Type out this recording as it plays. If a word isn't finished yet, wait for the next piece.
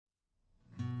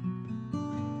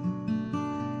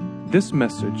This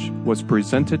message was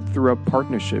presented through a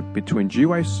partnership between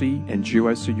GYC and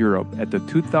GYC Europe at the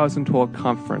 2012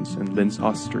 conference in Linz,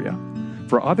 Austria.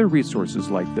 For other resources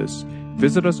like this,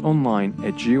 visit us online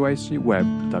at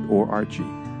gycweb.org.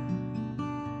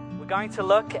 We're going to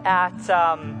look at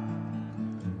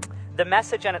the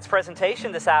message and its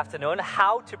presentation this afternoon,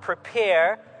 how to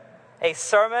prepare a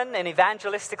sermon, an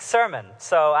evangelistic sermon.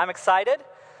 So I'm excited,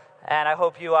 and I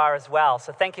hope you are as well.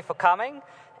 So thank you for coming.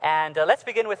 And let's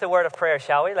begin with a word of prayer,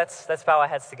 shall we? Let's bow our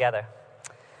heads together.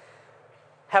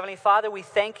 Heavenly Father, we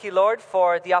thank you, Lord,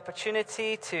 for the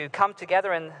opportunity to come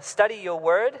together and study your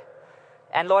word.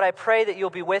 And Lord, I pray that you'll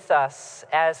be with us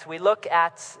as we look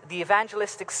at the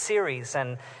evangelistic series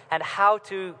and how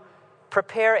to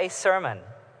prepare a sermon,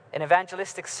 an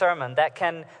evangelistic sermon that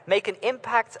can make an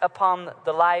impact upon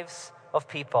the lives of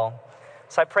people.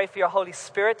 So I pray for your Holy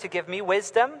Spirit to give me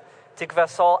wisdom, to give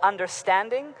us all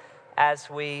understanding as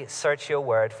we search your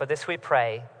word. For this we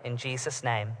pray in Jesus'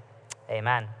 name.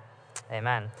 Amen.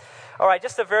 Amen. All right,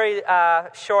 just a very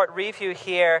short review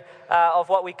here of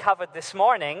what we covered this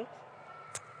morning.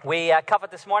 We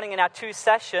covered this morning in our two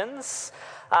sessions.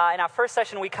 In our first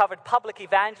session, we covered public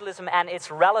evangelism and its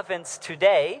relevance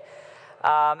today.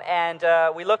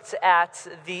 We looked at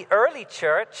the early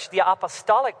church, the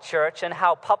apostolic church, and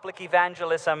how public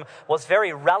evangelism was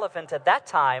very relevant at that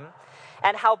time.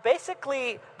 And how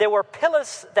basically there were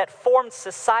pillars that formed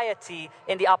society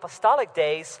in the apostolic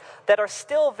days that are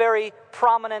still very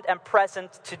prominent and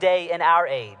present today in our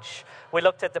age. We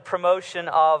looked at the promotion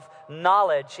of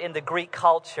knowledge in the Greek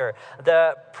culture,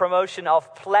 the promotion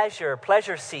of pleasure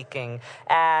seeking,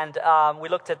 and we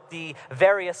looked at the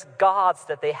various gods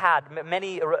that they had,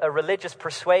 many religious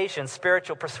persuasions,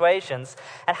 spiritual persuasions,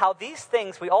 and how these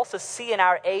things we also see in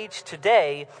our age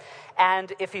today.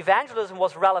 And if evangelism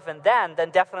was relevant then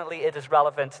definitely it is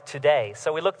relevant today.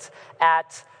 So we looked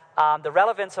at the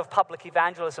relevance of public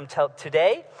evangelism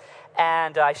today,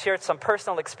 and I shared some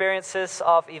personal experiences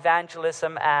of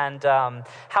evangelism and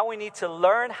how we need to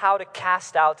learn how to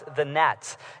cast out the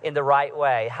net in the right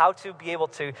way, how to be able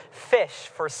to fish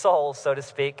for souls, so to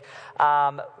speak,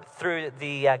 through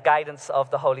the guidance of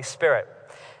the Holy Spirit.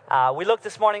 We looked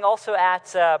this morning also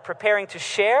at preparing to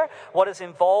share what is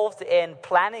involved in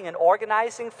planning and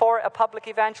organizing for a public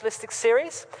evangelistic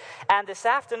series. And this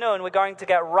afternoon, we're going to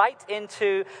get right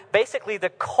into basically the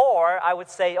core, I would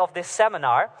say, of this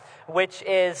seminar, which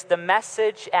is the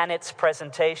message and its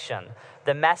presentation.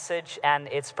 The message and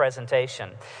its presentation.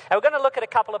 And we're going to look at a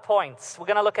couple of points. We're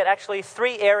going to look at actually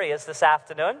three areas this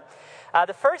afternoon.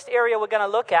 The first area we're going to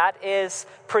look at is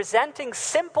presenting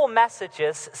simple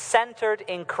messages centered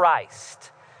in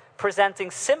Christ. Presenting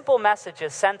simple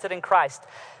messages centered in Christ.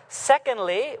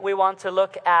 Secondly, we want to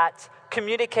look at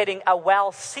communicating a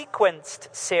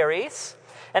well-sequenced series.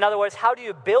 In other words, how do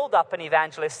you build up an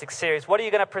evangelistic series? What are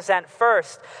you going to present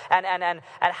first? And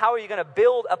how are you going to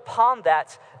build upon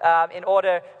that in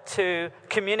order to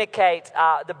communicate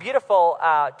the beautiful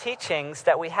teachings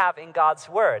that we have in God's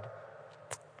Word?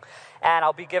 And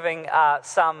I'll be giving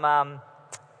some,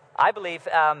 I believe,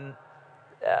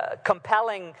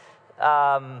 compelling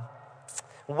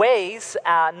ways,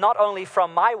 not only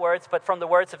from my words, but from the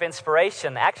words of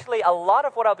inspiration. Actually, a lot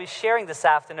of what I'll be sharing this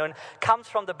afternoon comes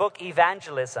from the book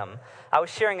Evangelism. I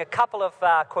was sharing a couple of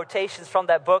quotations from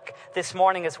that book this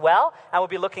morning as well, and we'll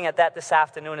be looking at that this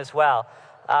afternoon as well.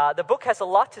 The book has a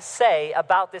lot to say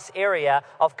about this area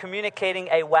of communicating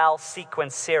a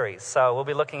well-sequenced series, so we'll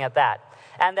be looking at that.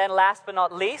 And then last but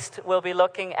not least, we'll be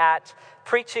looking at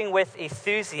preaching with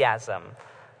enthusiasm.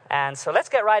 And so let's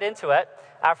get right into it.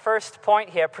 Our first point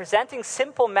here, presenting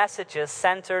simple messages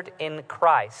centered in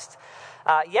Christ.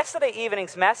 Yesterday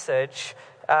evening's message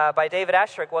by David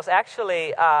Asherick was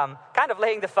actually kind of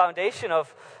laying the foundation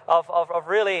of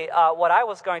really what I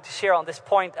was going to share on this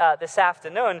point this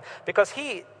afternoon, because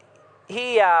he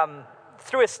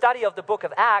through a study of the book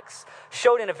of Acts,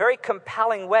 showed in a very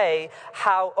compelling way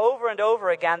how over and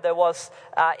over again there was,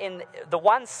 in the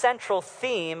one central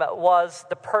theme was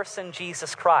the person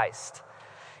Jesus Christ.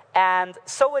 And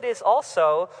so it is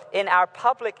also in our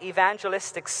public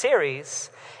evangelistic series.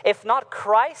 If not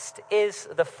Christ is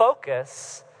the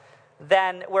focus,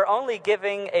 then we're only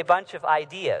giving a bunch of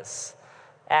ideas.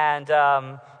 And,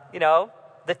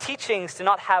 the teachings do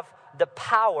not have the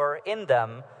power in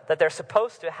them that they're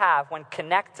supposed to have when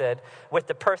connected with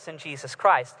the person Jesus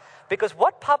Christ. Because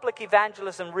what public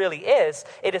evangelism really is,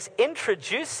 it is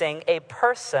introducing a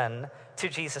person to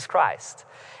Jesus Christ.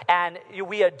 And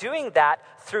we are doing that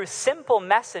through simple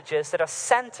messages that are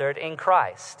centered in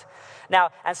Christ.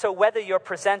 Now, and so whether you're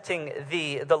presenting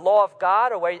the law of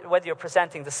God, or whether you're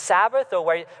presenting the Sabbath, or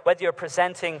whether you're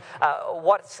presenting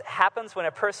what happens when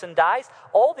a person dies,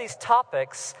 all these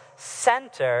topics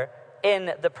center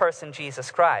in the person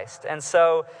Jesus Christ. And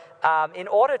so in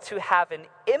order to have an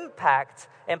impact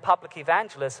in public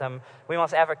evangelism, we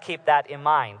must ever keep that in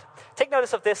mind. Take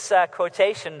notice of this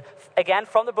quotation, again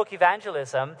from the book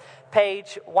Evangelism,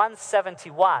 page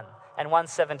 171 and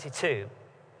 172.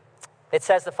 It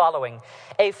says the following: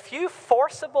 "A few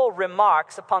forcible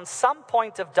remarks upon some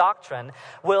point of doctrine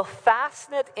will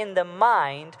fasten it in the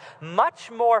mind much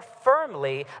more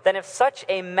firmly than if such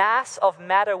a mass of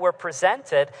matter were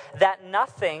presented that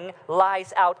nothing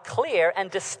lies out clear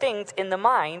and distinct in the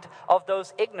mind of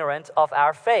those ignorant of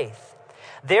our faith.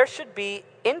 There should be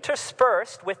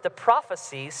interspersed with the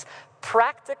prophecies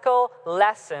practical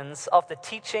lessons of the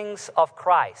teachings of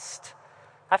Christ."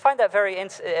 I find that very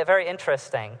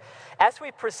interesting. As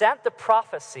we present the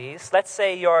prophecies, let's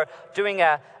say you're doing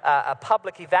a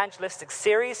public evangelistic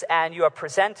series and you are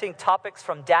presenting topics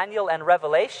from Daniel and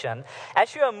Revelation,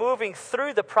 as you are moving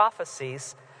through the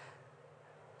prophecies,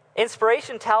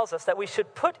 inspiration tells us that we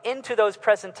should put into those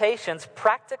presentations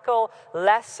practical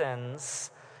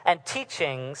lessons and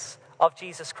teachings of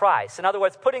Jesus Christ. In other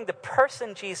words, putting the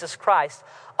person Jesus Christ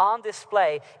on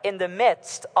display in the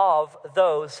midst of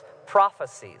those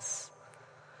prophecies.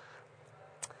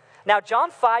 Now,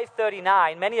 John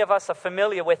 5:39, many of us are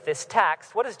familiar with this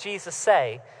text. What does Jesus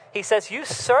say? He says, "You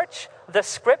search the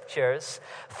scriptures,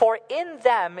 for in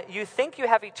them you think you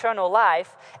have eternal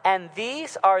life, and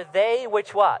these are they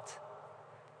which what?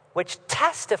 Which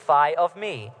testify of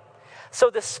me." So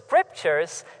the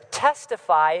scriptures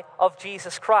testify of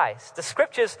Jesus Christ. The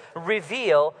scriptures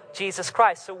reveal Jesus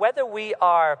Christ. So whether we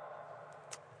are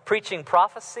preaching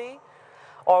prophecy,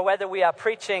 or whether we are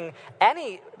preaching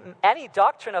any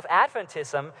doctrine of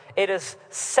Adventism, it is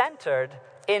centered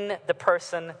in the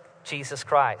person Jesus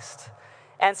Christ.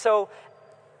 And so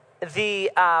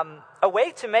a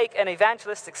way to make an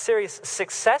evangelistic series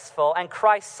successful and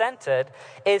Christ-centered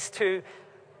is to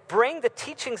bring the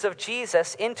teachings of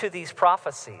Jesus into these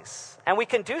prophecies. And we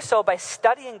can do so by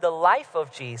studying the life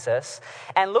of Jesus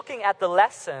and looking at the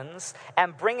lessons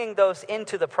and bringing those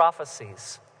into the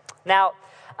prophecies. Now,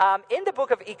 in the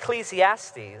book of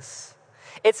Ecclesiastes,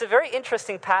 it's a very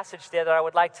interesting passage there that I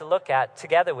would like to look at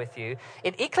together with you.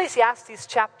 In Ecclesiastes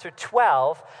chapter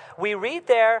 12, we read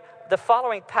there the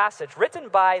following passage written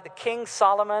by the King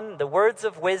Solomon, the words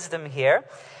of wisdom here.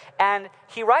 And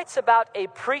he writes about a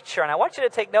preacher, and I want you to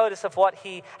take notice of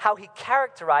how he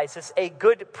characterizes a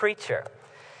good preacher.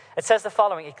 It says the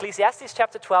following, Ecclesiastes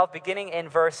chapter 12, beginning in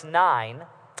verse 9.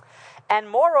 "And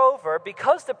moreover,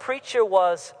 because the preacher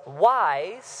was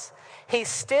wise, he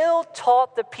still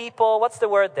taught the people," what's the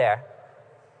word there?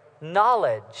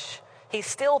 Knowledge. He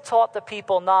still taught the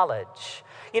people knowledge.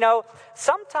 You know,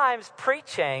 sometimes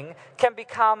preaching can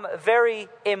become very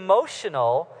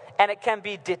emotional and it can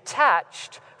be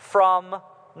detached from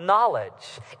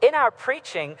knowledge. In our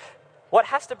preaching, what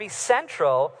has to be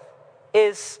central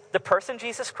is the person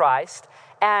Jesus Christ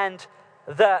and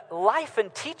the life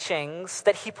and teachings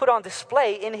that he put on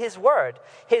display in his word.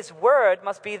 His word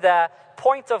must be the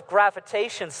point of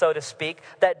gravitation, so to speak,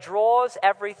 that draws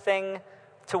everything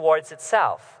towards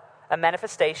itself. A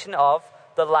manifestation of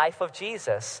the life of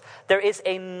Jesus. There is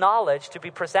a knowledge to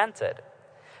be presented.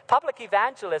 Public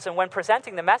evangelism, when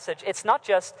presenting the message, it's not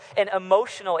just an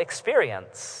emotional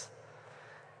experience.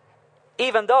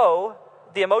 Even though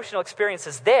the emotional experience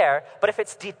is there, but if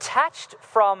it's detached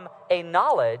from a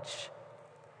knowledge,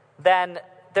 then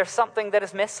there's something that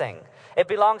is missing. It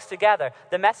belongs together.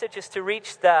 The message is to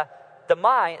reach the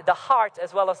mind, the heart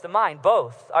as well as the mind.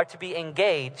 Both are to be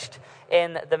engaged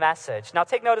in the message. Now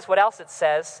take notice what else it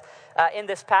says in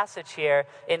this passage here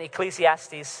in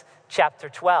Ecclesiastes chapter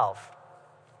 12.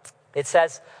 It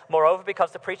says, "Moreover,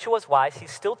 because the preacher was wise, he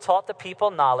still taught the people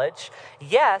knowledge.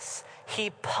 Yes, he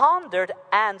pondered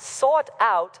and sought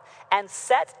out and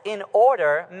set in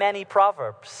order many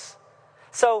proverbs."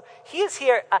 So he is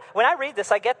here. When I read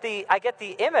this, I get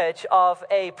the image of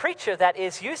a preacher that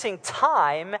is using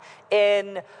time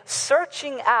in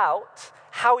searching out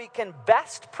how he can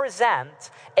best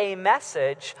present a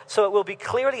message so it will be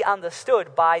clearly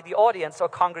understood by the audience or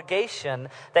congregation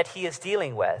that he is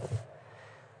dealing with.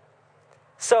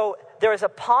 So there is a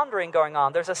pondering going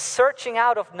on. There's a searching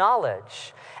out of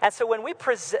knowledge. And so when we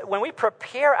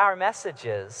prepare our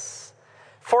messages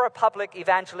for a public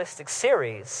evangelistic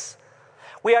series,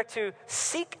 we are to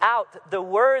seek out the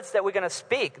words that we're going to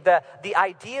speak, the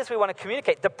ideas we want to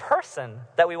communicate, the person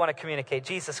that we want to communicate,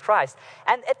 Jesus Christ.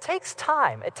 And it takes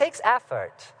time, it takes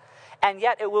effort, and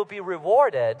yet it will be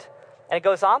rewarded And it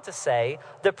goes on to say,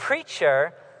 the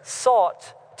preacher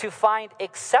sought to find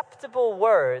acceptable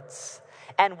words,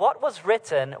 and what was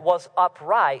written was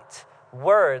upright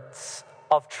words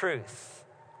of truth.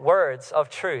 Words of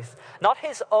truth. Not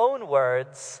his own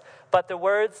words, but the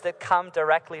words that come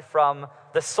directly from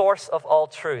the source of all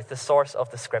truth, the source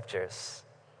of the Scriptures.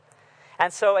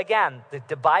 And so again,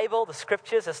 the Bible, the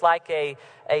Scriptures, is like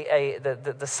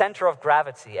the center of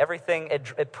gravity. Everything,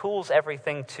 it pulls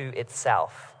everything to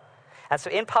itself. And so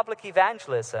in public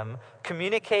evangelism,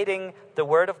 communicating the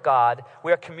Word of God,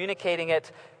 we are communicating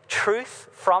it truth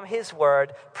from His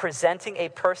Word, presenting a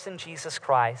person, Jesus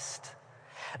Christ,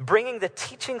 bringing the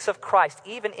teachings of Christ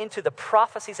even into the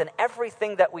prophecies and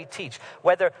everything that we teach,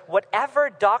 whatever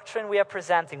doctrine we are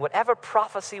presenting, whatever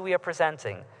prophecy we are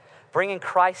presenting, bringing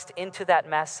Christ into that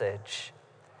message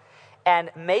and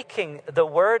making the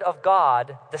Word of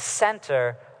God the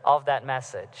center of that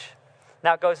message.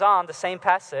 Now it goes on, the same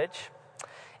passage.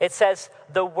 It says,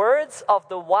 the words of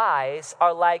the wise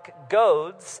are like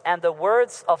goads, and the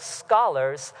words of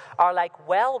scholars are like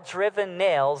well-driven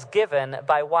nails given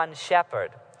by one shepherd.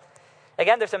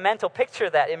 Again, there's a mental picture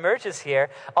that emerges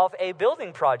here of a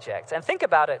building project. And think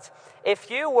about it. If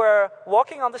you were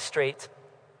walking on the street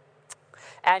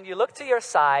and you look to your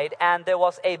side and there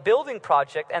was a building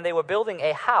project and they were building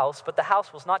a house, but the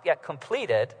house was not yet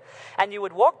completed, and you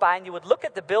would walk by and you would look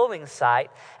at the building site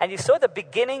and you saw the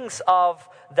beginnings of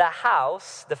the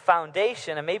house, the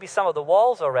foundation, and maybe some of the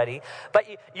walls already, but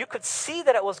you could see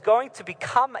that it was going to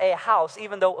become a house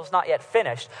even though it was not yet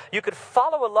finished. You could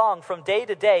follow along from day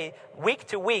to day, week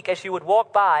to week, as you would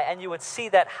walk by and you would see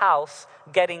that house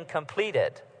getting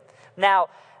completed. Now,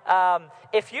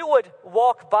 if you would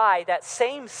walk by that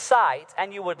same site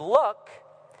and you would look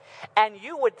and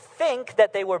you would think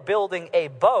that they were building a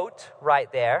boat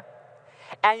right there,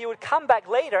 and you would come back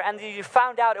later and you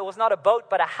found out it was not a boat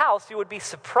but a house, you would be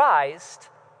surprised.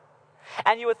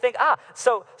 And you would think,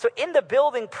 so in the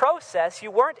building process, you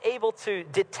weren't able to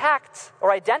detect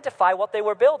or identify what they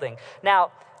were building.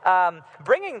 Now,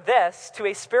 bringing this to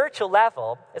a spiritual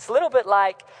level, it's a little bit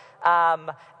like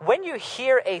when you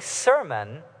hear a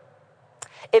sermon,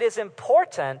 it is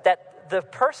important that the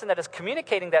person that is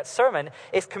communicating that sermon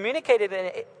is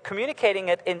communicating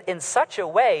it in such a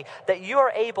way that you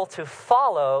are able to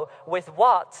follow with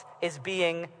what is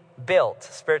being built,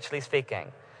 spiritually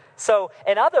speaking. So,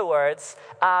 in other words,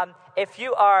 if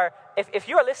you are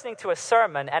listening to a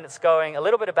sermon and it's going a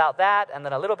little bit about that, and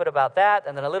then a little bit about that,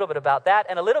 and then a little bit about that,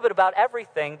 and a little bit about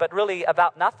everything, but really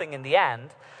about nothing in the end,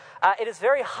 it is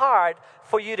very hard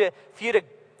for you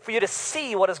to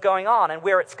see what is going on and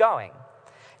where it's going.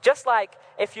 Just like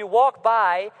if you walk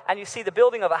by and you see the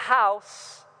building of a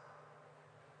house,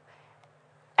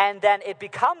 and then it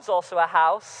becomes also a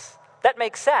house, that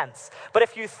makes sense. But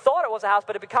if you thought it was a house,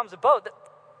 but it becomes a boat,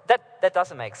 that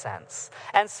doesn't make sense.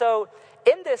 And so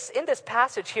in this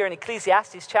passage here in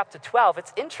Ecclesiastes chapter 12,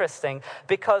 it's interesting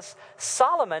because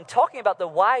Solomon, talking about the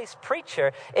wise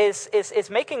preacher, is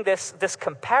making this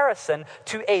comparison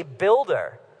to a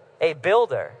builder.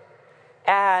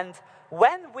 And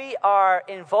when we are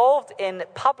involved in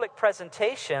public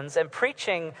presentations and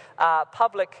preaching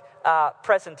public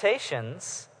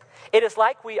presentations, it is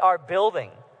like we are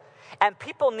building. And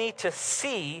people need to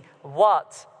see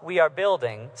what we are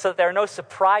building so that there are no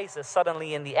surprises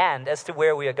suddenly in the end as to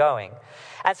where we are going.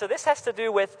 And so this has to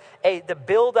do with the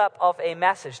build-up of a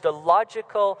message, the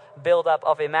logical build-up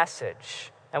of a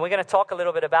message. And we're going to talk a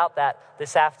little bit about that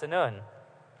this afternoon.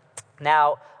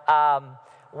 Now,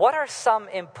 what are some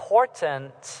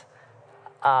important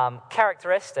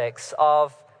characteristics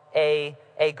of a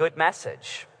good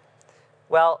message?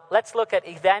 Well, let's look at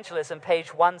Evangelism,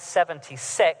 page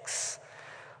 176.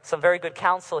 Some very good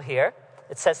counsel here.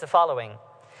 It says the following: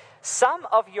 some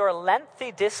of your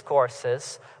lengthy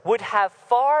discourses would have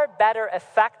far better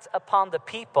effect upon the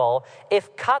people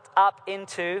if cut up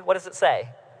into, what does it say?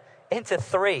 Into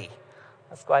 3.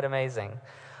 That's quite amazing.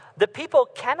 The people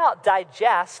cannot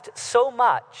digest so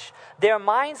much. Their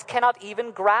minds cannot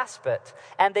even grasp it,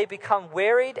 and they become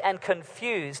wearied and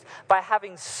confused by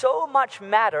having so much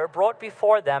matter brought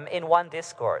before them in one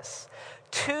discourse.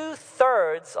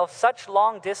 2/3 of such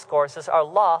long discourses are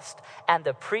lost, and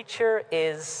the preacher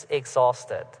is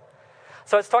exhausted.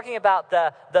 So it's talking about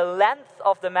the length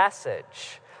of the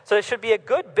message. So it should be a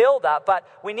good build-up, but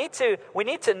we need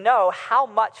to know how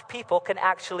much people can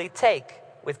actually take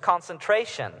with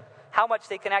concentration, how much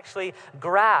they can actually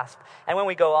grasp. And when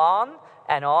we go on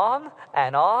and on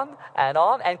and on and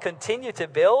on and continue to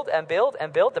build and build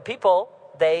and build, the people,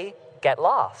 they get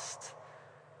lost.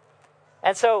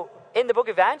 And so in the book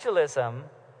of Evangelism,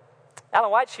 Ellen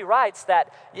White, she writes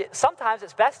that sometimes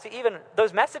it's best to even,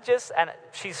 those messages, and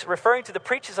she's referring to the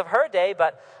preachers of her day,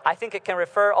 but I think it can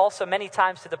refer also many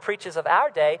times to the preachers of our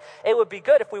day. It would be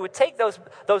good if we would take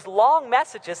those long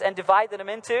messages and divide them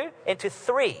into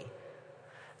three.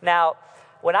 Now,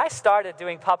 when I started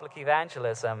doing public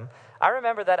evangelism, I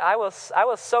remember that I was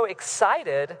so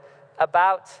excited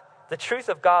about the truth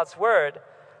of God's word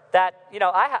that,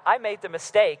 I made the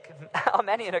mistake on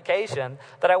many an occasion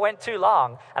that I went too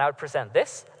long, and I would present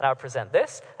this, and I would present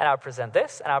this, and I would present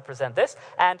this, and I would present this,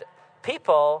 and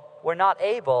people were not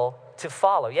able to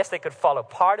follow. Yes, they could follow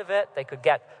part of it, they could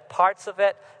get parts of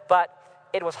it, but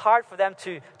it was hard for them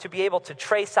to be able to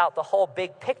trace out the whole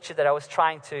big picture that I was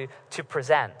trying to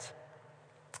present.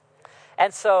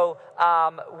 And so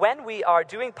when we are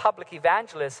doing public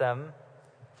evangelism,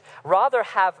 rather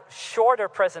have shorter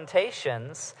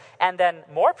presentations and then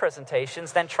more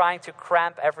presentations than trying to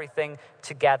cramp everything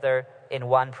together in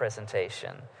one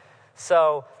presentation.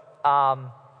 So, and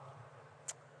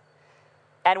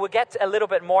we'll get a little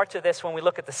bit more to this when we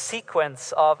look at the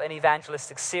sequence of an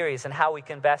evangelistic series and how we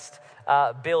can best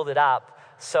build it up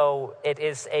so it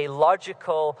is a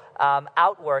logical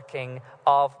outworking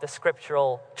of the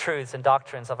scriptural truths and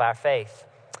doctrines of our faith.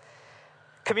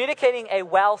 Communicating a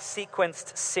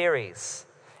well-sequenced series.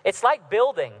 It's like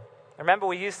building. Remember,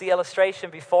 we used the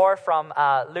illustration before from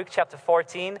Luke chapter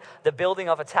 14, the building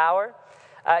of a tower.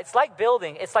 It's like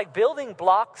building. It's like building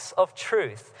blocks of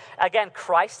truth. Again,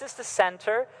 Christ is the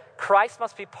center. Christ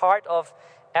must be part of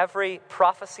every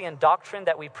prophecy and doctrine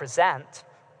that we present.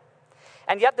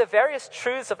 And yet the various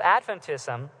truths of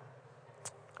Adventism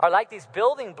are like these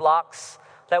building blocks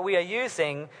that we are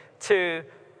using to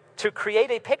create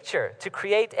a picture, to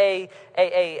create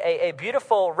a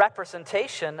beautiful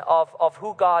representation of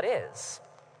who God is.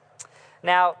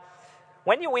 Now,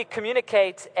 when we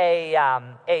communicate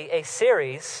a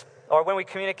series, or when we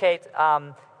communicate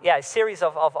a series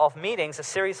of meetings, a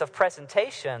series of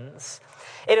presentations,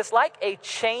 it is like a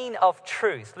chain of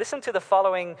truth. Listen to the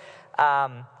following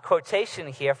quotation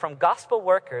here from Gospel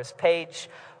Workers, page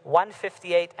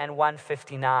 158 and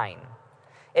 159.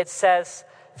 It says,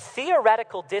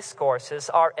 "Theoretical discourses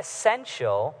are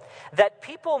essential that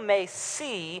people may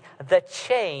see the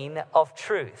chain of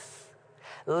truth,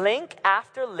 link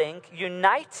after link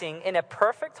uniting in a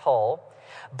perfect whole,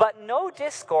 but no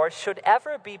discourse should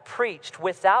ever be preached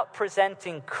without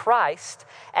presenting Christ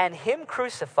and Him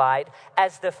crucified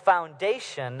as the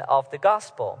foundation of the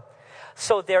gospel."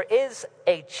 So there is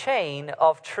a chain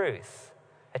of truth,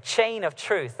 a chain of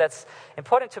truth that's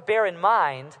important to bear in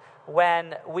mind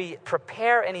when we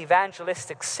prepare an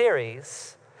evangelistic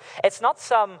series. It's not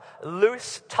some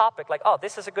loose topic like, oh,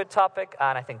 this is a good topic,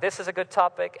 and I think this is a good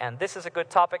topic, and this is a good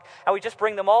topic, and we just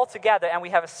bring them all together and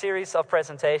we have a series of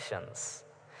presentations.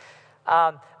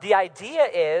 The idea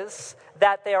is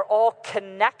that they are all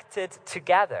connected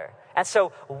together. And so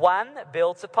one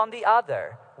builds upon the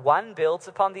other. One builds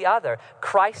upon the other.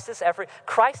 Christ is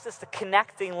the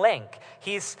connecting link.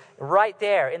 He's right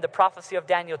there in the prophecy of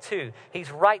Daniel 2.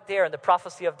 He's right there in the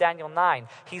prophecy of Daniel 9.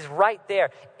 He's right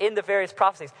there in the various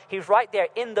prophecies. He's right there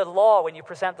in the law when you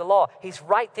present the law. He's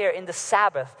right there in the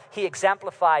Sabbath. He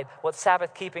exemplified what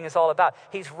Sabbath keeping is all about.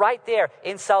 He's right there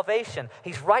in salvation.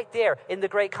 He's right there in the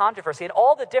great controversy. In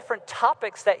all the different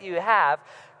topics that you have,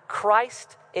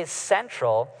 Christ is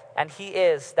central, and He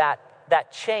is that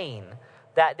chain,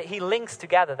 that He links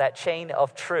together that chain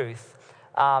of truth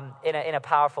in a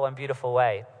powerful and beautiful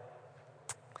way.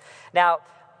 Now,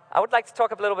 I would like to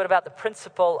talk a little bit about the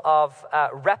principle of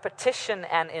repetition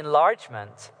and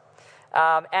enlargement.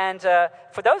 And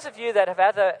for those of you that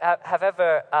have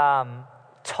ever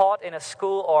taught in a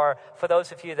school, or for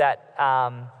those of you that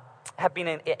have been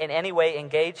in any way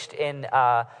engaged in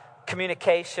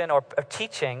communication or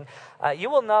teaching, you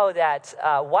will know that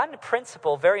one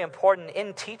principle very important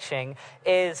in teaching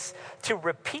is to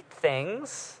repeat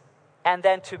things and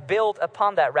then to build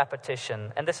upon that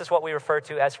repetition. And this is what we refer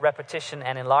to as repetition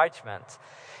and enlargement.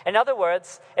 In other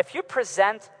words, if you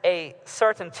present a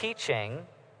certain teaching,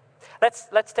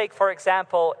 let's take, for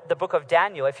example, the book of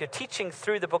Daniel. If you're teaching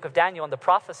through the book of Daniel and the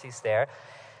prophecies there,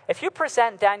 if you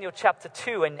present Daniel chapter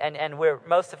 2, and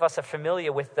most of us are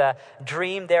familiar with the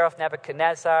dream there of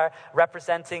Nebuchadnezzar,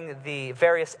 representing the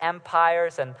various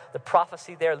empires and the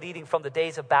prophecy there leading from the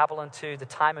days of Babylon to the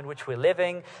time in which we're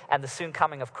living and the soon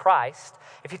coming of Christ.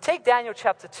 If you take Daniel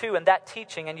chapter 2 and that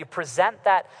teaching and you present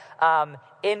that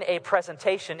in a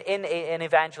presentation, in an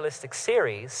evangelistic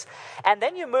series, and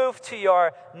then you move to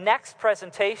your next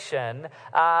presentation,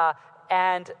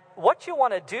 And what you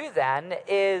want to do then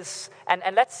is,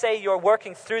 and let's say you're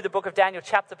working through the book of Daniel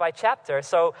chapter by chapter,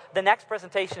 so the next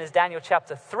presentation is Daniel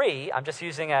chapter 3. I'm just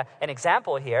using an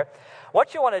example here.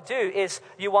 What you want to do is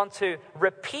you want to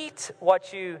repeat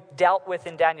what you dealt with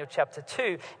in Daniel chapter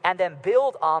 2 and then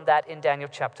build on that in Daniel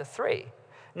chapter 3.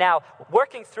 Now,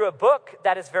 working through a book,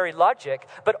 that is very logic,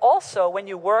 but also when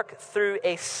you work through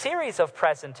a series of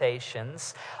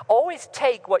presentations, always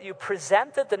take what you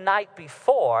presented the night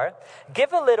before,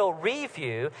 give a little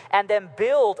review, and then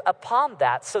build upon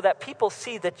that so that people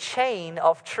see the chain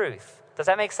of truth. Does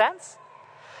that make sense?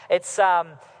 It's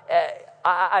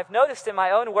I've noticed in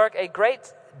my own work a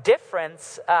great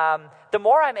difference. The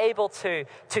more I'm able to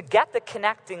get the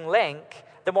connecting link,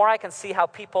 the more I can see how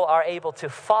people are able to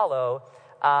follow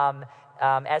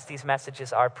as these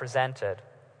messages are presented.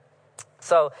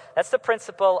 So that's the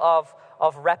principle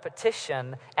of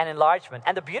repetition and enlargement.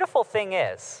 And the beautiful thing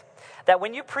is that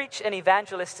when you preach an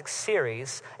evangelistic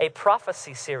series, a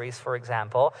prophecy series, for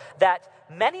example, that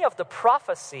many of the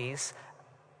prophecies,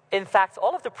 in fact,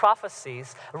 all of the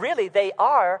prophecies, really, they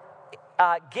are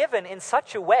given in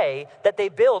such a way that they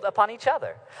build upon each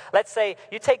other. Let's say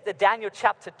you take the Daniel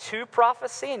chapter 2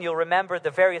 prophecy, and you'll remember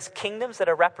the various kingdoms that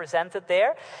are represented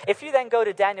there. If you then go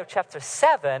to Daniel chapter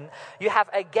 7, you have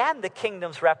again the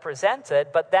kingdoms represented,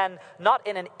 but then not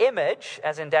in an image,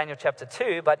 as in Daniel chapter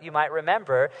 2, but you might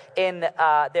remember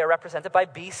they're represented by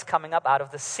beasts coming up out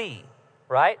of the sea,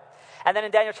 right? And then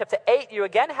in Daniel chapter 8, you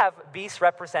again have beasts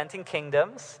representing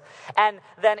kingdoms. And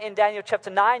then in Daniel chapter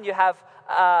 9, you have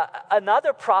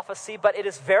another prophecy, but it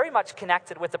is very much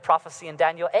connected with the prophecy in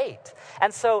Daniel 8.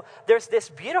 And so there's this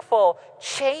beautiful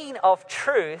chain of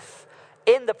truth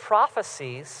in the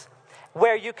prophecies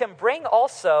where you can bring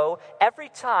also every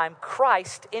time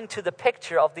Christ into the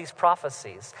picture of these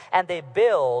prophecies, and they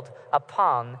build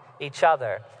upon each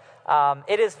other.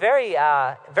 It is very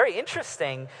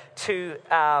interesting to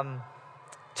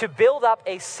build up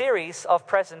a series of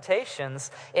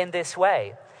presentations in this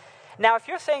way. Now, if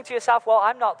you're saying to yourself, well,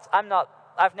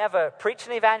 I've never preached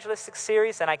an evangelistic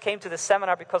series, and I came to this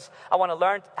seminar because I want to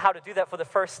learn how to do that for the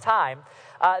first time,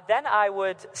 then I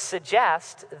would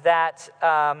suggest that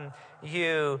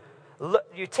you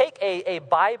take a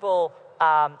Bible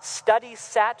study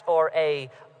set, or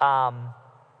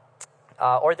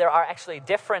there are actually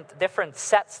different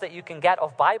sets that you can get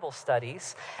of Bible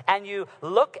studies, and you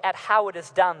look at how it is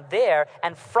done there,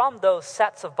 and from those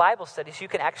sets of Bible studies, you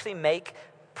can actually make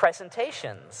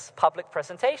presentations, public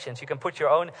presentations. You can put your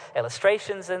own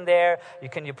illustrations in there. You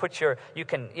can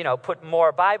put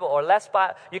more Bible or less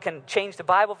Bible. You can change the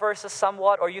Bible verses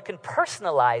somewhat, or you can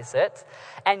personalize it.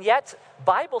 And yet,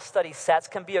 Bible study sets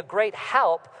can be a great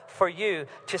help for you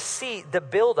to see the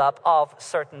buildup of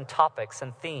certain topics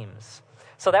and themes.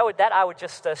 So that I would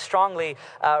just strongly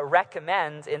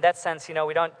recommend. In that sense, you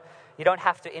don't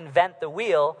have to invent the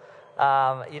wheel.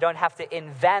 You don't have to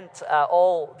invent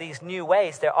all these new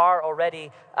ways. There are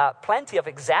already plenty of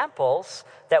examples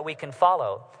that we can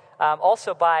follow.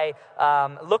 Also, by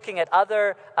looking at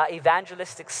other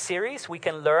evangelistic series, we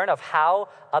can learn of how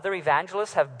other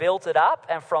evangelists have built it up,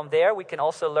 and from there we can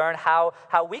also learn how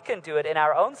we can do it in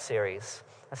our own series.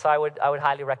 And so I would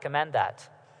highly recommend that.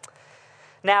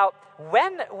 Now,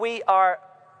 when we are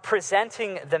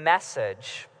presenting the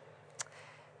message,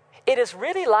 it is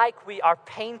really like we are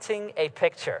painting a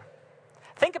picture.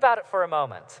 Think about it for a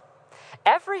moment.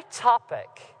 Every topic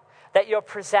that you're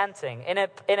presenting in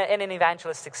an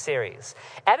evangelistic series,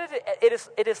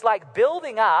 it is like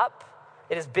building up.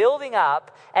 It is building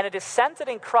up, and it is centered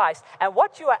in Christ. And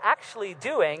what you are actually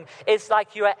doing is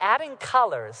like you are adding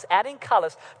colors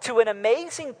to an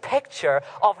amazing picture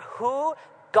of who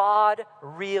God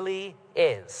really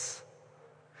is.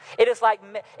 It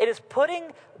is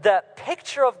putting the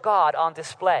picture of God on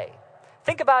display.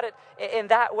 Think about it in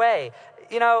that way.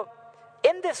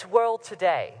 In this world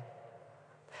today,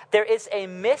 there is a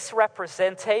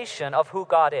misrepresentation of who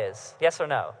God is. Yes or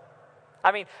no?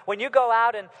 I mean, when you go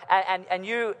out and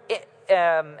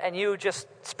you just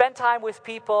spend time with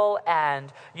people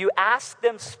and you ask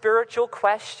them spiritual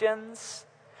questions,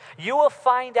 you will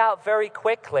find out very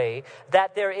quickly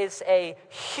that there is a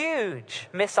huge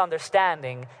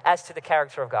misunderstanding as to the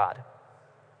character of God.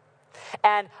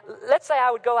 And let's say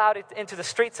I would go out into the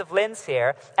streets of Linz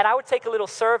here, and I would take a little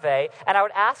survey, and I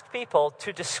would ask people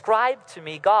to describe to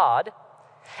me God.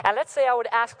 And let's say I would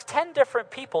ask 10 different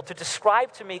people to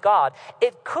describe to me God.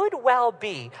 It could well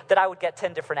be that I would get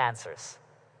 10 different answers,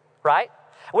 right?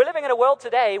 We're living in a world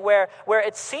today where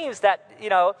it seems that,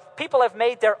 people have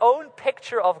made their own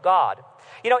picture of God.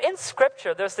 In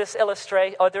Scripture, there's this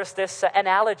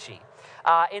analogy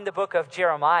in the book of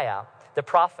Jeremiah the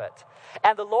prophet.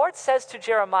 And the Lord says to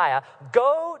Jeremiah,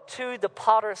 go to the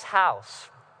potter's house.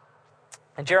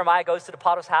 And Jeremiah goes to the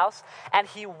potter's house, and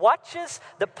he watches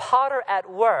the potter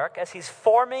at work as he's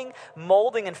forming,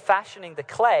 molding, and fashioning the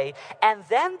clay. And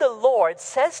then the Lord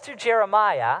says to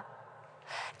Jeremiah,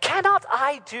 cannot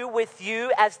I do with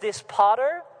you as this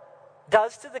potter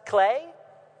does to the clay?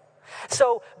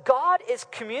 So God is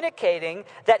communicating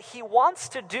that he wants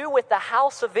to do with the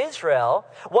house of Israel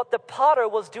what the potter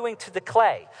was doing to the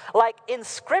clay. Like in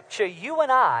Scripture, you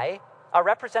and I are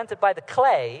represented by the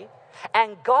clay,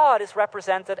 and God is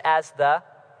represented as the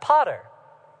potter.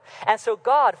 And so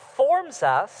God forms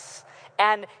us,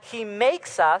 and he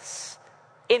makes us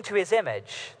into his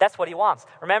image. That's what he wants.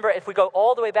 Remember, if we go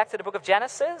all the way back to the book of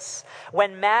Genesis,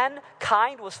 when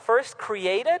mankind was first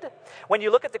created, when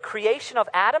you look at the creation of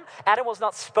Adam, Adam was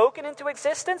not spoken into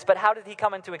existence, but how did he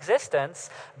come into existence?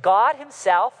 God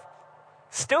himself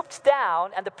stooped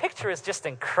down, and the picture is just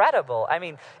incredible. I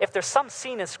mean, if there's some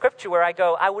scene in Scripture where I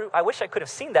go, I wish I could have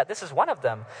seen that, this is one of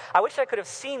them. I wish I could have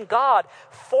seen God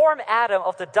form Adam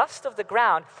of the dust of the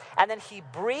ground, and then he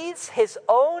breathes his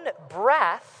own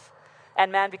breath,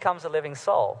 and man becomes a living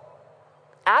soul.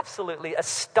 Absolutely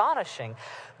astonishing.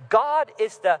 God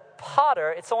is the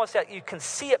potter. It's almost like you can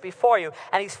see it before you,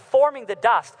 and he's forming the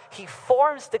dust. He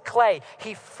forms the clay.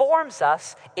 He forms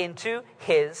us into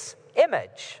his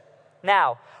image.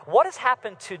 Now, what has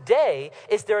happened today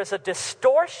is there is a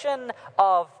distortion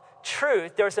of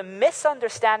truth. There's a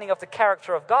misunderstanding of the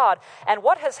character of God. And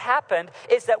what has happened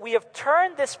is that we have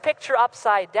turned this picture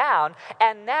upside down,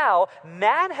 and now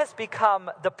man has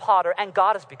become the potter and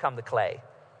God has become the clay.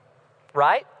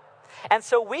 Right? And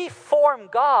so we form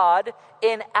God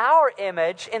in our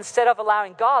image instead of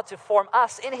allowing God to form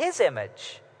us in his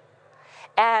image.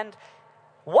 And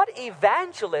what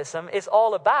evangelism is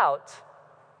all about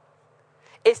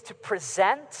is to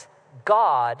present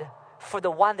God for the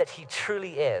one that he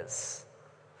truly is.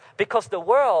 Because the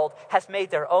world has made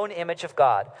their own image of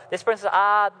God. This person says,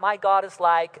 my God is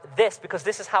like this because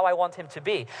this is how I want him to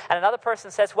be. And another person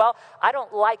says, well, I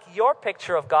don't like your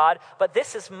picture of God, but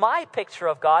this is my picture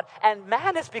of God. And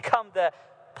man has become the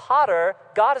potter,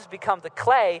 God has become the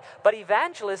clay. But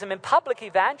evangelism, in public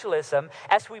evangelism,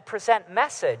 as we present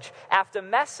message after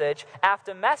message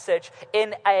after message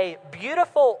in a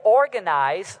beautiful,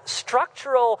 organized,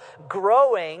 structural,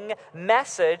 growing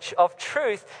message of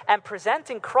truth and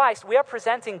presenting Christ, we are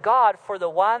presenting God for the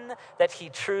one that he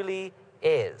truly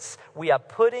is. We are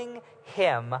putting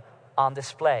him on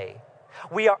display.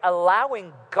 We are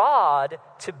allowing God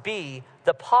to be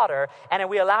the potter, and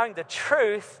we are allowing the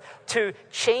truth to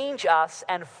change us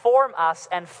and form us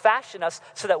and fashion us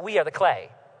so that we are the clay.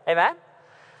 Amen?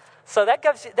 So that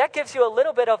gives you a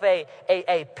little bit of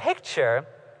a picture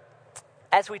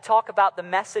as we talk about the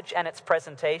message and its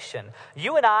presentation.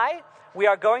 You and I, we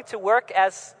are going to work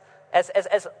as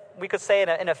we could say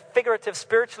in a figurative,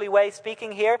 spiritually way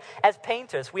speaking here, as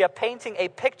painters. We are painting a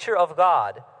picture of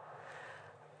God.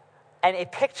 And a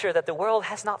picture that the world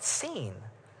has not seen.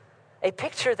 A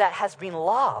picture that has been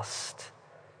lost.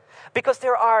 Because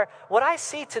what I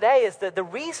see today is that the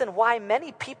reason why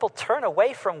many people turn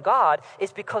away from God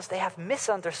is because they have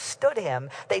misunderstood him.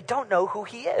 They don't know who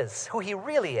he is, who he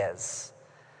really is.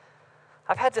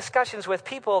 I've had discussions with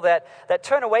people that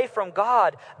turn away from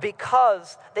God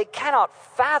because they cannot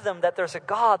fathom that there's a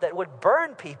God that would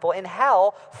burn people in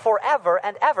hell forever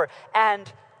and ever.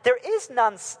 And there is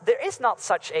not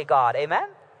such a God, amen?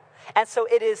 And so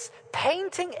it is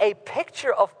painting a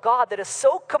picture of God that is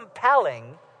so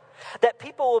compelling that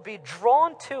people will be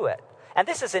drawn to it. And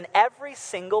this is in every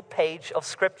single page of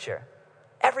Scripture.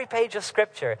 Every page of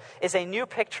Scripture is a new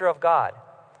picture of God.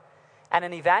 And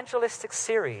an evangelistic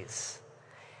series,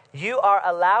 you are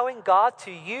allowing God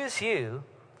to use you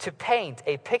to paint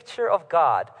a picture of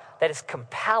God that is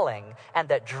compelling and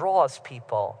that draws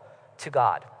people to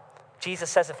God. Jesus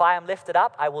says, if I am lifted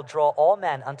up, I will draw all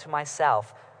men unto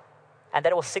myself. And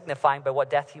that will signify by what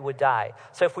death he would die.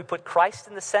 So if we put Christ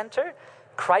in the center,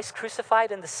 Christ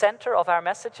crucified in the center of our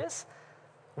messages,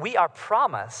 we are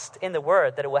promised in the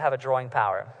word that it will have a drawing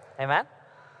power. Amen?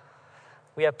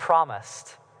 We are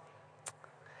promised.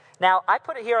 Now, I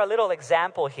put here a little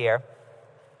example here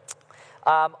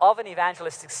of an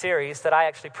evangelistic series that I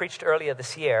actually preached earlier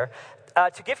this year.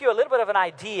 To give you a little bit of an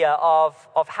idea of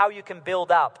how you can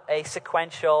build up a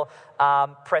sequential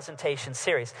presentation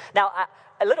series. Now,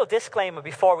 a little disclaimer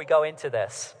before we go into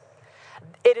this.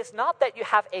 It is not that you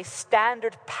have a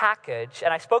standard package,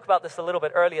 and I spoke about this a little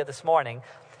bit earlier this morning.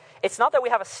 It's not that we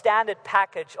have a standard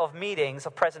package of meetings,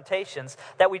 of presentations,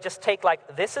 that we just take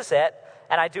like, this is it,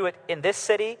 and I do it in this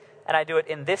city, and I do it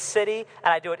in this city,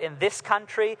 and I do it in this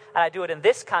country, and I do it in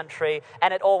this country,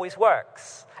 and it always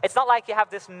works. It's not like you have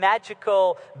this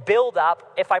magical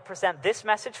build-up. If I present this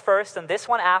message first, and this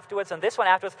one afterwards, and this one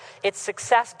afterwards, it's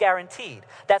success guaranteed.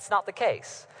 That's not the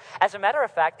case. As a matter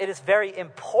of fact, it is very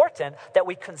important that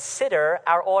we consider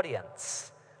our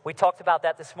audience. We talked about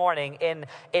that this morning.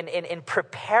 In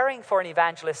preparing for an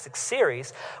evangelistic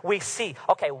series, we see,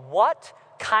 okay, what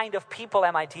kind of people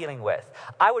am I dealing with?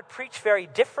 I would preach very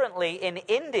differently in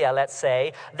India, let's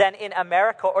say, than in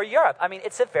America or Europe. I mean,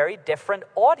 it's a very different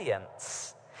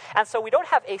audience. And so we don't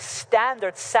have a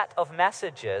standard set of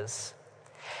messages.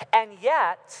 And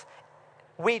yet,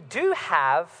 we do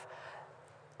have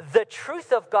the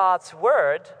truth of God's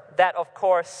word that, of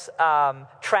course,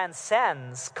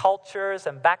 transcends cultures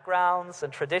and backgrounds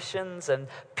and traditions and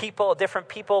people, different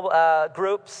people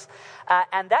groups.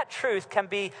 And that truth can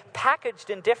be packaged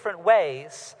in different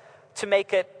ways to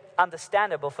make it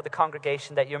understandable for the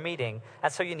congregation that you're meeting.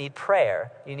 And so you need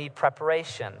prayer, you need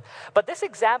preparation. But this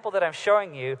example that I'm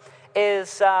showing you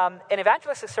is an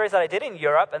evangelistic series that I did in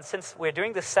Europe. And since we're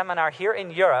doing this seminar here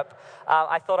in Europe,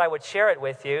 I thought I would share it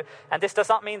with you. And this does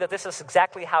not mean that this is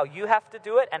exactly how you have to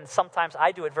do it. And sometimes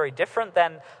I do it very different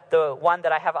than the one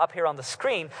that I have up here on the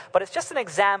screen. But it's just an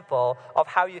example of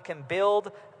how you can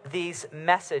build these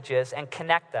messages and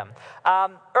connect them.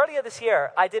 Earlier this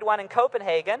year, I did one in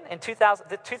Copenhagen in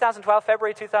 2012,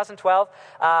 February 2012.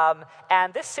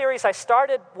 And this series, I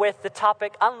started with the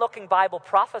topic Unlocking Bible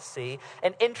Prophecy,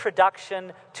 an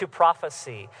introduction to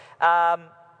prophecy.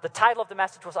 The title of the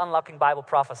message was Unlocking Bible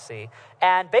Prophecy.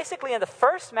 And basically in the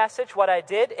first message, what I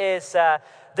did is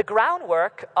the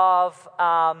groundwork of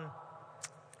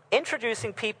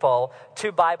introducing people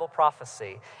to Bible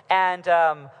prophecy. And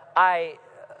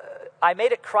I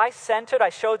made it Christ-centered. I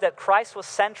showed that Christ was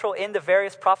central in the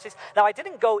various prophecies. Now, I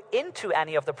didn't go into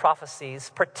any of the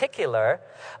prophecies particular,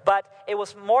 but it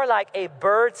was more like a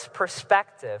bird's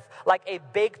perspective, like a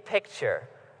big picture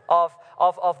of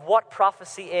what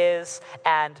prophecy is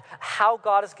and how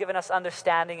God has given us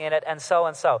understanding in it, and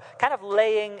so, kind of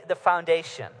laying the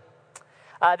foundation.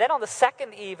 Then on the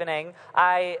second evening,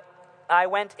 I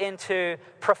went into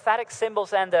prophetic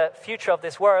symbols and the future of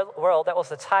this world. That was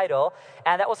the title.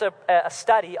 And that was a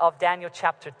study of Daniel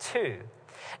chapter 2.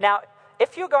 Now,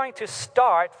 if you're going to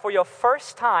start for your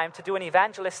first time to do an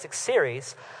evangelistic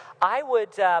series, I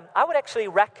would actually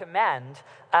recommend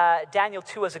Daniel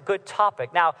 2 as a good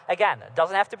topic. Now, again, it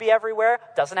doesn't have to be everywhere,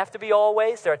 doesn't have to be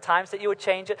always. There are times that you would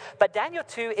change it. But Daniel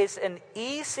 2 is an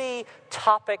easy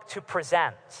topic to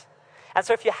present. And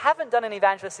so if you haven't done an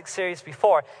evangelistic series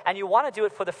before and you want to do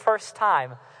it for the first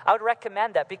time, I would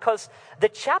recommend that, because the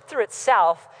chapter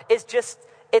itself is just,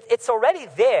 it's already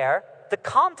there. The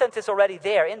content is already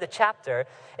there in the chapter.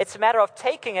 It's a matter of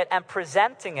taking it and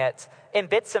presenting it in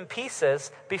bits and pieces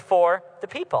before the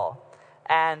people.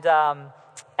 And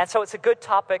so it's a good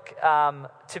topic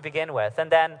to begin with.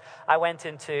 And then I went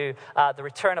into the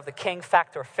return of the king,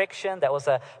 fact or fiction. That was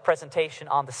a presentation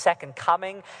on the second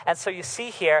coming. And so you see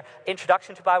here,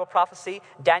 introduction to Bible prophecy,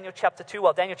 Daniel chapter 2.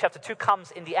 Well, Daniel chapter 2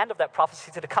 comes in the end of that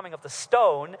prophecy to the coming of the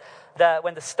stone.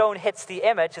 When the stone hits the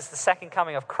image, it's the second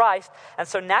coming of Christ. And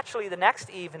so naturally, the next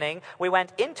evening, we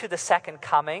went into the second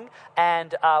coming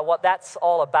and what that's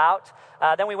all about.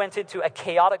 Then we went into a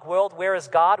chaotic world. Where is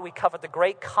God? We covered the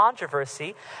great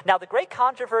controversy. Now, the great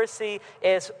controversy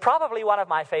is probably one of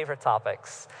my favorite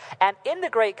topics. And in the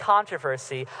great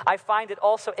controversy, I find it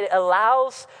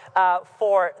allows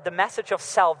for the message of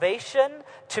salvation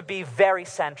to be very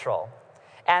central.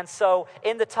 And so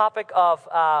in the topic of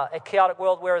a chaotic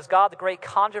world, where is God, the great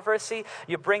controversy,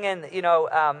 you bring in,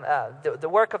 the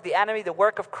work of the enemy, the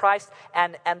work of Christ,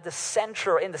 and in the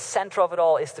center of it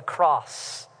all is the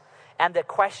cross. And the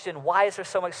question, why is there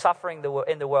so much suffering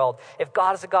in the world? If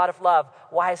God is a God of love,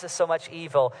 why is there so much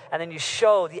evil? And then you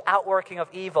show the outworking of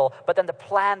evil, but then the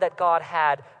plan that God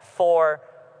had for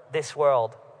this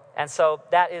world. And so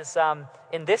that is,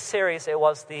 in this series, it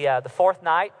was the fourth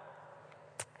night.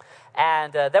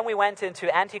 And then we went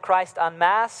into Antichrist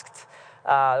Unmasked,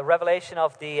 revelation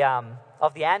of the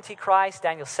Antichrist.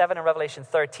 Daniel 7 and Revelation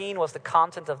 13 was the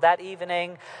content of that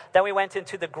evening. Then we went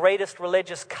into the greatest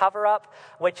religious cover-up,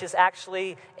 which is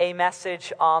actually a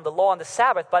message on the law and the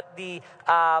Sabbath, but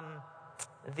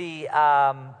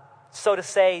so to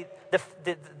say,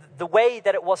 the way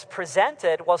that it was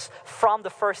presented was from the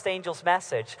first angel's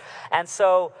message. And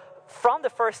so from the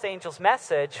first angel's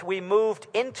message, we moved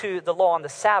into the law on the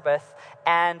Sabbath,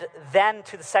 and then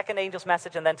to the second angel's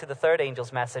message, and then to the third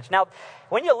angel's message. Now,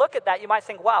 when you look at that, you might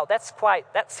think, wow,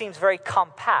 that seems very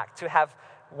compact to have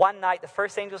one night the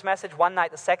first angel's message, one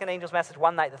night the second angel's message,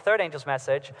 one night the third angel's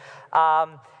message.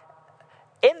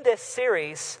 in this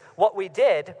series, what we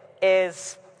did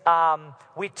is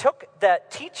we took the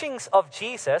teachings of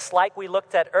Jesus, like we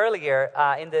looked at earlier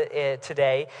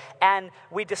today, and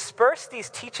we dispersed these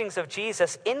teachings of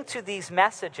Jesus into these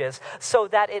messages so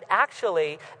that it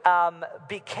actually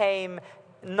became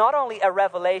not only a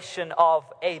revelation of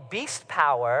a beast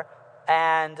power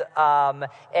and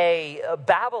a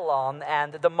Babylon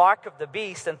and the mark of the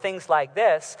beast and things like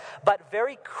this, but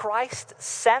very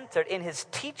Christ-centered in his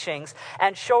teachings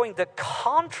and showing the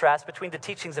contrast between the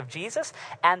teachings of Jesus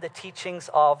and the teachings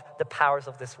of the powers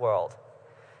of this world.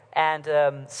 And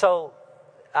so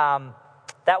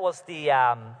that was the,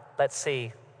 let's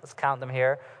count them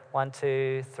here. 1,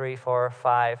 2, 3, 4,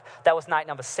 5. That was night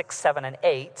number 6, 7, and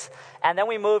 8. And then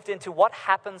we moved into what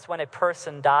happens when a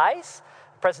person dies,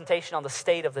 presentation on the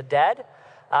state of the dead.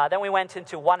 Then we went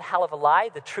into one hell of a lie,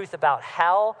 the truth about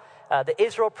hell, the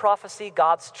Israel prophecy,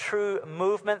 God's true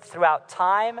movement throughout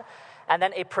time, and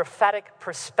then a prophetic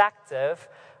perspective,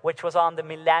 which was on the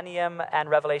millennium and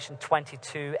Revelation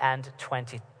 22 and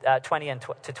 20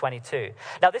 to 22.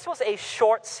 Now, this was a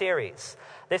short series.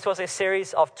 This was a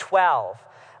series of 12.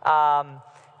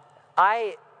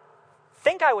 I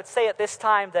think I would say at this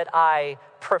time that I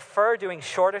prefer doing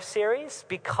shorter series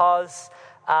because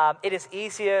it is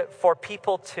easier for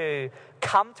people to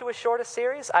come to a shorter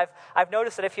series. I've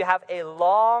noticed that if you have a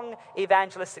long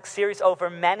evangelistic series over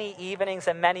many evenings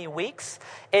and many weeks,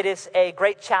 it is a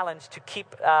great challenge to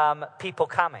keep people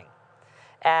coming.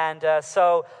 And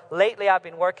so lately I've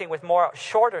been working with more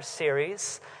shorter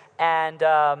series. And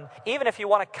even if you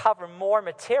want to cover more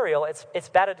material, it's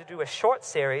better to do a short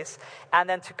series and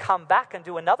then to come back and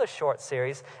do another short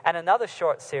series and another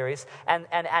short series and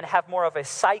have more of a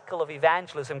cycle of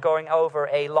evangelism going over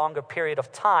a longer period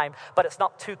of time, but it's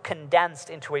not too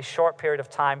condensed into a short period of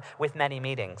time with many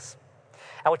meetings.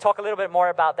 And we'll talk a little bit more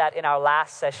about that in our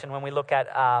last session when we look at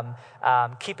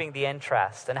keeping the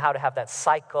interest and how to have that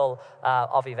cycle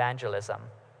of evangelism.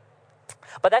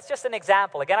 But that's just an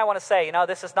example. Again, I want to say,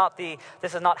 this is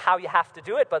not how you have to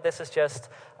do it, but this is just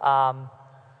an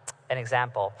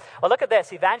example. Well, look at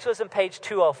this, Evangelism, page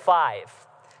 205.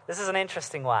 This is an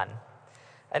interesting one,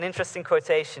 an interesting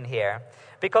quotation here.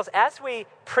 Because as we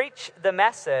preach the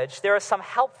message, there are some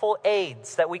helpful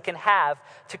aids that we can have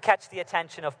to catch the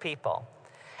attention of people.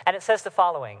 And it says the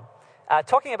following,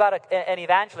 talking about an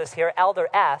evangelist here, Elder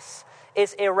S.,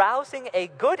 is arousing a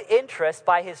good interest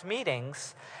by his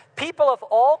meetings. People of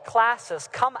all classes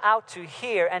come out to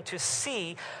hear and to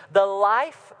see the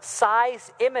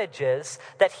life-size images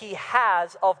that he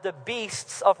has of the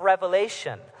beasts of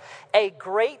Revelation. A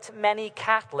great many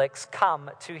Catholics come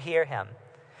to hear him.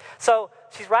 So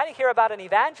she's writing here about an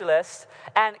evangelist,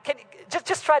 and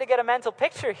just try to get a mental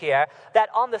picture here that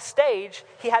on the stage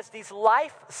he has these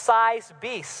life-size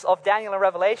beasts of Daniel and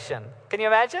Revelation. Can you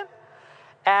imagine?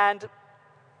 And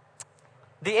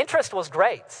the interest was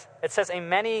great. It says, and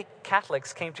many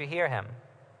Catholics came to hear him.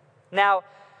 Now,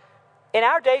 in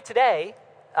our day today,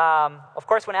 of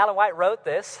course, when Ellen White wrote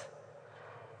this,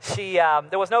 there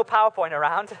was no PowerPoint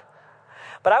around.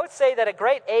 But I would say that a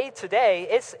great aid today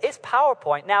is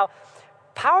PowerPoint. Now,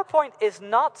 PowerPoint is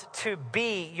not to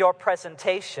be your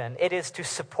presentation. It is to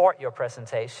support your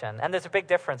presentation. And there's a big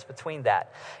difference between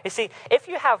that. You see, if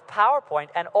you have PowerPoint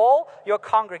and all your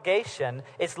congregation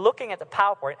is looking at the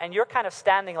PowerPoint and you're kind of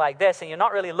standing like this and you're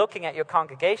not really looking at your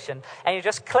congregation and you're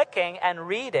just clicking and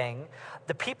reading,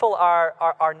 the people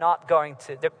are not going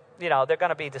to, they're going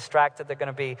to be distracted.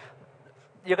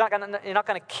 You're not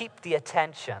going to keep the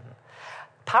attention.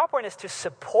 PowerPoint is to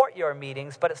support your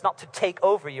meetings, but it's not to take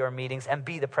over your meetings and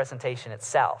be the presentation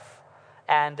itself.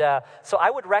 And so I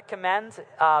would recommend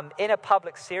in a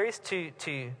public series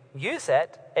to use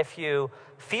it if you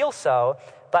feel so,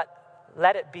 but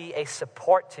let it be a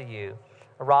support to you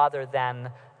rather than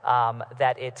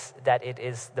that it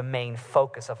is the main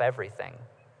focus of everything.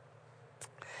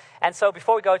 And so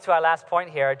before we go to our last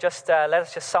point here, let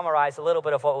us just summarize a little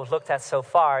bit of what we've looked at so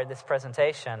far in this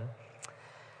presentation.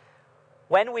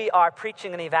 When we are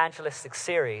preaching an evangelistic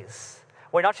series,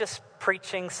 we're not just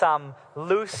preaching some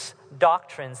loose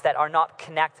doctrines that are not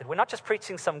connected. We're not just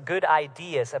preaching some good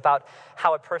ideas about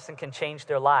how a person can change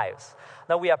their lives.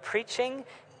 No, we are preaching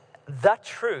the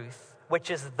truth, which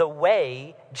is the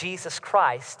way, Jesus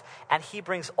Christ, and he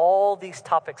brings all these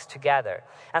topics together.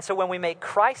 And so when we make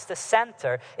Christ the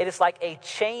center, it is like a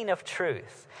chain of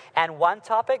truth. And one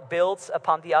topic builds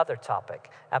upon the other topic,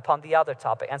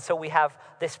 And so we have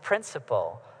this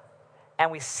principle, and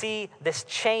we see this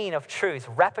chain of truth,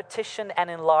 repetition and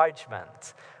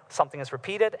enlargement. Something is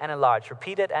repeated and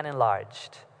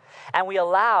enlarged. And we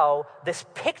allow this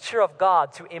picture of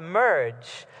God to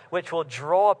emerge, which will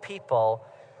draw people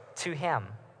to him.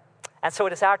 And so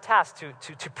it is our task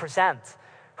to present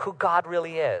who God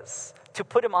really is, to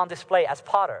put him on display as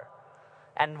potter.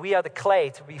 And we are the clay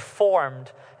to be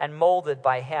formed and molded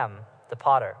by him, the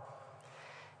potter.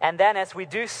 And then as we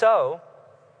do so,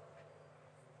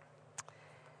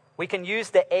 we can use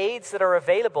the aids that are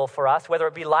available for us, whether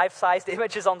it be life-sized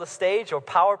images on the stage or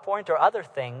PowerPoint or other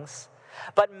things.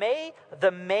 But may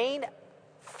the main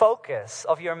focus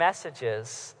of your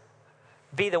messages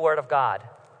be the Word of God.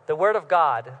 The Word of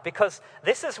God, because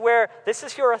this is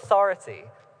your authority.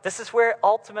 This is where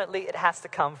ultimately it has to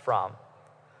come from.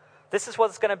 This is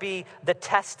what's going to be the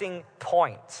testing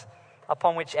point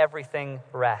upon which everything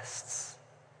rests.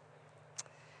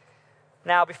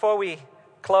 Now, before we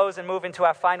close and move into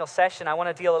our final session, I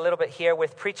want to deal a little bit here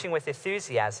with preaching with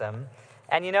enthusiasm.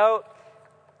 And you know,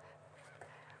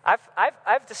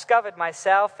 I've discovered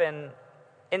myself in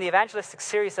the evangelistic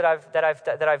series that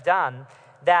I've done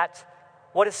that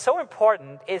what is so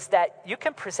important is that you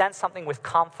can present something with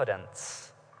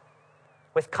confidence.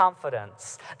 With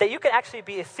confidence. That you can actually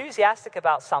be enthusiastic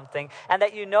about something, and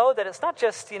that you know that it's not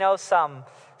just,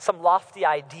 some lofty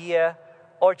idea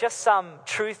or just some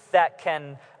truth that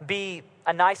can be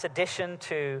a nice addition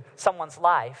to someone's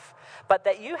life, but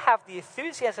that you have the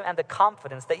enthusiasm and the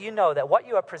confidence that you know that what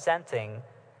you are presenting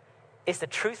is the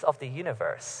truth of the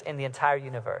universe, in the entire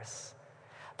universe.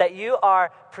 That you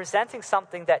are presenting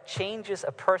something that changes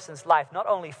a person's life, not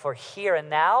only for here and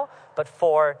now, but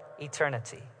for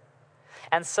eternity.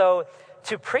 And so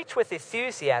to preach with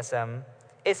enthusiasm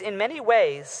is in many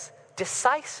ways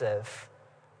decisive.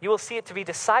 You will see it to be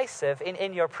decisive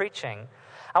in your preaching.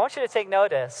 I want you to take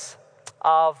notice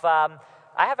of, I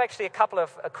have actually a couple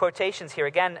of quotations here,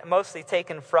 again, mostly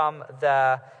taken from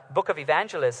the book of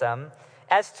Evangelism,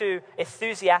 as to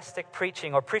enthusiastic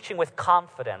preaching or preaching with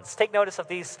confidence. Take notice of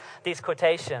these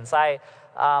quotations. They're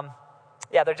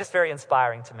just very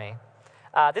inspiring to me.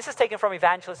 This is taken from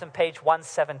Evangelism, page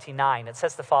 179. It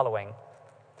says the following.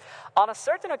 On a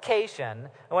certain occasion,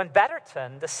 when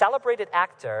Betterton, the celebrated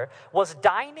actor, was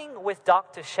dining with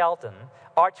Dr. Sheldon,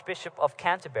 Archbishop of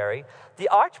Canterbury, the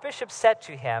Archbishop said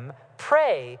to him,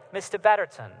 "Pray, Mr.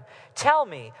 Betterton, tell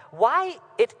me why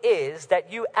it is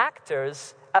that you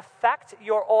actors affect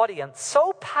your audience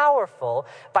so powerful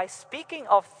by speaking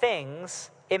of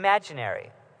things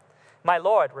imaginary." "My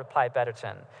lord," replied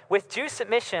Betterton, "with due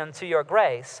submission to your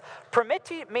grace,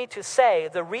 permit me to say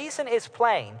the reason is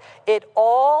plain. It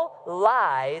all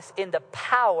lies in the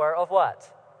power of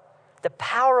what? The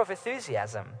power of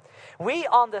enthusiasm. We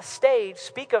on the stage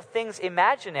speak of things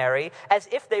imaginary as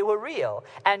if they were real,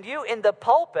 and you in the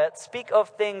pulpit speak of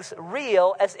things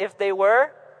real as if they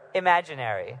were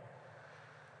imaginary."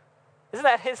 Isn't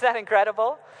that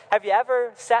incredible? Have you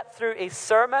ever sat through a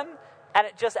sermon and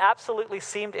it just absolutely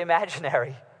seemed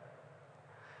imaginary?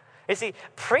 You see,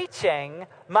 preaching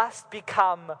must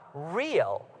become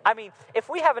real. I mean, if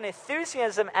we have an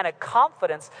enthusiasm and a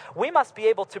confidence, we must be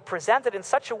able to present it in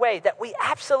such a way that we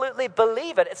absolutely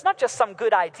believe it. It's not just some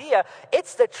good idea.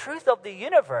 It's the truth of the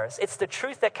universe. It's the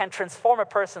truth that can transform a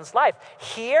person's life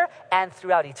here and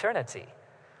throughout eternity.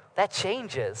 That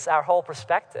changes our whole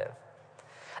perspective.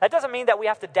 That doesn't mean that we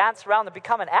have to dance around and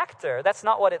become an actor. That's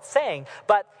not what it's saying.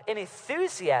 But an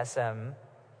enthusiasm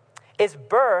is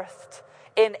birthed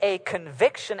in a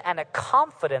conviction and a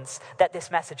confidence that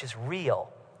this message is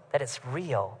real, that it's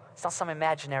real. It's not some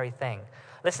imaginary thing.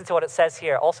 Listen to what it says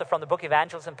here, also from the book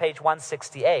Evangelism, page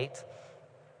 168.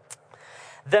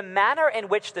 The manner in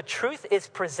which the truth is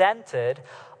presented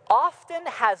often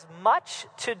has much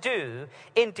to do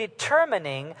in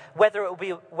determining whether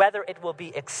it will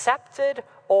be accepted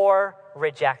or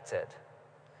rejected.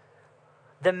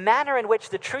 The manner in which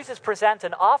the truth is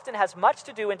presented often has much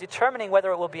to do in determining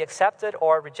whether it will be accepted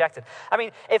or rejected. I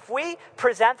mean, if we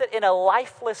present it in a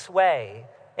lifeless way,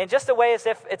 in just a way as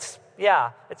if it's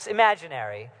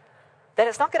imaginary, then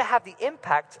it's not going to have the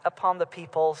impact upon the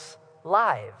people's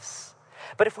lives.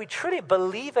 But if we truly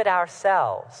believe it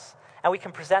ourselves, and we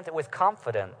can present it with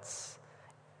confidence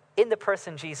in the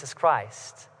person Jesus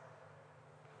Christ,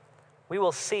 we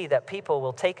will see that people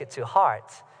will take it to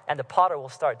heart, and the potter will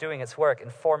start doing its work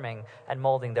in forming and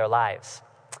molding their lives.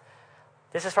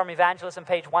 This is from Evangelism,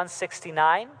 page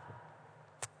 169.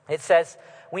 It says,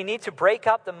 "We need to break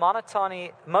up the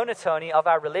monotony of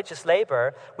our religious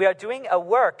labor. We are doing a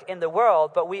work in the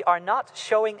world, but we are not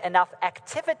showing enough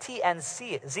activity and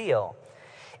zeal.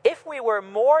 If we were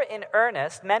more in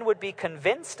earnest, men would be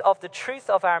convinced of the truth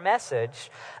of our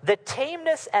message. The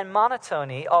tameness and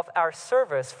monotony of our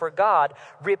service for God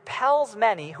repels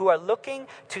many who are looking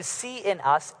to see in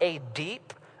us a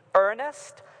deep,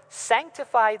 earnest,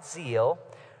 sanctified zeal,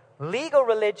 Legal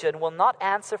religion will not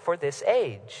answer for this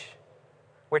age.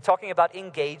 We're talking about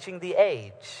engaging the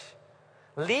age.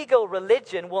 Legal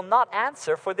religion will not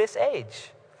answer for this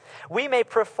age. We may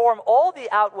perform all the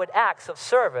outward acts of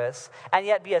service and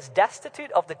yet be as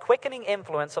destitute of the quickening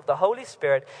influence of the Holy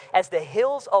Spirit as the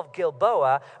hills of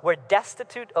Gilboa were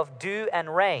destitute of dew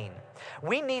and rain.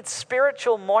 We need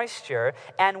spiritual moisture,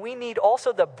 and we need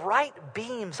also the bright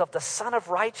beams of the Sun of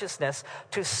Righteousness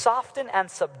to soften and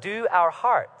subdue our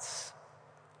hearts.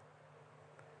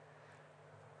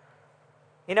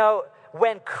 You know,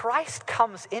 when Christ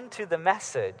comes into the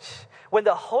message, when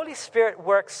the Holy Spirit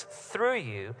works through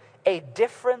you, a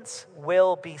difference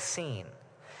will be seen.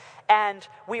 And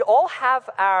we all have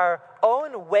our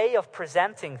own way of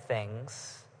presenting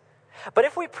things. But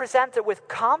if we present it with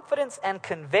confidence and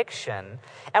conviction,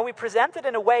 and we present it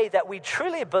in a way that we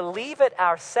truly believe it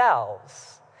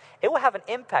ourselves, it will have an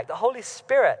impact. The Holy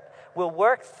Spirit will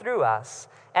work through us,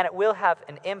 and it will have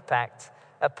an impact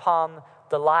upon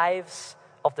the lives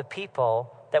of the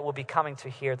people that will be coming to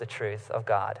hear the truth of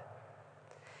God.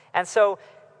 And so,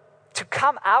 to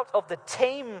come out of the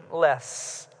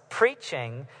tameless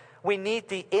preaching, we need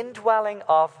the indwelling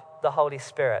of the Holy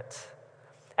Spirit.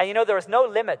 And you know, there is no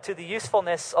limit to the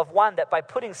usefulness of one that by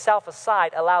putting self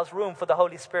aside allows room for the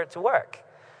Holy Spirit to work.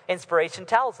 Inspiration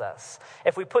tells us,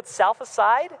 if we put self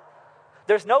aside,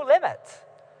 there's no limit.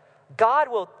 God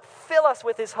will fill us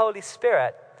with His Holy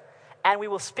Spirit, and we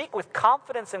will speak with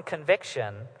confidence and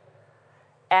conviction,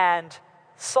 and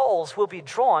souls will be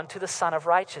drawn to the Sun of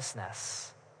Righteousness.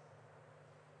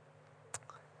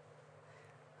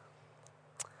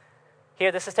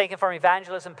 Here, this is taken from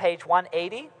Evangelism, page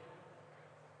 180.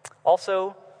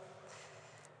 Also,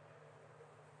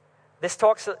 this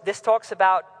talks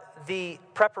about the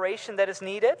preparation that is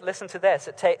needed. Listen to this.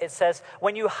 It says,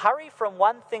 when you hurry from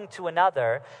one thing to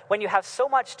another, when you have so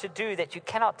much to do that you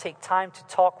cannot take time to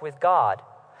talk with God,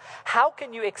 how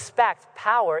can you expect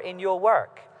power in your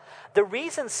work? The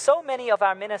reason so many of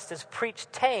our ministers preach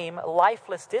tame,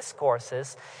 lifeless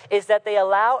discourses is that they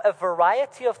allow a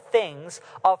variety of things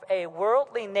of a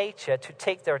worldly nature to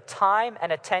take their time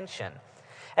and attention.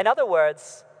 In other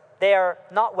words, they are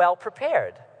not well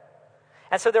prepared.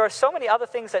 And so there are so many other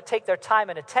things that take their time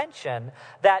and attention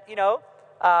that,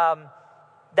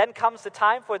 then comes the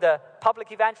time for the public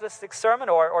evangelistic sermon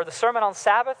or the sermon on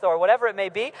Sabbath or whatever it may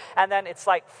be. And then it's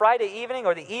like Friday evening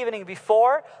or the evening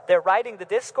before, they're writing the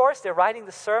discourse, they're writing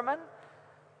the sermon.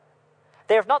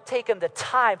 They have not taken the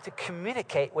time to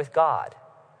communicate with God.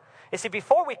 You see,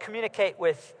 before we communicate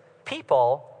with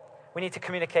people, we need to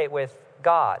communicate with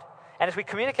God. And as we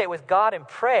communicate with God in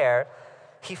prayer,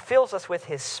 He fills us with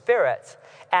His Spirit.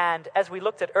 And as we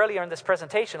looked at earlier in this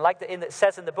presentation, like it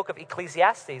says in the book of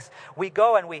Ecclesiastes, we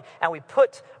go and we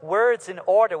put words in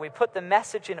order. We put the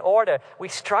message in order. We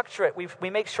structure it. We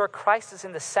make sure Christ is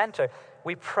in the center.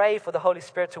 We pray for the Holy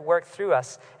Spirit to work through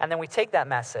us. And then we take that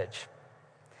message,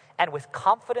 and with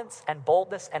confidence and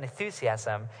boldness and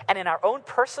enthusiasm, and in our own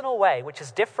personal way, which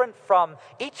is different from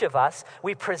each of us,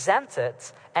 we present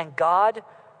it, and God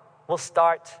will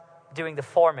start doing the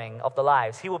forming of the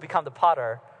lives. He will become the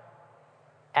potter,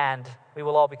 and we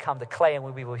will all become the clay, and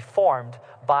we will be formed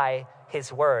by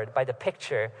His word, by the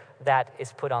picture that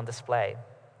is put on display.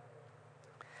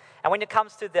 And when it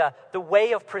comes to the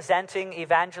way of presenting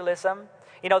evangelism,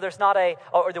 there's not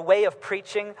or the way of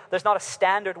preaching, there's not a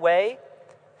standard way.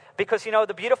 Because,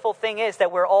 the beautiful thing is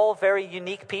that we're all very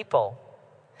unique people.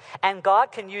 And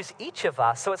God can use each of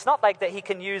us. So it's not like that He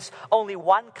can use only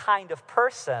one kind of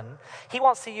person. He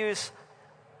wants to use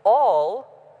all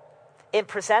in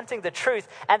presenting the truth.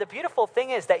 And the beautiful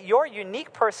thing is that your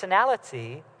unique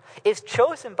personality is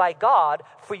chosen by God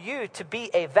for you to be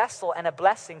a vessel and a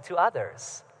blessing to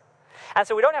others. And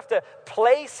so we don't have to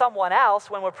play someone else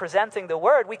when we're presenting the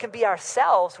word. We can be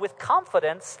ourselves with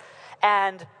confidence,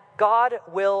 and God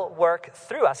will work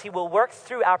through us. He will work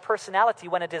through our personality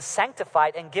when it is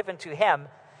sanctified and given to Him,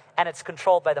 and it's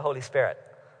controlled by the Holy Spirit.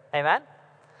 Amen?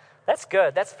 That's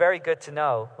good. That's very good to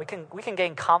know. We can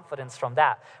gain confidence from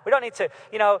that. We don't need to,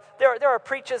 there are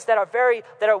preachers that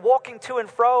are walking to and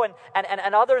fro, and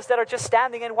others that are just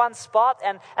standing in one spot,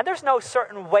 and there's no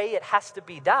certain way it has to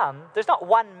be done. There's not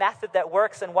one method that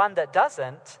works and one that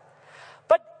doesn't.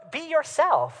 But be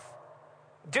yourself.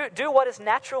 Do what is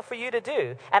natural for you to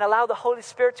do, and allow the Holy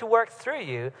Spirit to work through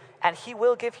you, and He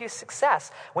will give you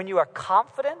success. When you are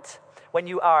confident, when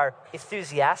you are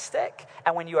enthusiastic,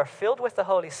 and when you are filled with the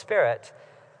Holy Spirit,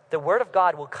 the Word of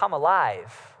God will come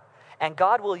alive, and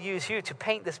God will use you to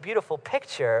paint this beautiful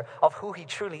picture of who He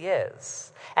truly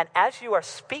is. And as you are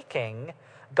speaking,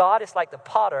 God is like the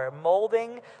potter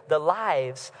molding the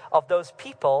lives of those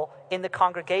people in the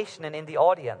congregation and in the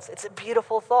audience. It's a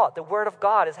beautiful thought. The Word of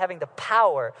God is having the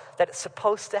power that it's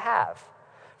supposed to have.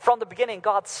 From the beginning,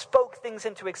 God spoke things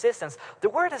into existence. The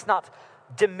Word is not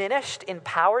diminished in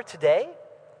power today.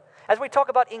 As we talk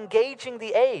about engaging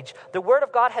the age, the Word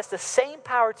of God has the same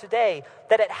power today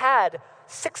that it had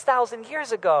 6,000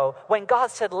 years ago when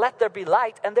God said, "Let there be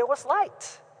light," and there was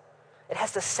light. It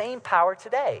has the same power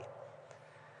today.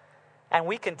 And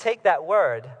we can take that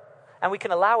word and we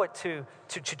can allow it to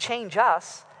change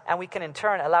us, and we can in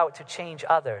turn allow it to change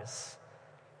others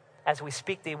as we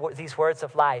speak these words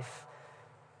of life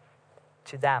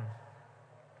to them.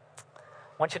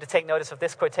 I want you to take notice of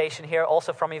this quotation here,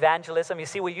 also from Evangelism. You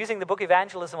see, we're using the book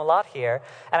Evangelism a lot here,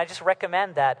 and I just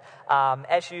recommend that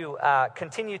as you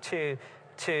continue to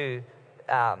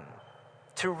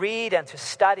read and to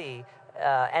study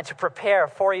and to prepare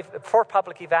for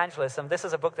public evangelism, this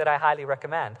is a book that I highly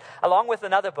recommend. Along with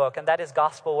another book, and that is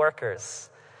Gospel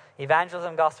Workers.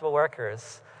 Evangelism, Gospel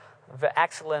Workers.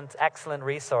 Excellent, excellent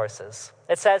resources.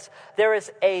 It says, there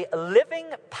is a living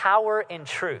power in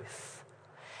truth,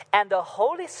 and the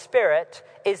Holy Spirit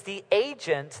is the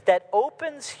agent that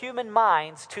opens human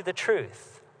minds to the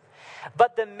truth.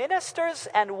 But the ministers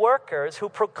and workers who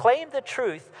proclaim the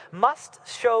truth must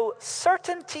show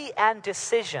certainty and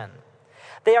decision.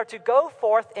 They are to go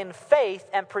forth in faith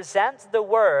and present the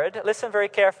word, listen very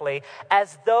carefully,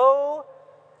 as though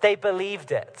they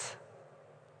believed it.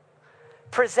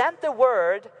 Present the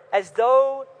word as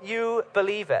though you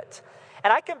believe it.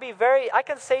 And I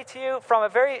can say to you from in a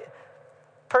very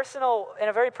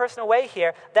personal way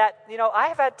here that, I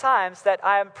have had times that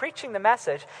I am preaching the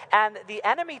message and the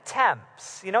enemy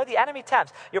tempts. The enemy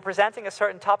tempts. You're presenting a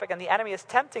certain topic and the enemy is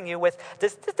tempting you with,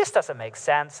 this doesn't make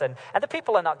sense, and the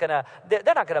people are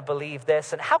they're not gonna believe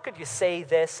this, and how could you say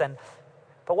this?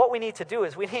 But what we need to do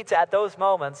is we need to, at those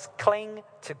moments, cling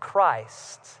to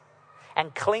Christ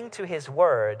and cling to His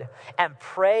word and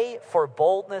pray for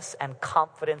boldness and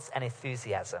confidence and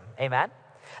enthusiasm. Amen?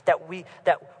 That we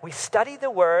study the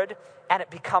word and it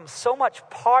becomes so much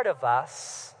part of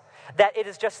us that it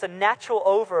is just a natural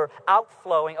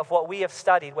outflowing of what we have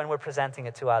studied when we're presenting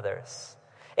it to others.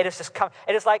 It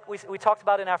is like we talked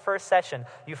about in our first session.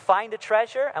 You find a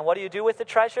treasure, and what do you do with the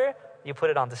treasure? You put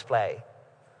it on display.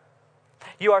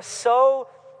 You are so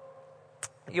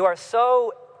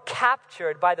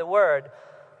captured by the word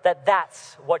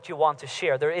that's what you want to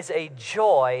share. There is a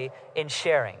joy in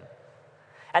sharing.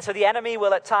 And so the enemy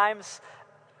will at times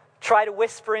try to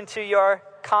whisper into your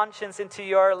conscience, into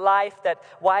your life, that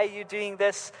why are you doing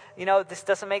this? This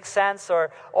doesn't make sense,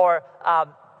 or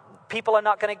people are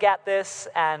not going to get this,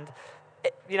 and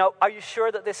are you sure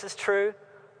that this is true?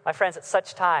 My friends, at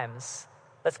such times,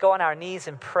 let's go on our knees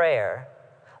in prayer.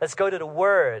 Let's go to the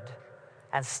Word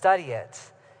and study it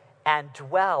and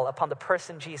dwell upon the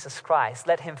person Jesus Christ.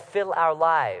 Let Him fill our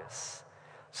lives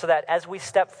so that as we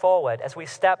step forward, as we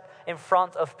step in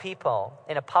front of people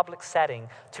in a public setting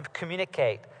to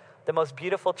communicate the most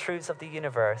beautiful truths of the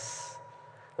universe,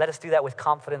 let us do that with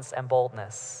confidence and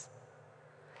boldness.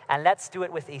 And let's do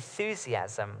it with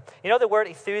enthusiasm. The word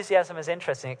enthusiasm is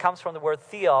interesting. It comes from the word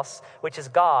theos, which is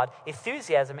God.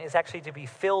 Enthusiasm is actually to be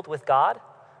filled with God.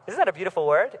 Isn't that a beautiful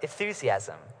word?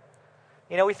 Enthusiasm.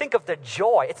 We think of the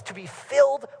joy. It's to be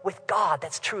filled with God.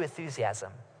 That's true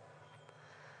enthusiasm.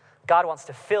 God wants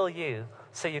to fill you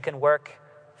so you can work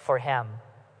for Him.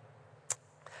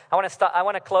 I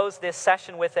want to close this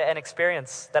session with an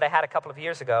experience that I had a couple of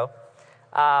years ago.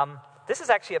 This is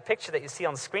actually a picture that you see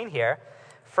on the screen here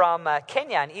from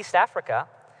Kenya in East Africa.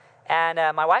 And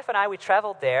my wife and I, we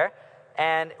traveled there,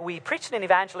 and we preached an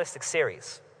evangelistic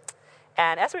series.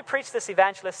 And as we preached this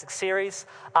evangelistic series,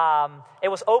 it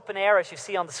was open air, as you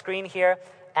see on the screen here.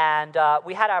 And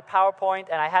we had our PowerPoint,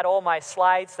 and I had all my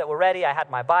slides that were ready. I had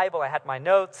my Bible, I had my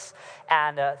notes,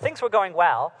 and things were going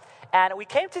well. And we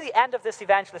came to the end of this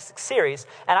evangelistic series,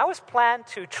 and I was planned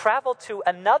to travel to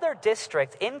another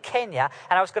district in Kenya,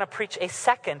 and I was going to preach a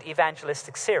second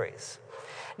evangelistic series.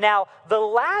 Now, the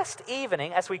last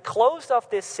evening, as we closed off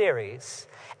this series,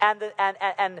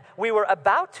 and we were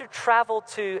about to travel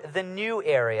to the new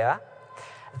area,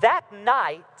 that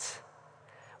night,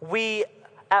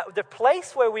 the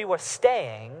place where we were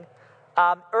staying,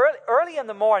 early in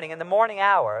the morning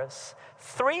hours,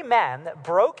 3 men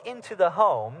broke into the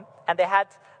home, and they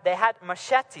had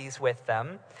machetes with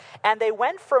them, and they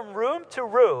went from room to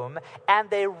room, and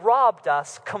they robbed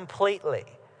us completely.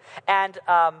 And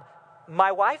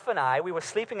my wife and I, we were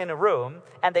sleeping in a room,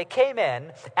 and they came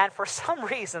in, and for some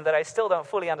reason that I still don't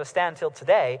fully understand till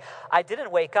today, I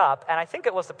didn't wake up, and I think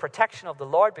it was the protection of the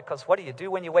Lord, because what do you do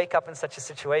when you wake up in such a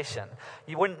situation?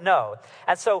 You wouldn't know.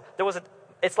 And so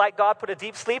it's like God put a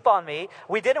deep sleep on me.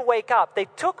 We didn't wake up. They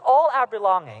took all our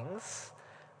belongings.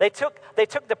 They took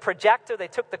the projector, they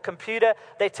took the computer,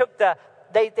 they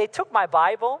took my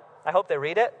Bible. I hope they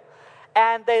read it.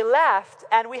 And they left,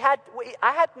 and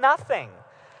I had nothing.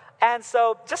 And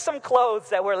so just some clothes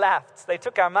that were left. They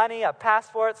took our money, our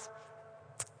passports.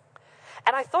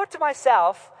 And I thought to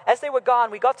myself, as they were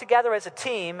gone, we got together as a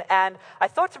team, and I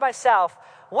thought to myself,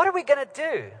 what are we going to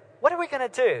do? What are we going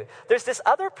to do? There's this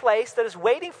other place that is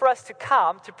waiting for us to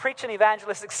come to preach an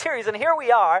evangelistic series, and here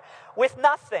we are with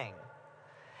nothing.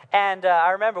 And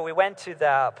I remember we went to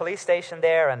the police station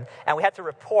there, and we had to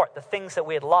report the things that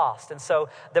we had lost. And so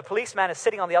the policeman is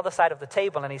sitting on the other side of the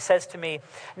table, and he says to me,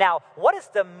 now, what is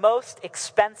the most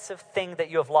expensive thing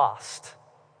that you have lost?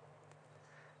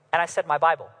 And I said, my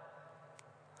Bible.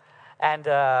 And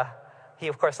he,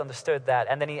 of course, understood that.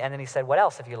 And then he said, what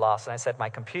else have you lost? And I said, my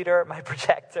computer, my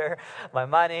projector, my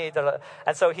money.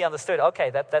 And so he understood,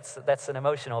 okay, that's an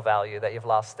emotional value that you've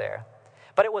lost there.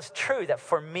 But it was true that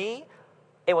for me,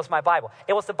 it was my Bible.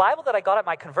 It was the Bible that I got at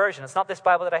my conversion. It's not this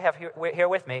Bible that I have here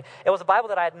with me. It was a Bible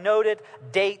that I had noted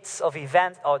dates of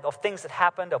events, of things that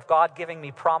happened, of God giving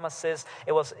me promises.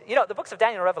 It was, the books of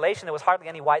Daniel and Revelation, there was hardly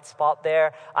any white spot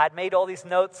there. I had made all these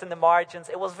notes in the margins.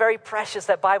 It was very precious.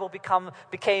 That Bible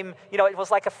became, it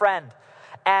was like a friend.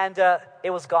 And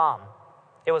it was gone.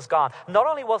 It was gone. Not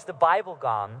only was the Bible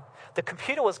gone, the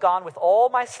computer was gone with all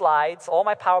my slides, all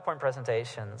my PowerPoint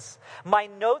presentations. My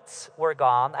notes were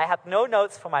gone. I had no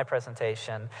notes for my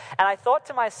presentation. And I thought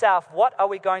to myself, what are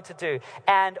we going to do?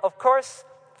 And of course,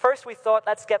 first we thought,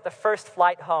 let's get the first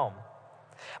flight home.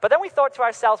 But then we thought to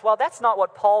ourselves, well, that's not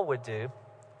what Paul would do.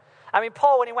 I mean,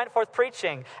 Paul, when he went forth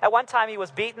preaching, at one time he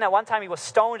was beaten, at one time he was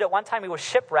stoned, at one time he was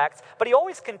shipwrecked, but he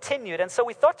always continued. And so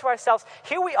we thought to ourselves,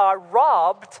 here we are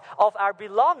robbed of our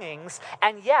belongings,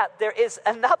 and yet there is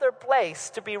another place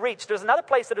to be reached. There's another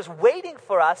place that is waiting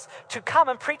for us to come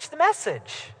and preach the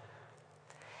message.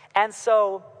 And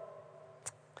so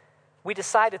we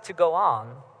decided to go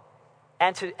on,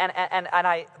 and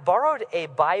I borrowed a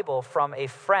Bible from a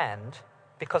friend,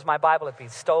 because my Bible had been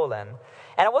stolen.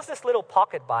 And it was this little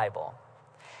pocket Bible.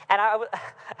 And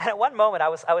at one moment, I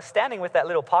was standing with that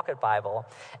little pocket Bible.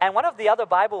 And one of the other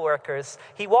Bible workers,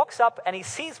 he walks up and he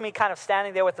sees me kind of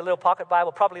standing there with the little pocket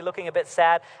Bible, probably looking a bit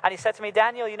sad. And he said to me,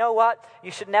 Daniel, you know what?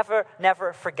 You should never,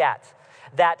 never forget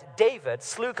that David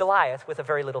slew Goliath with a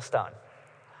very little stone.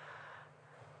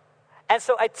 And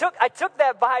so I took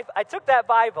that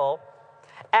Bible,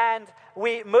 and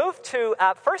we moved to,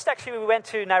 first actually we went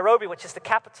to Nairobi, which is the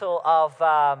capital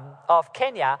of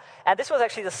Kenya. And this was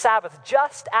actually the Sabbath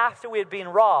just after we had been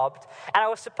robbed. And I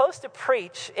was supposed to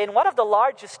preach in one of the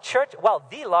largest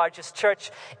the largest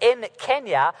church in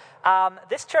Kenya.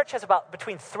 This church has about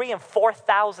between 3,000 and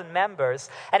 4,000 members.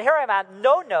 And here I am at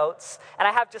no notes, and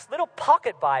I have just little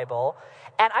pocket Bible.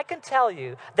 And I can tell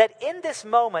you that in this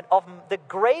moment of the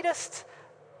greatest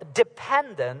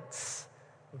dependence,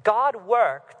 God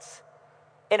worked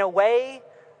in a way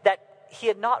that he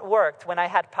had not worked when I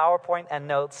had PowerPoint and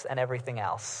notes and everything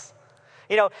else.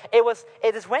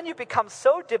 It is when you become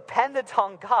so dependent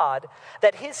on God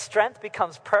that his strength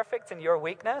becomes perfect in your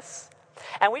weakness.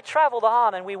 And we traveled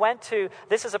on, and we went to,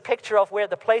 this is a picture of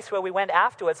the place where we went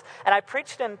afterwards, and I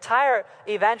preached an entire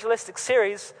evangelistic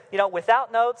series,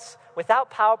 without notes, without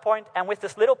PowerPoint, and with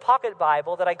this little pocket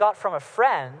Bible that I got from a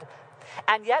friend.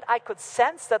 And yet I could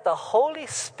sense that the Holy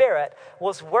Spirit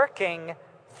was working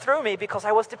through me because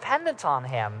I was dependent on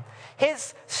him.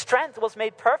 His strength was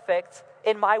made perfect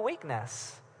in my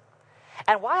weakness.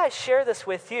 And why I share this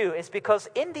with you is because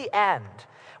in the end,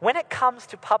 when it comes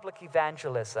to public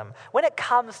evangelism, when it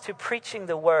comes to preaching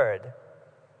the word,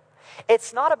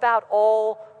 it's not about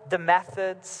all the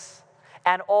methods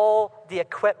and all the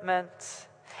equipment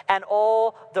and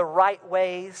all the right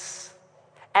ways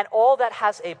and all that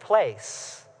has a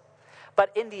place.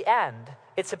 But in the end,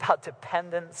 it's about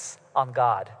dependence on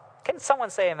God. Can someone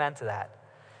say amen to that?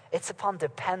 It's upon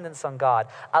dependence on God,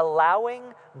 allowing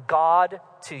God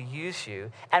to use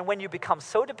you. And when you become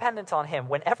so dependent on him,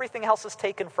 when everything else is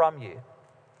taken from you,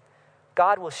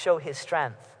 God will show his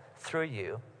strength through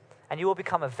you, and you will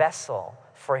become a vessel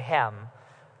for him,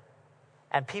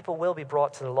 and people will be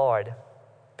brought to the Lord.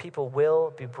 People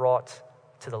will be brought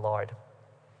to the Lord.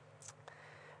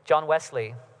 John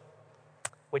Wesley,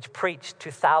 which preached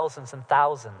to thousands and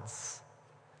thousands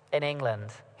in England,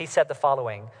 he said the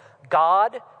following: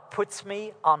 God puts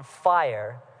me on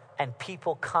fire and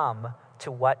people come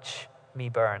to watch me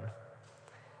burn.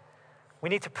 We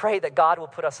need to pray that God will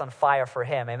put us on fire for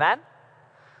him. Amen?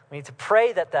 We need to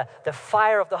pray that the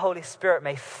fire of the Holy Spirit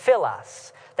may fill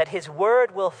us, that his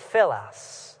word will fill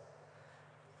us,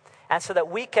 and so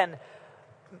that we can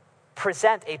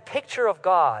present a picture of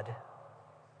God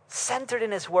centered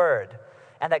in his word,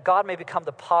 and that God may become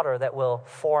the potter that will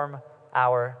form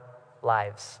our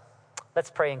lives. Let's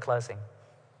pray in closing.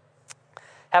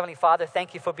 Heavenly Father,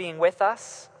 thank you for being with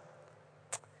us.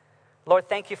 Lord,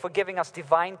 thank you for giving us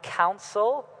divine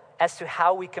counsel as to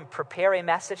how we can prepare a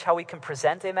message, how we can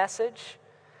present a message.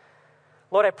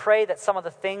 Lord, I pray that some of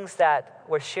the things that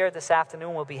were shared this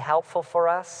afternoon will be helpful for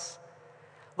us.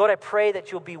 Lord, I pray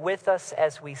that you'll be with us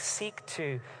as we seek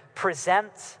to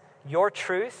present your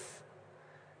truth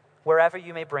wherever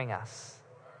you may bring us.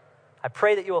 I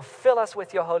pray that you will fill us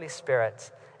with your Holy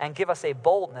Spirit and give us a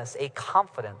boldness, a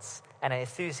confidence, and an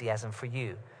enthusiasm for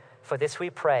you. For this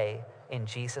we pray in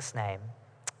Jesus' name.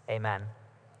 Amen.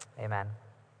 Amen.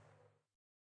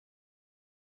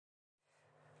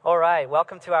 All right,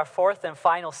 welcome to our fourth and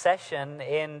final session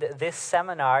in this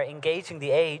seminar, Engaging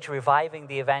the Age, Reviving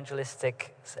the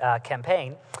Evangelistic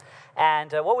Campaign.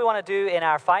 And what we want to do in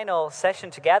our final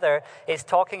session together is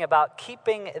talking about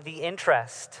keeping the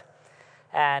interest.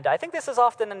 And I think this is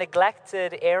often a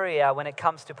neglected area when it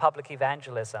comes to public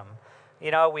evangelism. You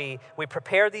know, we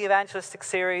prepare the evangelistic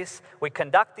series, we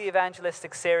conduct the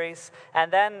evangelistic series,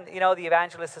 and then, you know, the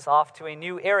evangelist is off to a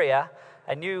new area,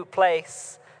 a new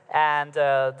place, and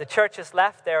the church is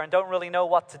left there and don't really know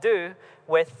what to do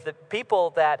with the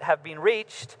people that have been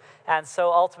reached. And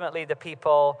so ultimately the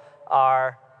people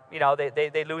are, you know,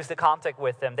 they lose the contact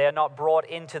with them. They are not brought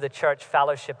into the church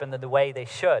fellowship in the way they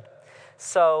should.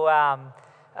 So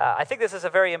I think this is a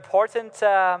very important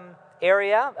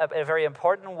area, a very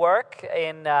important work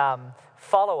in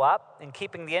follow-up, in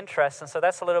keeping the interest. And so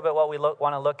that's a little bit what we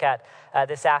want to look at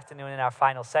this afternoon in our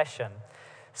final session.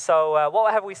 So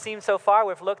what have we seen so far?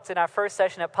 We've looked in our first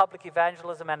session at public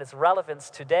evangelism and its relevance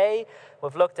today.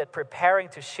 We've looked at preparing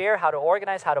to share, how to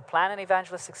organize, how to plan an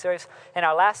evangelistic series. In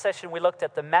our last session, we looked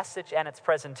at the message and its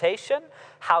presentation,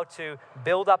 how to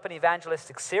build up an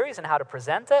evangelistic series and how to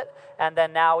present it. And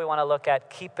then now we want to look at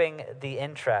keeping the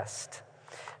interest.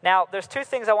 Now, there's two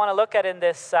things I want to look at in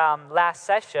this last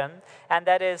session, and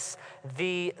that is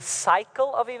the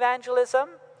cycle of evangelism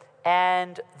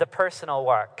and the personal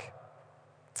work.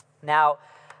 Now,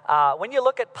 when you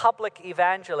look at public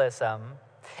evangelism,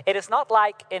 it is not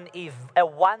like a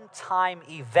one-time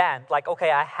event, like,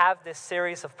 okay, I have this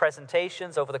series of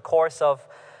presentations over the course of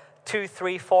 2,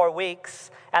 3, 4 weeks,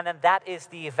 and then that is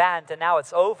the event, and now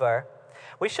it's over.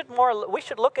 We should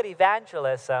look at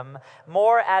evangelism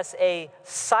more as a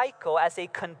cycle, as a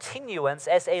continuance,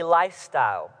 as a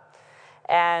lifestyle.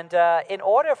 And in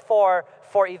order for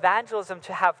evangelism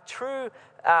to have true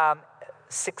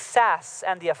success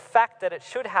and the effect that it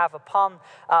should have upon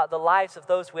the lives of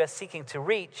those we are seeking to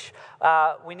reach,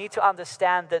 we need to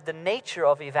understand that the nature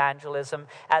of evangelism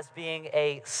as being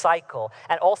a cycle.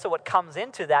 And also what comes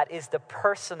into that is the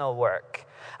personal work.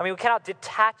 I mean, we cannot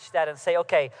detach that and say,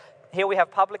 okay, here we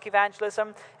have public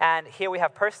evangelism and here we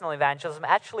have personal evangelism.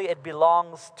 Actually, it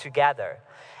belongs together.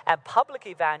 And public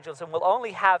evangelism will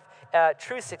only have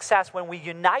true success when we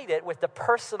unite it with the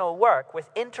personal work, with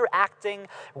interacting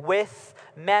with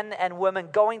men and women,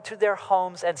 going to their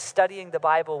homes and studying the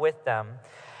Bible with them.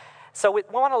 So we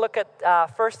want to look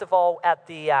at, first of all, at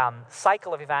the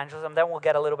cycle of evangelism. Then we'll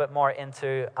get a little bit more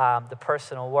into the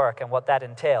personal work and what that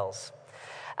entails.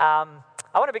 I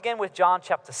want to begin with John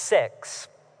chapter 6.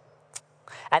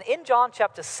 And in John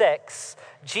chapter 6,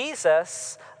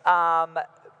 Jesus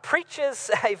preaches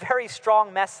a very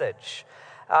strong message.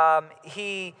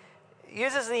 He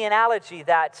uses the analogy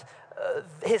that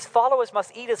his followers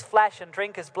must eat his flesh and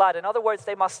drink his blood. In other words,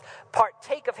 they must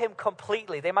partake of him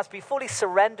completely. They must be fully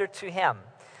surrendered to him,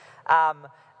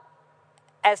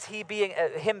 as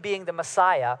him being the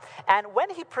Messiah. And when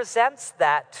he presents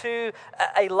that to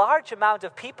a large amount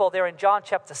of people there in John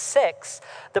chapter 6,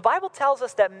 the Bible tells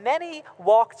us that many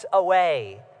walked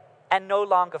away and no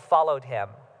longer followed him.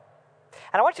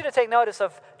 And I want you to take notice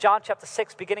of John chapter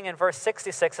 6, beginning in verse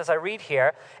 66, as I read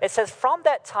here. It says, "From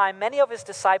that time, many of his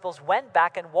disciples went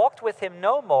back and walked with him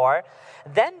no more.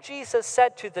 Then Jesus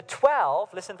said to the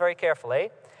 12," listen very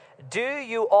carefully, "Do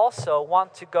you also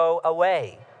want to go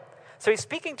away?" So he's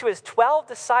speaking to his 12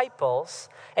 disciples,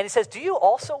 and he says, do you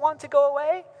also want to go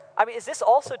away? I mean, is this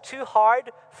also too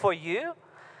hard for you?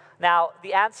 Now,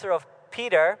 the answer of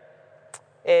Peter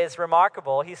is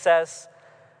remarkable. He says,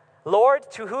 "Lord,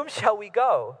 to whom shall we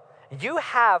go? You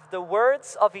have the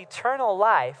words of eternal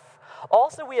life.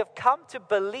 Also, we have come to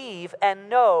believe and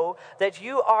know that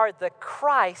you are the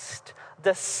Christ,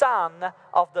 the Son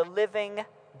of the living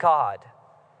God.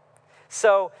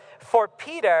 So, for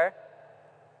Peter,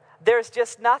 there's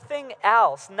just nothing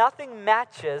else. Nothing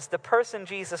matches the person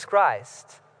Jesus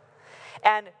Christ.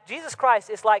 And Jesus Christ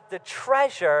is like the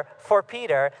treasure for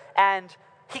Peter, and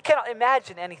he cannot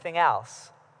imagine anything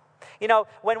else. You know,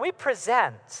 when we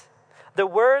present the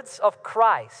words of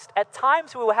Christ, at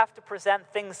times we will have to present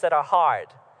things that are hard.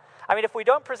 I mean, if we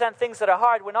don't present things that are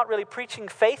hard, we're not really preaching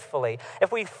faithfully.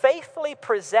 If we faithfully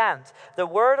present the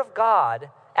Word of God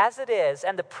as it is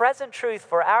and the present truth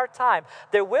for our time,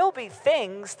 there will be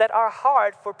things that are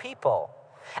hard for people.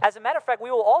 As a matter of fact,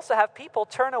 we will also have people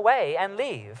turn away and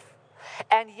leave.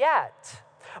 And yet,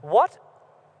 what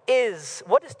is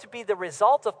to be the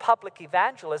result of public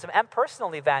evangelism and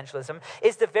personal evangelism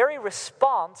is the very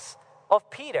response of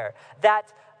Peter,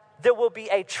 that there will be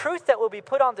a truth that will be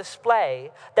put on display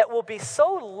that will be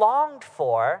so longed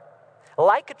for,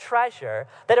 like a treasure,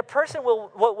 that a person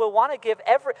will want to give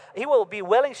she will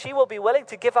be willing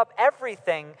to give up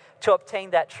everything to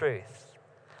obtain that truth.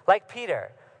 Like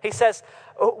Peter, he says,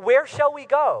 where shall we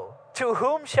go? To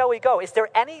whom shall we go? Is there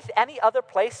any other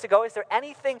place to go? Is there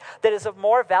anything that is of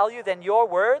more value than your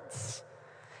words?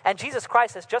 And Jesus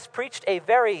Christ has just preached a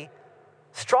very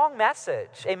strong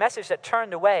message, a message that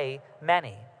turned away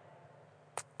many.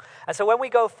 And so when we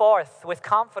go forth with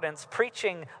confidence,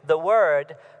 preaching the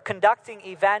word, conducting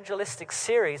evangelistic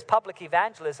series, public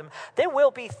evangelism, there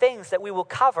will be things that we will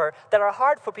cover that are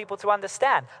hard for people to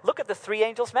understand. Look at the three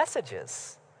angels'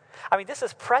 messages. I mean, this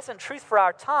is present truth for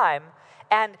our time,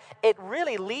 and it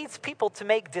really leads people to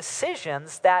make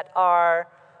decisions that are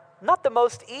not the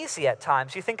most easy at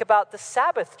times. You think about the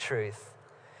Sabbath truth.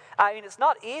 I mean, it's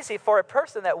not easy for a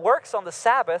person that works on the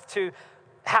Sabbath to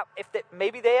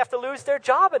maybe they have to lose their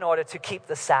job in order to keep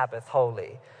the Sabbath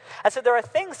holy. And so there are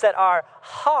things that are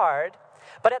hard,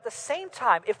 but at the same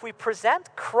time, if we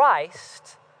present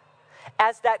Christ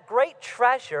as that great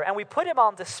treasure and we put him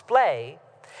on display,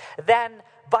 then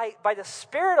by the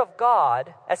Spirit of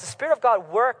God, as the Spirit of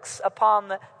God works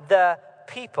upon the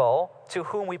people to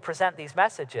whom we present these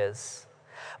messages,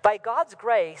 by God's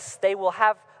grace, they will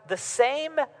have the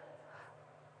same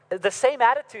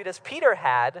attitude as Peter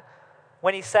had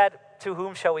when he said, to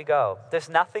whom shall we go? There's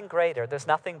nothing greater, there's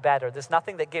nothing better, there's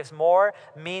nothing that gives more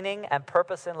meaning and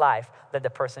purpose in life than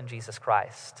the person Jesus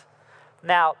Christ.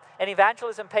 Now, in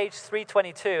Evangelism, page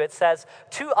 322, it says,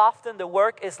 too often the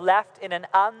work is left in an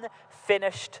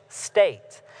unfinished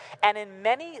state. And in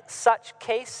many such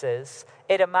cases,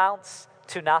 it amounts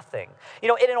to nothing. You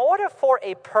know, in order for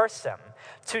a person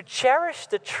to cherish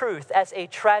the truth as a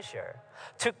treasure,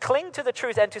 to cling to the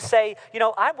truth and to say, you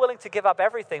know, I'm willing to give up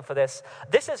everything for this.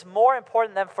 This is more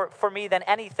important for me than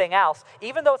anything else.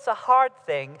 Even though it's a hard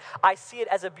thing, I see it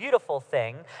as a beautiful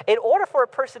thing. In order for a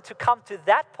person to come to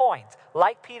that point,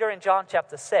 like Peter in John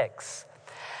chapter 6,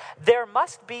 there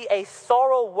must be a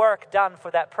thorough work done for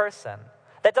that person.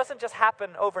 That doesn't just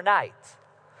happen overnight.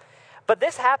 But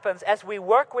this happens as we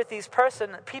work with these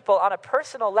people on a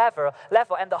personal level,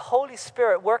 and the Holy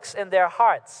Spirit works in their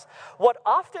hearts. What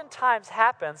oftentimes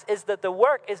happens is that the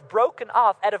work is broken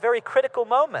off at a very critical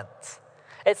moment.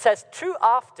 It says, too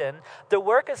often, the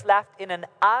work is left in an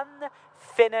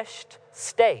unfinished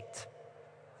state.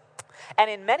 And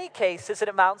in many cases, it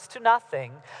amounts to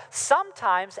nothing.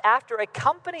 Sometimes, after a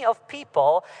company of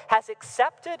people has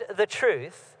accepted the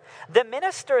truth, the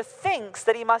minister thinks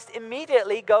that he must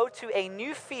immediately go to a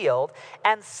new field,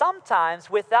 and sometimes,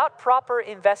 without proper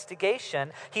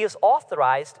investigation, he is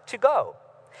authorized to go.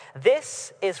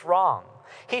 This is wrong.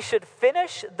 He should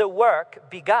finish the work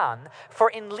begun, for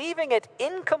in leaving it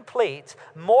incomplete,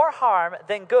 more harm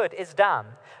than good is done.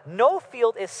 No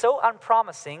field is so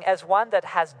unpromising as one that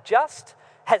has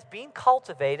been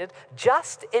cultivated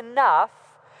just enough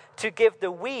to give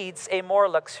the weeds a more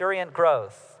luxuriant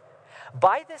growth.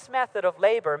 By this method of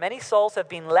labor, many souls have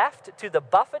been left to the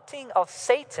buffeting of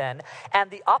Satan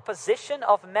and the opposition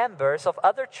of members of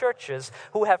other churches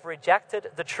who have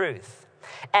rejected the truth.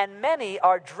 And many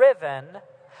are driven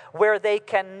where they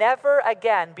can never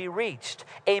again be reached.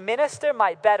 A minister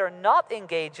might better not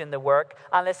engage in the work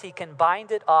unless he can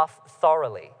bind it off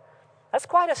thoroughly. That's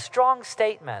quite a strong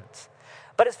statement.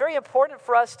 But it's very important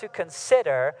for us to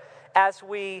consider as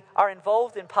we are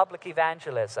involved in public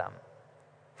evangelism.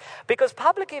 Because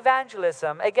public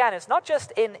evangelism, again, is not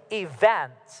just an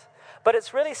event, but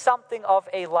it's really something of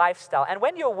a lifestyle. And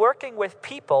when you're working with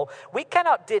people, we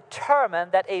cannot determine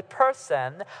that a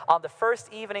person on the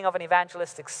first evening of an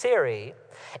evangelistic series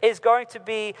is going to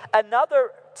be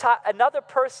another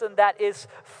person that is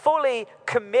fully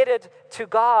committed to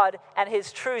God and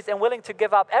His truth and willing to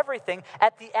give up everything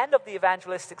at the end of the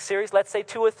evangelistic series, let's say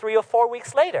 2 or 3 or 4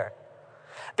 weeks later.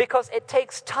 Because it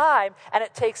takes time, and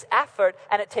it takes effort,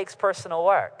 and it takes personal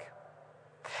work.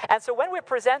 And so when we're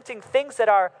presenting things that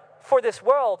are, for this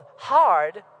world,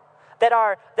 hard, that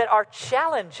are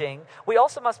challenging, we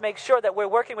also must make sure that we're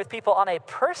working with people on a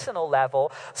personal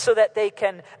level so that they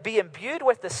can be imbued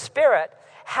with the Spirit,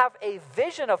 have a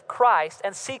vision of Christ,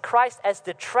 and see Christ as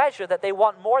the treasure that they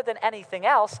want more than anything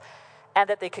else, and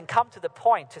that they can come to the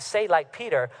point to say, like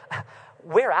Peter,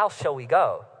 where else shall we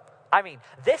go? I mean,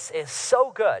 this is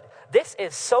so good. This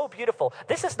is so beautiful.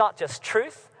 This is not just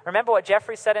truth. Remember what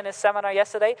Jeffrey said in his seminar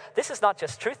yesterday? This is not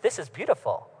just truth. This is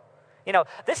beautiful. You know,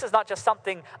 this is not just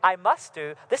something I must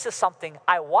do. This is something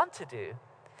I want to do.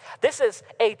 This is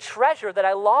a treasure that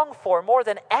I long for more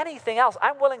than anything else.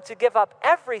 I'm willing to give up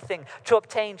everything to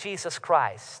obtain Jesus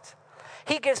Christ.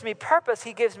 He gives me purpose.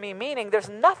 He gives me meaning. There's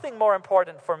nothing more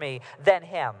important for me than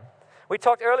Him. We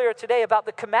talked earlier today about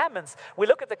the commandments. We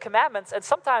look at the commandments, and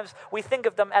sometimes we think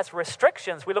of them as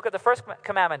restrictions. We look at the first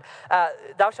commandment,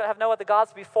 thou shalt have no other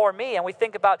gods before me, and we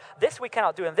think about this we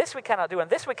cannot do, and this we cannot do, and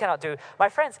this we cannot do. My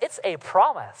friends, it's a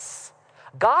promise.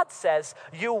 God says,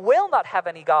 you will not have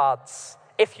any gods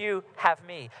if you have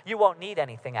me. You won't need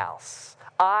anything else.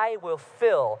 I will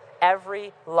fill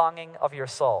every longing of your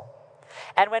soul.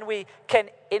 And when we can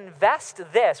invest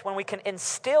this, when we can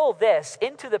instill this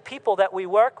into the people that we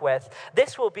work with,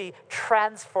 this will bring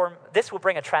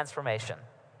a transformation.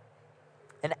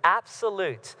 An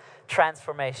absolute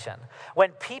transformation.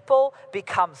 When people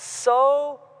become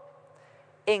so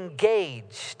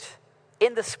engaged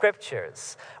in the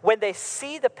Scriptures, when they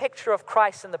see the picture of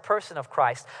Christ and the person of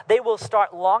Christ, they will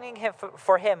start longing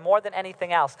for Him more than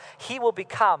anything else. He will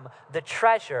become the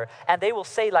treasure, and they will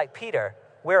say like Peter,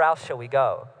 where else shall we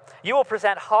go? You will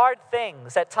present hard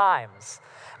things at times,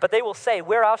 but they will say,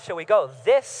 where else shall we go?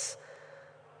 This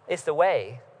is the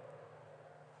way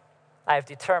I have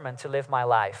determined to live my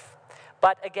life.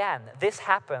 But again, this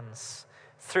happens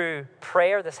through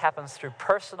prayer. This happens through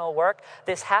personal work.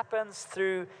 This happens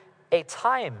through a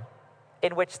time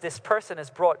in which this person is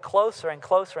brought closer and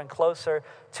closer and closer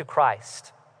to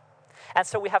Christ. And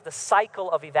so we have the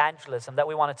cycle of evangelism that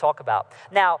we want to talk about.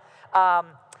 Now,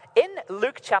 in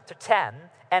Luke chapter 10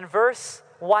 and verse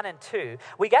 1 and 2,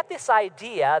 we get this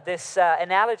idea, this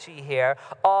analogy here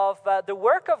of the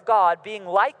work of God being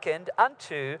likened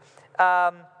unto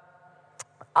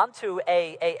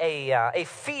a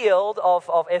field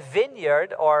of a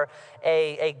vineyard or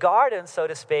a garden, so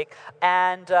to speak,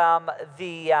 and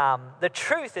the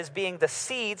truth is being the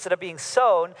seeds that are being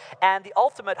sown, and the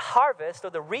ultimate harvest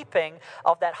or the reaping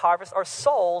of that harvest are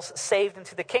souls saved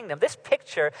into the kingdom. This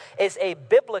picture is a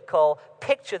biblical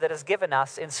picture that is given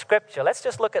us in Scripture. Let's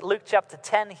just look at Luke chapter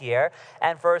 10 here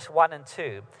and verse 1 and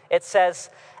 2. It says,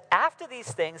 after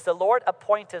these things the Lord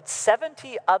appointed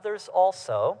 70 others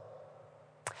also,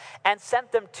 and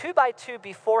sent them 2 by 2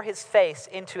 before His face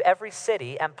into every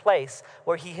city and place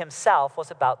where He Himself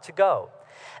was about to go.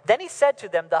 Then He said to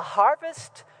them, the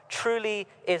harvest truly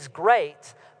is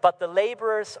great, but the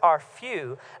laborers are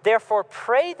few. Therefore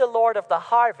pray the Lord of the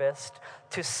harvest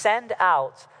to send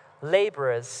out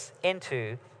laborers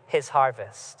into His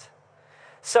harvest.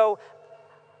 So,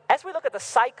 as we look at the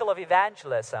cycle of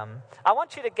evangelism, I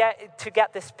want you to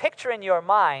get this picture in your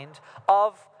mind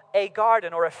of a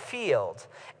garden or a field.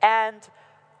 And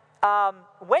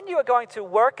when you are going to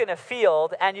work in a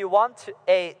field and you want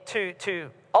to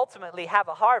ultimately have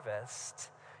a harvest,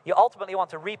 you ultimately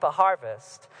want to reap a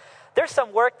harvest, there's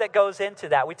some work that goes into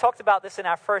that. We talked about this in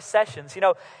our first sessions.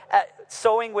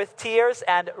 Sowing with tears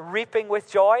and reaping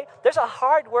with joy. There's a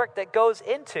hard work that goes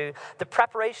into the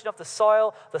preparation of the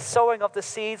soil, the sowing of the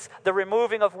seeds, the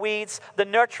removing of weeds, the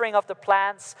nurturing of the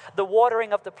plants, the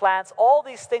watering of the plants. All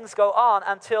these things go on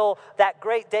until that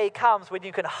great day comes when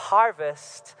you can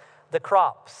harvest the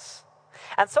crops.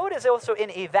 And so it is also in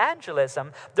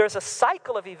evangelism. There's a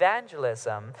cycle of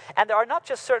evangelism, and there are not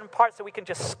just certain parts that we can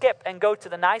just skip and go to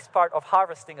the nice part of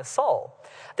harvesting a soul.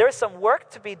 There is some work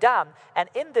to be done, and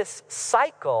in this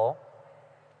cycle,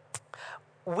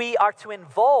 we are to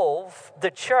involve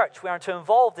the church, we are to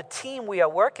involve the team we are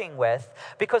working with,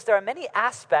 because there are many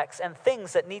aspects and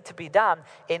things that need to be done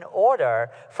in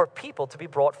order for people to be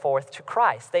brought forth to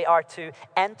Christ. They are to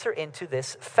enter into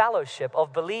this fellowship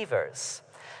of believers.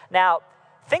 Now,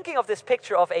 thinking of this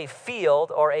picture of a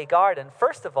field or a garden,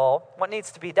 first of all, what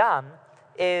needs to be done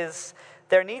is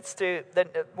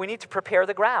we need to prepare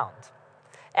the ground.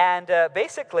 And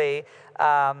basically,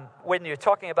 when you're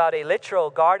talking about a literal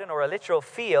garden or a literal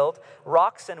field,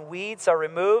 rocks and weeds are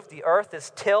removed, the earth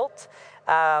is tilled.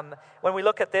 When we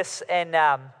look at this in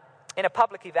a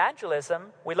public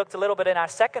evangelism, we looked a little bit in our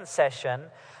second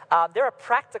session, there are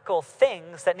practical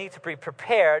things that need to be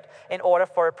prepared in order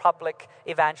for a public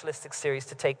evangelistic series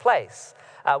to take place.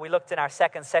 We looked in our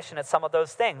second session at some of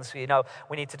those things. We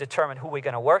need to determine who we're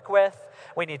going to work with.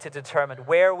 We need to determine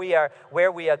where we are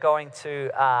going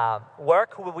to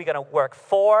work, who are we going to work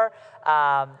for.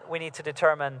 We need to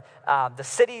determine the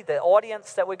city, the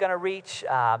audience that we're going to reach,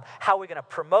 how we're going to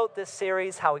promote this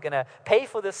series, how we're going to pay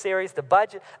for this series, the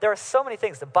budget. There are so many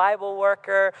things, the Bible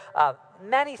worker,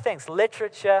 many things,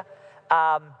 literature.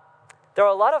 There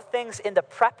are a lot of things in the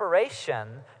preparation,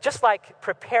 just like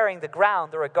preparing the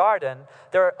ground or a garden.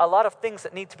 There are a lot of things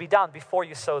that need to be done before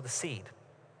you sow the seed.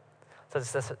 So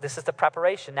this is the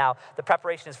preparation. Now, the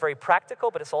preparation is very practical,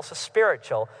 but it's also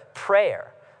spiritual.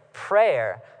 Prayer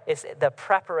is the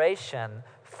preparation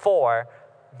for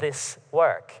this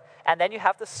work. And then you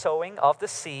have the sowing of the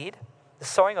seed.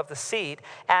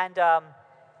 And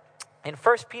in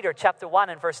 1 Peter chapter 1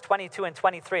 and verse 22 and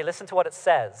 23, listen to what it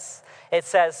says. It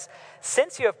says,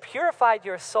 "Since you have purified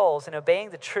your souls in obeying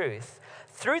the truth,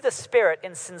 through the Spirit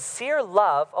in sincere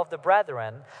love of the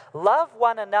brethren, love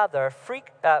one another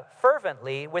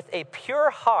fervently with a pure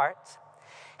heart,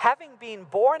 having been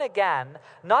born again,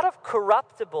 not of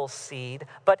corruptible seed,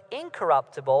 but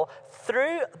incorruptible,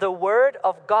 through the word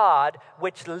of God,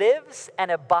 which lives and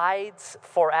abides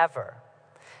forever."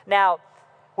 Now,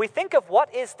 we think of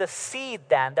what is the seed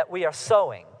then that we are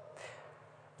sowing.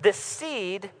 The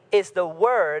seed is the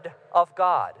word of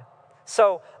God.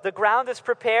 So the ground is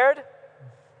prepared.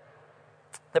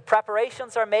 The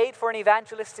preparations are made for an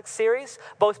evangelistic series,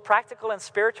 both practical and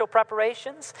spiritual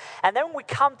preparations. And then we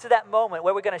come to that moment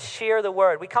where we're going to share the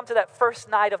word. We come to that first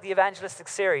night of the evangelistic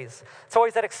series. It's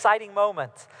always that exciting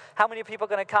moment. How many people are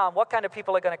going to come? What kind of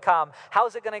people are going to come? How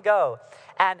is it going to go?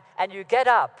 And you get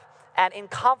up. And in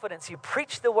confidence, you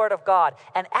preach the word of God.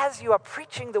 And as you are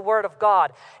preaching the word of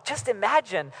God, just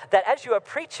imagine that as you are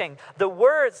preaching, the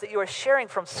words that you are sharing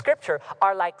from Scripture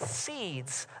are like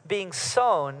seeds being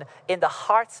sown in the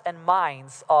hearts and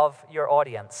minds of your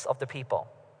audience, of the people.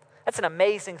 That's an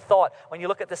amazing thought when you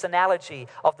look at this analogy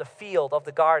of the field, of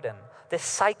the garden, this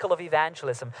cycle of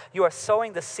evangelism. You are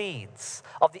sowing the seeds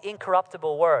of the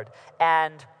incorruptible word.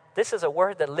 And this is a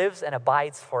word that lives and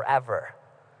abides forever.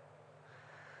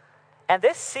 And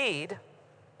this seed,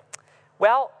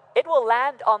 well, it will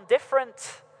land on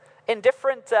different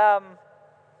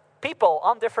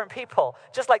people,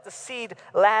 just like the seed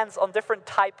lands on different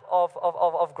type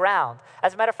of ground.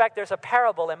 As a matter of fact, there's a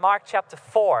parable in Mark chapter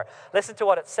 4. Listen to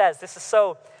what it says. This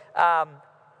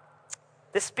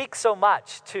speaks so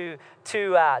much to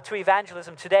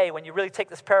evangelism today when you really take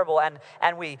this parable and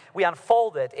we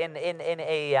unfold it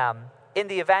in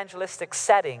the evangelistic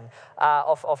setting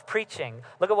of preaching.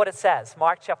 Look at what it says.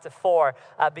 Mark chapter 4,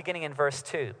 beginning in verse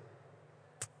 2.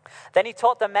 "Then he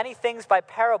taught them many things by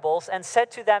parables and said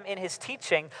to them in his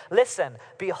teaching, 'Listen,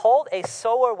 behold, a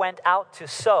sower went out to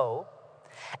sow.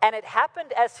 And it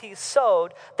happened as he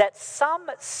sowed that some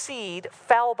seed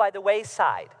fell by the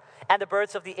wayside, and the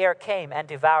birds of the air came and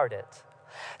devoured it.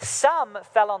 Some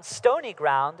fell on stony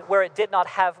ground where it did not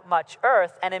have much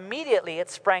earth, and immediately it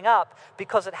sprang up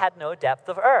because it had no depth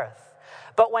of earth.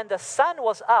 But when the sun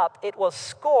was up, it was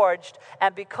scorched,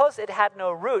 and because it had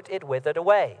no root, it withered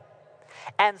away.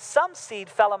 And some seed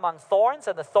fell among thorns,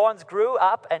 and the thorns grew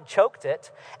up and choked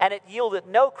it, and it yielded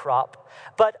no crop.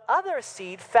 But other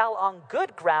seed fell on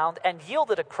good ground and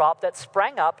yielded a crop that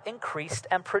sprang up, increased,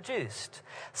 and produced,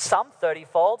 some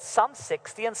 30-fold, some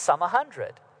 60, and some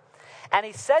 100. And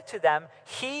he said to them,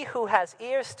 'He who has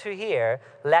ears to hear,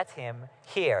 let him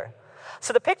hear.'"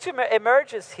 So the picture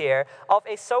emerges here of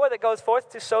a sower that goes forth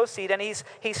to sow seed, and he's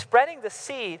spreading the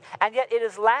seed, and yet it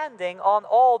is landing on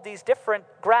all these different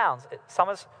grounds. Some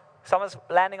is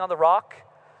landing on the rock,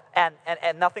 and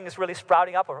nothing is really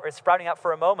sprouting up, or it's sprouting up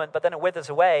for a moment, but then it withers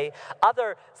away.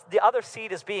 The other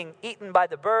seed is being eaten by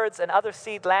the birds, and other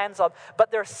seed lands on,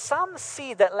 but there's some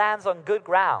seed that lands on good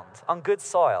ground, on good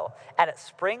soil, and it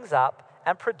springs up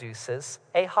and produces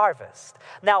a harvest.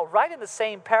 Now, right in the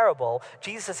same parable,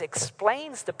 Jesus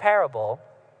explains the parable,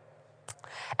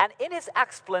 and in his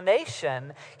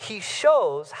explanation, he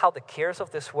shows how the cares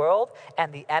of this world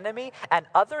and the enemy and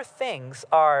other things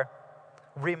are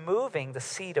removing the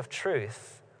seed of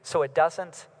truth so it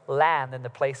doesn't land in the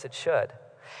place it should.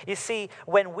 You see,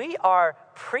 when we are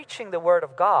preaching the word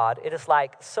of God, it is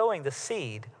like sowing the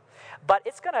seed. But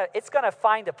it's gonna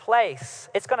find a place.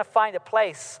 It's gonna find a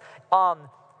place on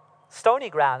stony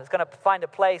ground. It's gonna find a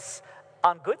place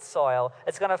on good soil.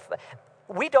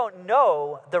 We don't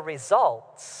know the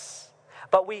results,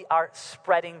 but we are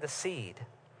spreading the seed.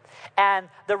 And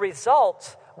the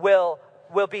result will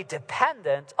be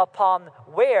dependent upon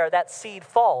where that seed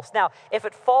falls. Now, if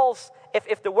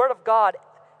the Word of God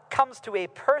comes to a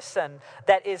person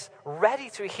that is ready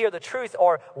to hear the truth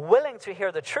or willing to hear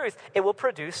the truth, it will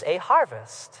produce a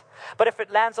harvest. But if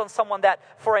it lands on someone that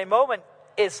for a moment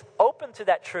is open to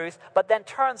that truth, but then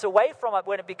turns away from it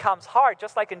when it becomes hard,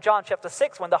 just like in John chapter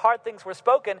 6, when the hard things were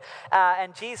spoken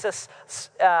and Jesus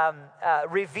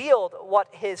revealed what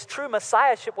his true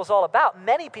messiahship was all about,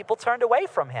 many people turned away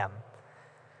from him.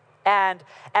 And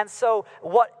so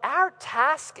what our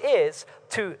task is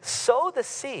to sow the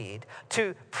seed,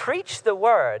 to preach the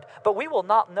word, but we will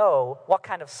not know what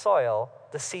kind of soil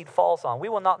the seed falls on. We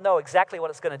will not know exactly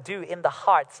what it's going to do in the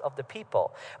hearts of the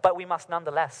people, but we must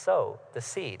nonetheless sow the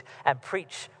seed and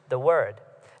preach the word.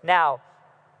 Now,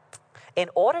 in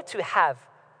order to have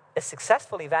a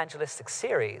successful evangelistic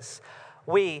series,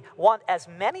 we want as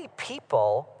many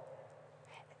people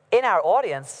in our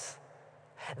audience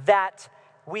that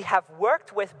we have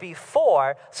worked with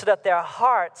before so that their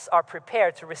hearts are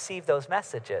prepared to receive those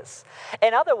messages.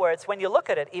 In other words, when you look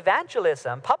at it,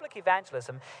 evangelism, public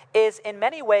evangelism, is in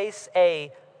many ways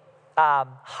a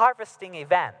harvesting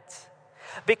event.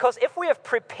 Because if we have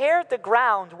prepared the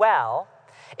ground well,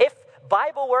 if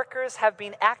Bible workers have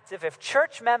been active, if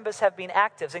church members have been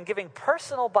active in giving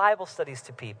personal Bible studies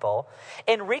to people,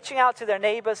 in reaching out to their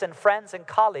neighbors and friends and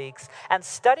colleagues and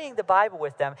studying the Bible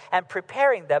with them and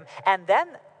preparing them, and then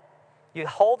you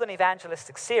hold an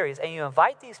evangelistic series and you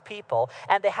invite these people,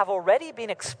 and they have already been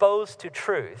exposed to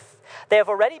truth. They have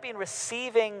already been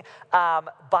receiving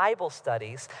Bible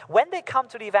studies. When they come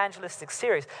to the evangelistic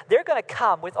series, they're going to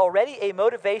come with already a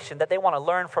motivation that they want to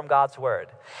learn from God's word.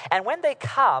 And when they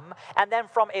come, and then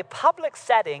from a public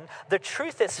setting, the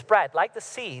truth is spread like the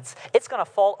seeds, it's going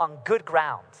to fall on good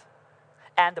ground.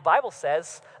 And the Bible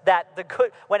says that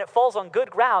when it falls on good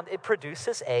ground, it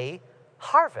produces a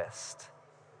harvest.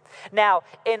 Now,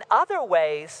 in other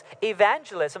ways,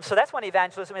 evangelism, so that's when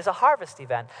evangelism is a harvest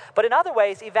event. But in other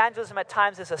ways, evangelism at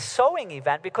times is a sowing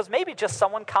event, because maybe just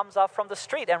someone comes up from the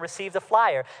street and receives a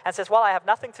flyer and says, well, I have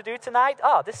nothing to do tonight.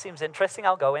 Oh, this seems interesting.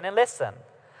 I'll go in and listen.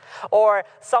 Or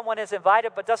someone is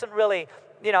invited but doesn't really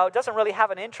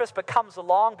have an interest, but comes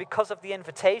along because of the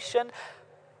invitation.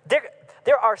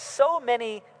 There are so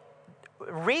many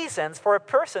reasons for a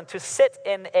person to sit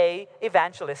in a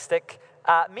evangelistic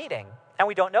meeting. And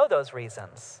we don't know those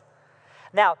reasons.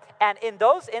 Now, and in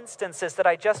those instances that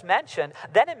I just mentioned,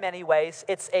 then in many ways,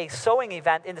 it's a sowing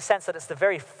event in the sense that it's the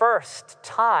very first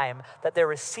time that they're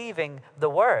receiving the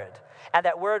word. And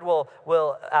that word will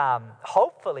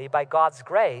hopefully, by God's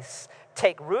grace,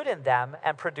 take root in them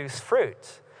and produce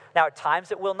fruit. Now, at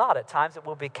times it will not. At times it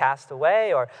will be cast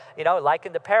away, or, like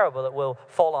in the parable, it will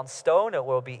fall on stone, it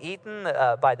will be eaten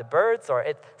by the birds, or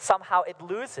somehow it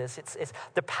loses.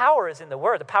 The power is in the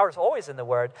word. The power is always in the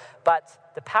word,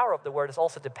 but the power of the word is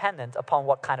also dependent upon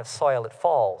what kind of soil it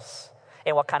falls,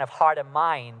 and what kind of heart and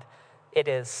mind it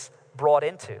is brought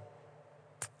into.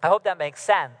 I hope that makes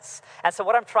sense. And so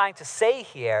what I'm trying to say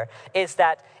here is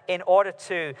that in order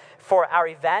for our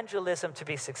evangelism to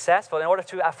be successful, in order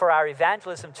for our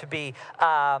evangelism to be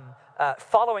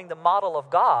following the model of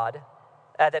God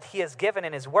that he has given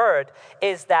in his word,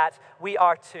 is that we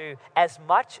are to, as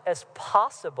much as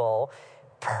possible,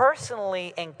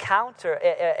 personally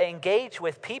engage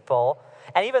with people.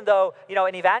 And even though,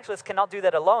 an evangelist cannot do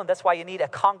that alone, that's why you need a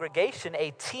congregation,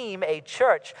 a team, a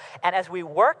church. And as we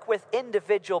work with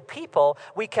individual people,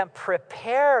 we can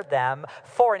prepare them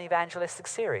for an evangelistic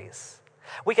series.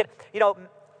 We can,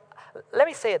 let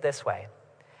me say it this way.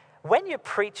 When you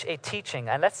preach a teaching,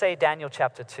 and let's say Daniel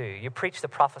chapter 2, you preach the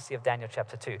prophecy of Daniel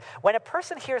chapter 2. When a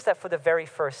person hears that for the very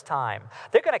first time,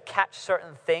 they're going to catch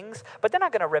certain things, but they're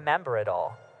not going to remember it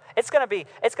all. It's going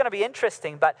to be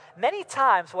interesting, but many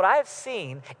times what I have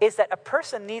seen is that a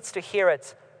person needs to hear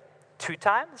it 2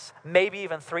 times, maybe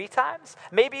even 3 times,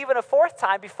 maybe even a 4th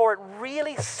time before it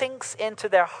really sinks into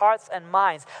their hearts and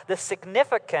minds, the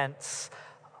significance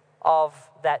of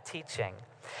that teaching.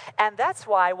 And that's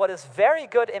why what is very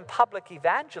good in public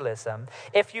evangelism,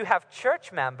 if you have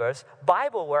church members,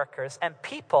 Bible workers, and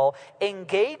people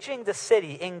engaging the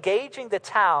city, engaging the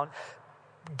town,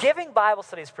 giving Bible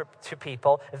studies to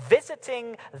people,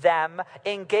 visiting them,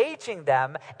 engaging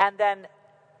them, and then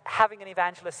having an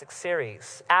evangelistic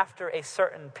series after a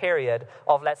certain period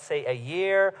of, let's say, a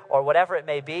year or whatever it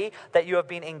may be, that you have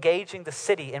been engaging the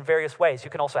city in various ways.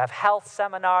 You can also have health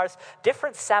seminars,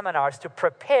 different seminars to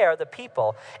prepare the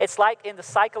people. It's like in the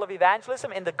cycle of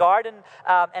evangelism, in the garden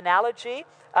analogy,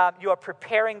 you are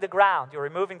preparing the ground. You're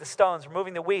removing the stones,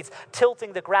 removing the weeds,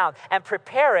 tilting the ground, and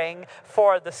preparing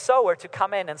for the sower to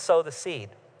come in and sow the seed,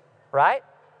 right?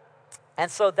 And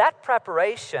so that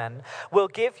preparation will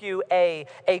give you a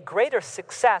greater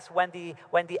success when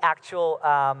the actual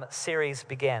series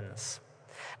begins.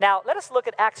 Now, let us look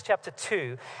at Acts chapter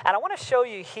 2. And I want to show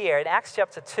you here in Acts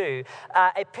chapter 2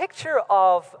 a picture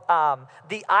of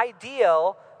the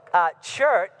ideal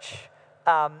church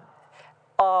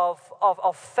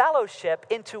of fellowship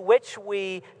into which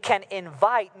we can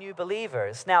invite new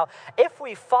believers. Now, if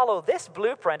we follow this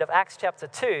blueprint of Acts chapter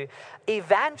 2,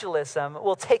 evangelism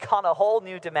will take on a whole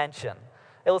new dimension.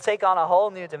 It will take on a whole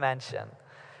new dimension.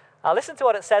 Listen to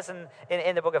what it says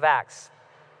in the book of Acts.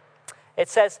 It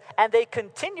says, and they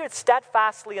continued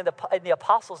steadfastly in the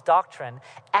apostles' doctrine,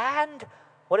 and,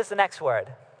 what is the next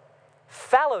word?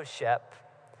 Fellowship,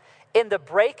 in the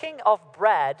breaking of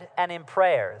bread and in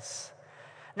prayers.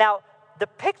 Now, the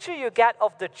picture you get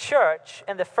of the church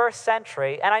in the first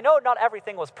century, and I know not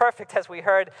everything was perfect, as we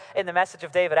heard in the message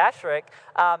of David Asherick.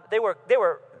 They were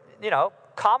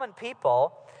common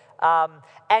people,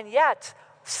 and yet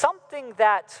something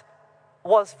that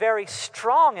was very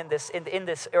strong in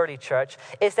this early church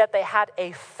is that they had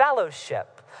a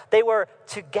fellowship. They were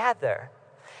together,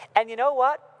 and you know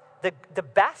what? The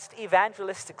best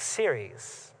evangelistic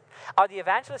series are the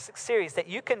evangelistic series that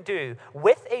you can do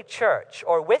with a church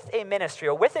or with a ministry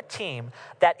or with a team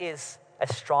that is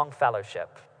a strong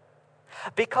fellowship.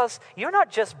 Because you're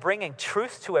not just bringing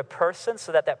truth to a person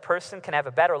so that that person can have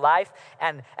a better life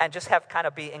and just have kind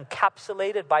of be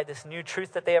encapsulated by this new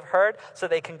truth that they have heard so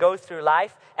they can go through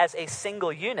life as a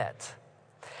single unit.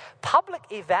 Public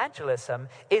evangelism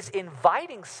is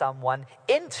inviting someone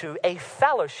into a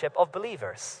fellowship of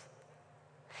believers.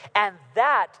 And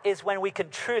that is when we can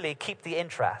truly keep the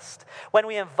interest. When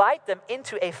we invite them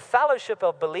into a fellowship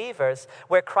of believers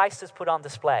where Christ is put on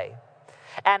display.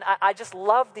 And I just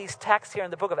love these texts here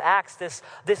in the book of Acts, this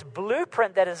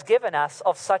blueprint that is given us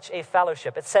of such a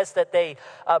fellowship. It says that they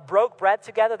broke bread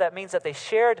together. That means that they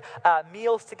shared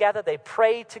meals together. They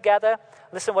prayed together.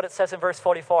 Listen what it says in verse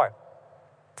 44.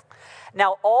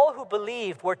 Now all who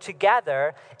believed were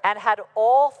together and had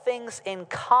all things in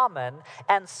common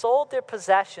and sold their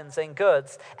possessions and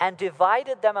goods and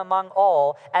divided them among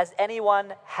all as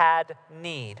anyone had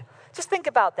need. Just think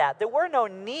about that. There were no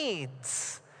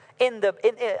needs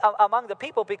among the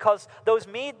people because those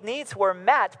needs were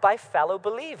met by fellow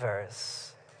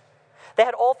believers. They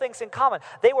had all things in common.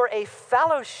 They were a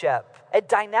fellowship, a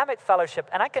dynamic fellowship.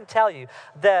 And I can tell you,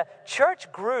 the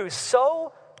church grew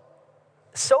so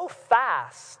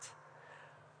fast,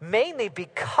 mainly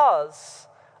because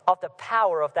of the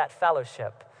power of that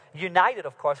fellowship, united,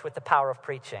 of course, with the power of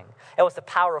preaching. It was the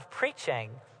power of preaching,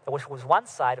 which was one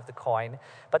side of the coin,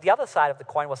 but the other side of the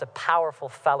coin was a powerful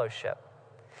fellowship.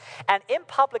 And in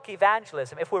public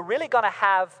evangelism, if we're really going to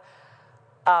have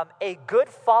a good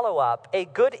follow-up, a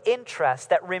good interest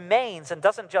that remains and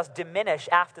doesn't just diminish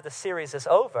after the series is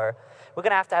over, we're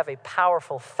going to have a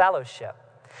powerful fellowship.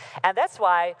 And that's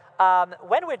why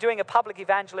when we're doing a public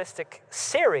evangelistic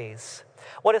series,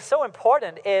 what is so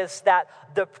important is that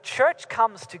the church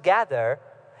comes together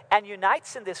and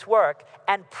unites in this work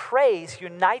and prays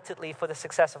unitedly for the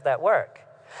success of that work.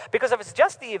 Because if it's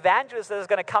just the evangelist that is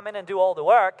going to come in and do all the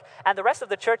work, and the rest of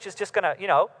the church is just going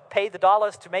to, pay the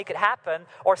dollars to make it happen,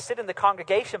 or sit in the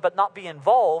congregation but not be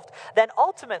involved, then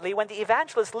ultimately when the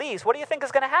evangelist leaves, what do you think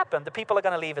is going to happen? The people are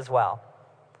going to leave as well.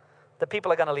 The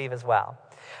people are going to leave as well.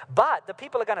 But the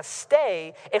people are going to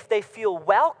stay if they feel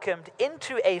welcomed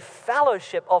into a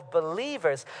fellowship of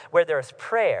believers where there is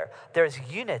prayer, there is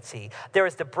unity, there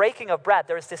is the breaking of bread,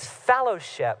 there is this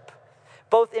fellowship,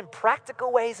 both in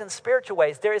practical ways and spiritual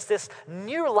ways. There is this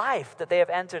new life that they have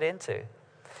entered into.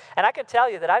 And I can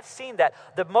tell you that I've seen that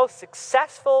the most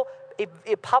successful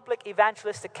public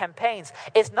evangelistic campaigns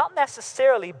is not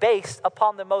necessarily based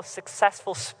upon the most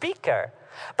successful speaker,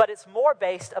 but it's more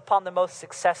based upon the most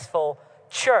successful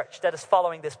church that is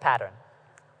following this pattern.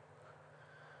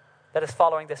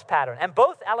 And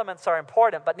both elements are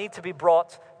important, but need to be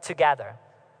brought together.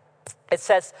 It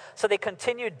says, so they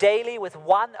continued daily with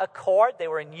one accord. They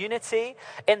were in unity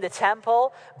in the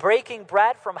temple, breaking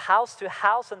bread from house to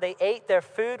house, and they ate their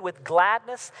food with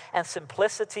gladness and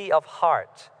simplicity of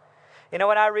heart. When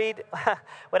I read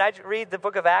the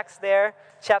book of Acts there,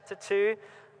 chapter 2,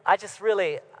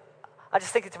 I'm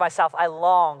just thinking to myself, I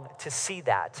long to see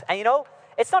that. And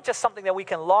it's not just something that we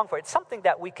can long for, it's something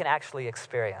that we can actually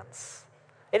experience.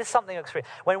 It is something to experience.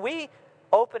 When we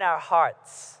open our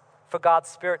hearts for God's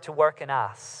Spirit to work in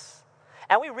us,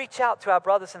 and we reach out to our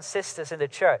brothers and sisters in the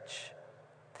church,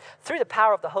 through the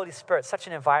power of the Holy Spirit, such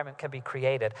an environment can be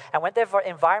created. And when the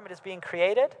environment is being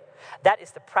created, that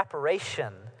is the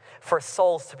preparation for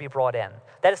souls to be brought in.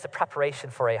 That is the preparation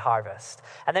for a harvest.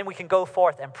 And then we can go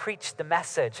forth and preach the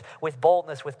message with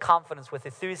boldness, with confidence, with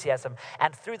enthusiasm.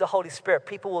 And through the Holy Spirit,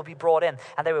 people will be brought in,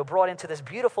 and they will be brought into this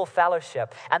beautiful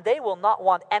fellowship. And they will not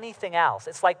want anything else.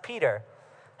 It's like Peter.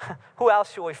 Who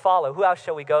else shall we follow? Who else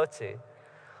shall we go to?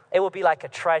 It will be like a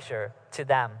treasure to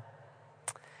them.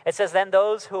 It says, then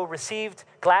those who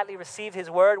gladly received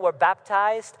his word were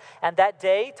baptized. And that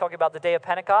day, talking about the day of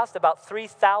Pentecost, about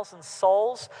 3,000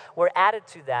 souls were added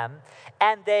to them.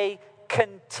 And they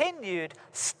continued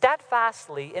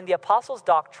steadfastly in the apostles'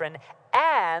 doctrine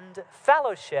and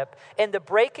fellowship, in the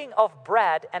breaking of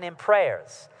bread and in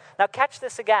prayers. Now catch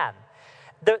this again.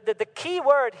 The key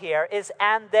word here is,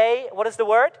 and they, what is the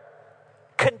word?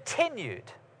 Continued.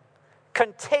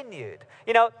 Continued.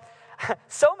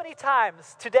 So many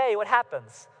times today what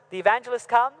happens? The evangelist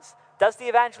comes, does the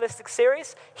evangelistic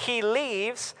series, he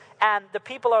leaves, and the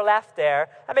people are left there.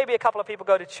 And maybe a couple of people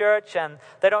go to church and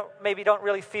they don't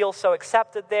really feel so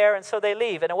accepted there, and so they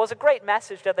leave. And it was a great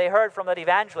message that they heard from that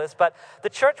evangelist, but the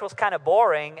church was kind of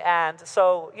boring, and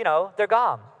so, they're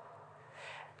gone.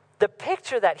 The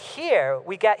picture that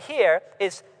we get here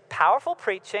is powerful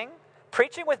preaching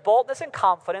with boldness and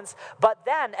confidence, but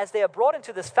then as they are brought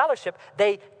into this fellowship,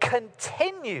 they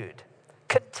continued.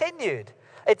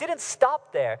 It didn't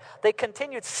stop there. They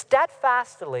continued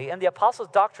steadfastly in the apostles'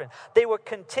 doctrine. They were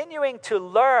continuing to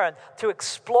learn, to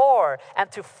explore,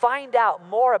 and to find out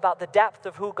more about the depth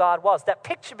of who God was. That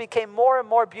picture became more and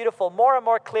more beautiful, more and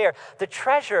more clear. The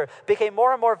treasure became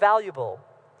more and more valuable.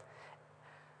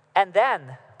 And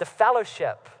then the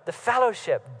fellowship,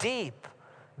 deep,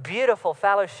 beautiful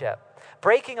fellowship.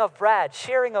 Breaking of bread,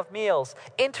 sharing of meals,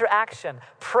 interaction,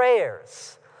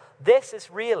 prayers. This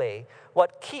is really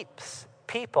what keeps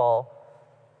people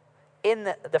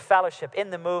in the fellowship, in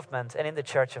the movement, and in the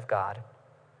church of God.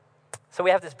 So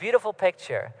we have this beautiful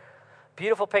picture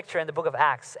in the book of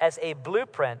Acts as a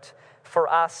blueprint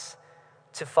for us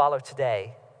to follow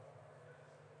today.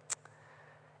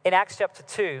 In Acts chapter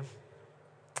 2,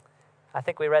 I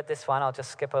think we read this one. I'll just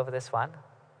skip over this one.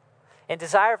 In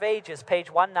Desire of Ages,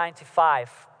 page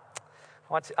 195,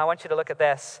 I want you to look at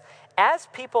this. As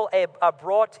people are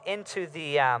brought into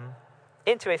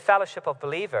a fellowship of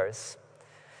believers,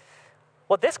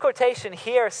 what this quotation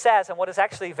here says, and what is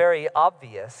actually very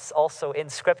obvious also in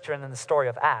Scripture and in the story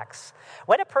of Acts,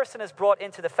 when a person is brought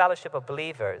into the fellowship of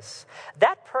believers,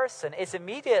 that person is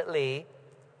immediately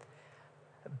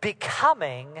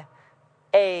becoming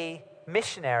a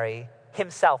missionary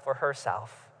himself or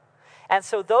herself. And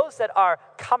so those that are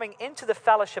coming into the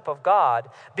fellowship of God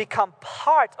become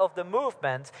part of the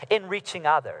movement in reaching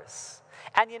others.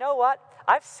 And you know what?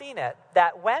 I've seen it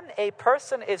that when a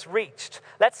person is reached,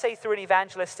 let's say through an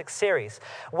evangelistic series,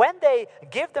 when they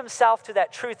give themselves to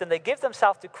that truth and they give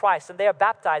themselves to Christ and they are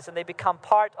baptized and they become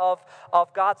part of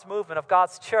God's movement, of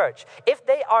God's church, if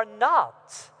they are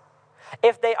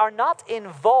not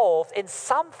involved in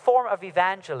some form of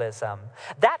evangelism,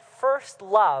 that first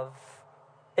love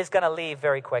is going to leave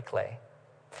very quickly.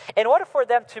 In order for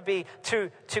them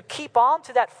to keep on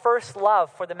to that first love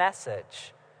for the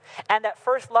message and that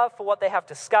first love for what they have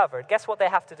discovered, guess what they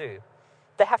have to do?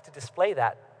 They have to display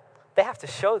that. They have to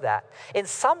show that. In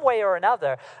some way or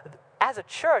another, as a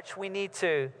church, we need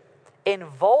to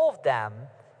involve them,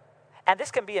 and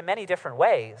this can be in many different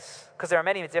ways because there are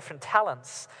many different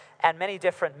talents and many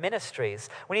different ministries.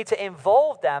 We need to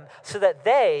involve them so that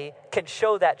they can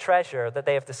show that treasure that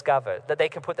they have discovered, that they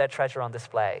can put that treasure on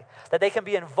display, that they can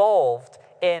be involved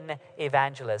in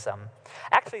evangelism.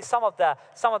 Actually, some of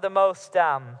the most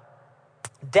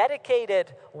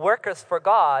dedicated workers for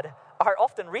God are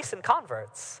often recent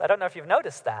converts. I don't know if you've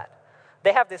noticed that.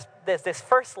 They have this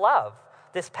first love,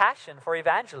 this passion for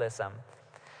evangelism.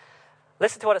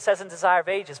 Listen to what it says in Desire of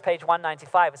Ages, page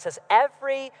 195. It says,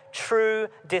 every true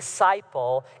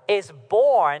disciple is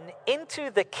born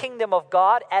into the kingdom of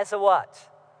God as a what?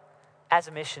 As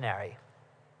a missionary.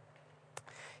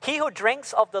 He who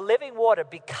drinks of the living water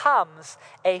becomes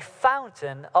a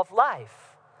fountain of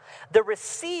life. The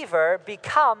receiver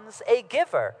becomes a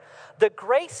giver. The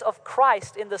grace of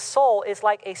Christ in the soul is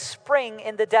like a spring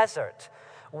in the desert,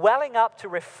 welling up to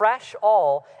refresh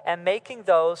all and making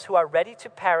those who are ready to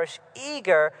perish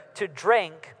eager to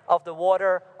drink of the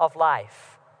water of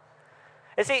life.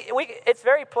 You see, it's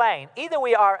very plain. Either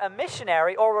we are a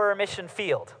missionary or we're a mission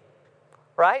field,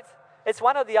 right? It's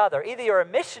one or the other. Either you're a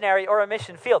missionary or a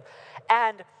mission field.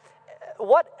 And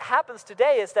what happens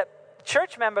today is that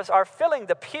church members are filling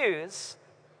the pews,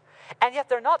 and yet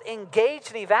they're not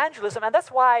engaged in evangelism, and that's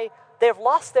why they've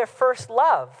lost their first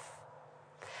love.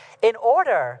 In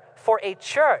order for a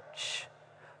church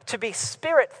to be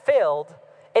spirit-filled,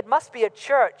 it must be a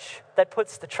church that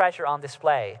puts the treasure on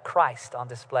display, Christ on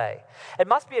display. It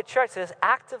must be a church that is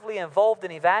actively involved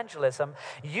in evangelism,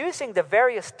 using the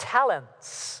various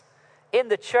talents in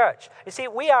the church. You see,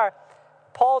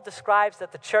 Paul describes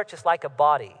that the church is like a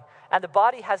body, and the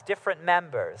body has different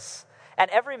members, and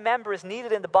every member is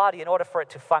needed in the body in order for it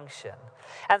to function.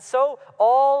 And so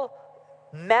all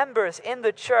members in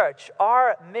the church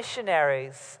are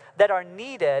missionaries that are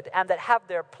needed and that have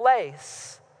their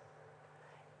place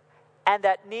and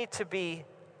that need to be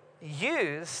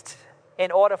used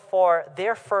in order for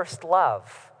their first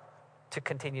love to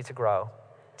continue to grow,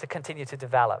 to continue to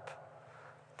develop.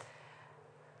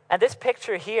 And this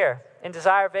picture here in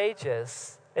Desire of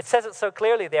Ages, it says it so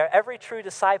clearly there, every true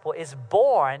disciple is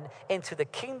born into the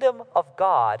kingdom of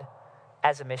God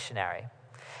as a missionary.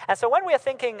 And so when we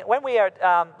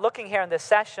are looking here in this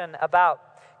session about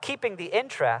keeping the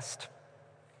interest,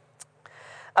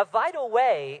 a vital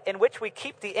way in which we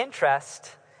keep the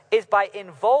interest is by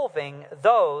involving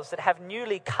those that have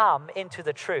newly come into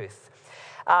the truth.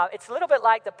 It's a little bit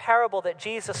like the parable that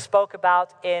Jesus spoke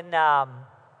about in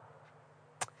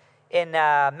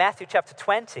Matthew chapter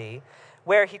 20,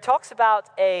 where he talks about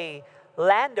a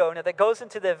landowner that goes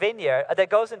into the vineyard, that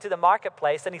goes into the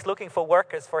marketplace, and he's looking for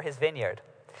workers for his vineyard.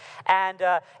 And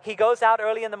he goes out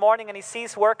early in the morning and he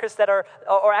sees workers that are,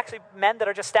 or actually men that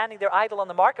are just standing there idle on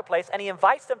the marketplace, and he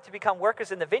invites them to become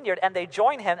workers in the vineyard, and they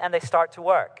join him and they start to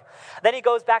work. Then he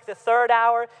goes back the third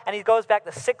hour, and he goes back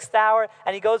the sixth hour,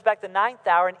 and he goes back the ninth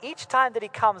hour, and each time that he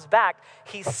comes back,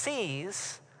 he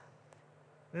sees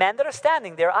men that are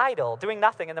standing there idle, doing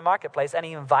nothing in the marketplace, and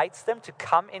he invites them to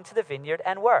come into the vineyard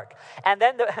and work. And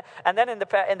then in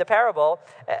the parable,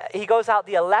 he goes out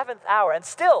the 11th hour, and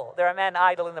still there are men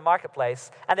idle in the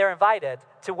marketplace, and they're invited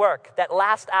to work that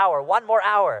last hour, one more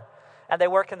hour, and they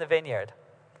work in the vineyard.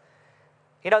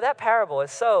 You know, that parable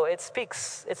is it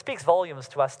speaks volumes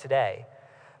to us today,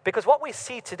 because what we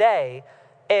see today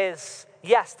is,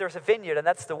 yes, there's a vineyard, and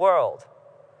that's the world.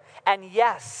 And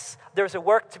yes, there's a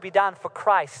work to be done for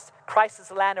Christ. Christ is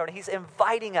the landowner, and he's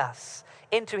inviting us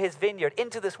into his vineyard,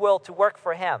 into this world to work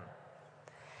for him.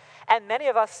 And many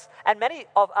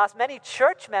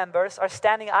church members are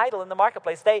standing idle in the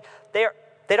marketplace. They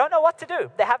don't know what to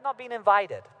do. They have not been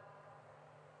invited.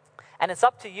 And it's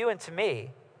up to you and to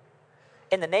me,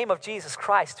 in the name of Jesus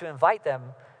Christ, to invite them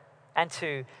and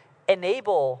to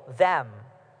enable them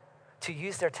to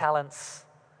use their talents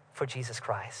for Jesus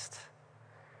Christ.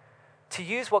 To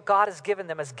use what God has given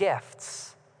them as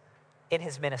gifts in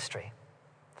his ministry.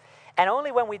 And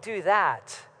only when we do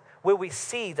that will we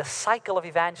see the cycle of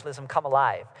evangelism come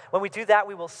alive. When we do that,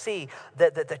 we will see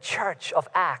the church of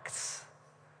Acts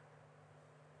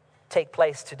take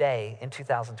place today in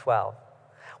 2012.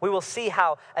 We will see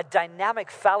how a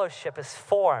dynamic fellowship is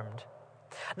formed,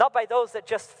 not by those that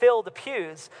just fill the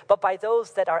pews, but by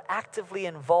those that are actively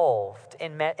involved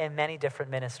in many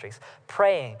different ministries,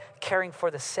 praying, caring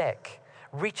for the sick,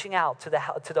 reaching out to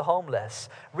the homeless,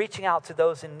 reaching out to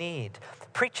those in need,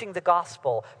 preaching the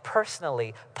gospel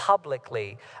personally,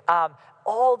 publicly,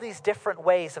 all these different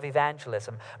ways of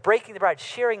evangelism, breaking the bread,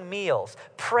 sharing meals,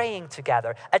 praying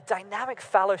together, a dynamic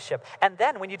fellowship. And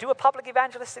then when you do a public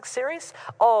evangelistic series,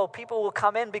 people will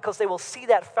come in because they will see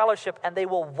that fellowship and they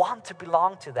will want to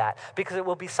belong to that, because it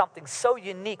will be something so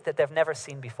unique that they've never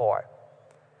seen before.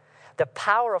 The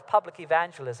power of public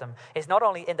evangelism is not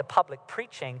only in the public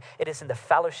preaching, it is in the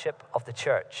fellowship of the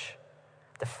church.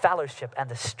 The fellowship and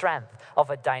the strength of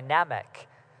a dynamic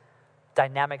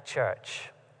church.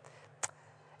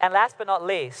 And last but not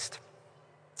least,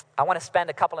 I want to spend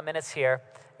a couple of minutes here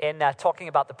in talking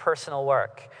about the personal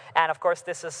work. And of course,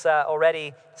 this is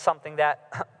already something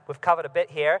that we've covered a bit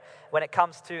here when it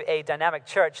comes to a dynamic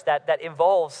church that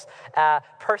involves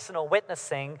personal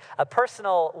witnessing. A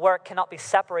personal work cannot be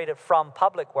separated from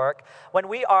public work. When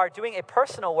we are doing a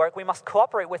personal work, we must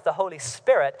cooperate with the Holy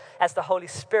Spirit as the Holy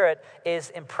Spirit is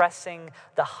impressing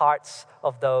the hearts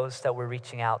of those that we're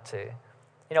reaching out to.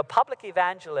 You know, public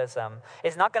evangelism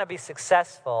is not going to be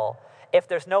successful if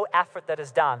there's no effort that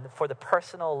is done for the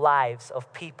personal lives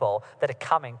of people that are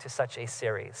coming to such a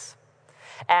series.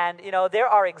 And, you know, there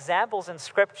are examples in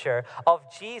Scripture of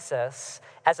Jesus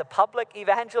as a public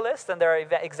evangelist, and there are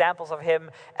examples of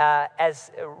him as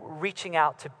reaching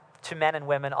out to men and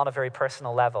women on a very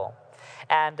personal level.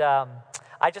 And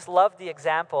I just love the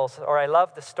examples, or I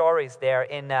love the stories there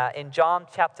in John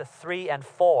chapter 3 and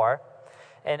 4.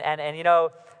 And you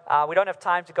know, we don't have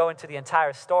time to go into the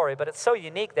entire story, but it's so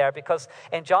unique there because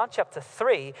in John chapter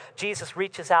 3, Jesus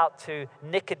reaches out to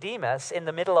Nicodemus in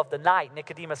the middle of the night.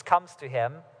 Nicodemus comes to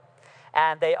him,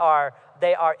 and they are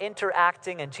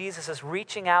interacting, and Jesus is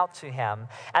reaching out to him.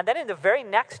 And then in the very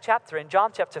next chapter, in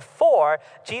John chapter 4,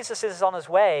 Jesus is on his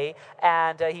way,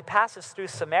 and he passes through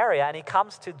Samaria, and he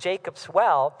comes to Jacob's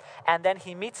well, and then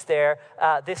he meets there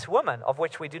this woman, of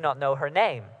which we do not know her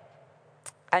name.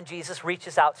 And Jesus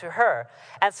reaches out to her.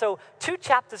 And so 2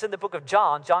 chapters in the book of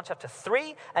John, John chapter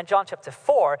 3 and John chapter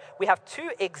 4, we have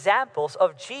 2 examples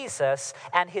of Jesus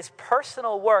and his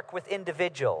personal work with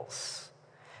individuals.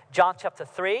 John chapter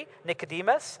 3,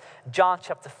 Nicodemus. John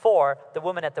chapter 4, the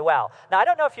woman at the well. Now, I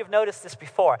don't know if you've noticed this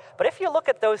before, but if you look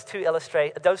at those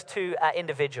two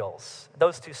individuals,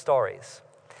 those 2 stories,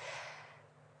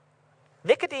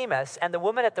 Nicodemus and the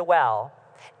woman at the well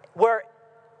were,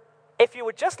 if you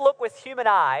would just look with human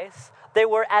eyes, they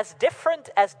were as different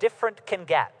can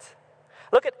get.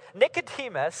 Look at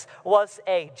Nicodemus was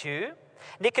a Jew.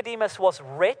 Nicodemus was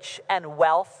rich and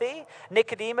wealthy.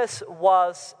 Nicodemus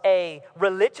was a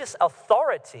religious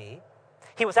authority.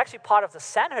 He was actually part of the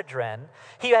Sanhedrin.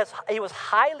 He was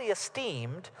highly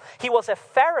esteemed. He was a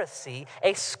Pharisee,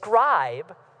 a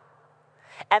scribe.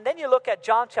 And then you look at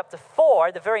John chapter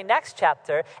 4, the very next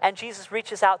chapter, and Jesus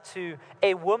reaches out to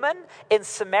a woman in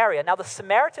Samaria. Now, the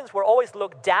Samaritans were always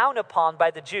looked down upon by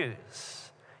the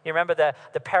Jews. You remember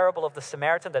the parable of the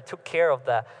Samaritan that took care of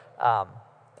the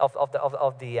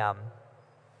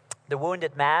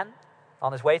wounded man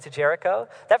on his way to Jericho?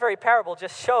 That very parable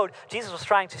just showed, Jesus was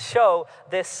trying to show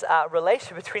this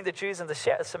relation between the Jews and the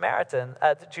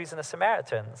Jews and the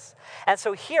Samaritans. And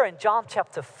so here in John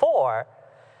chapter 4,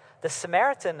 the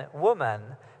Samaritan woman,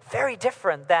 very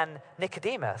different than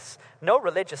Nicodemus, no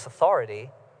religious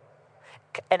authority,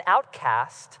 an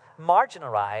outcast,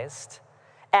 marginalized,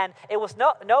 and it was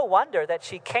no wonder that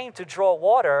she came to draw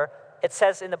water, it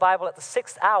says in the Bible, at the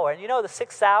 6th hour. And you know the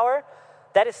 6th hour?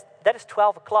 That is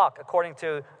 12 o'clock according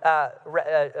to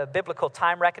biblical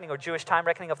time reckoning or Jewish time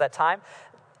reckoning of that time.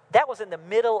 That was in the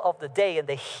middle of the day, in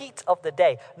the heat of the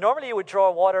day. Normally you would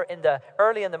draw water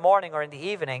early in the morning or in the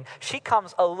evening. She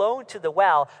comes alone to the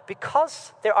well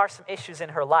because there are some issues in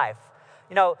her life.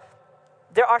 You know,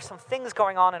 there are some things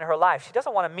going on in her life. She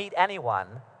doesn't want to meet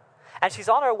anyone. And she's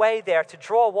on her way there to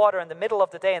draw water in the middle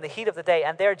of the day, in the heat of the day,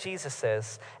 and there Jesus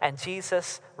is, and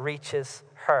Jesus reaches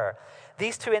her.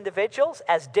 These 2 individuals,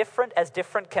 as different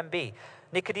can be.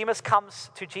 Nicodemus comes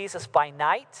to Jesus by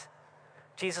night.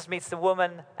 Jesus meets the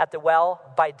woman at the well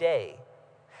by day.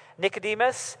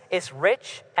 Nicodemus is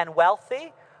rich and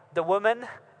wealthy. The woman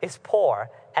is poor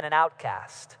and an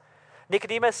outcast.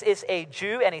 Nicodemus is a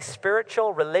Jew and a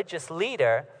spiritual religious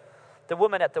leader. The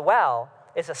woman at the well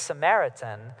is a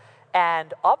Samaritan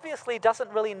and obviously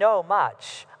doesn't really know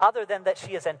much other than that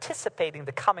she is anticipating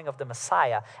the coming of the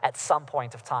Messiah at some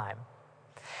point of time.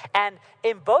 And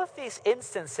in both these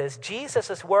instances, Jesus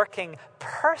is working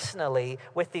personally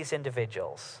with these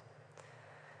individuals.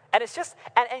 And it's just,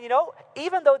 and you know,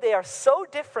 even though they are so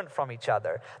different from each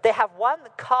other, they have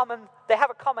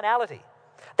a commonality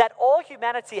that all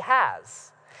humanity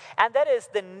has. And that is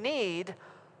the need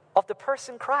of the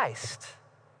person Christ.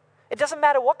 It doesn't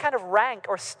matter what kind of rank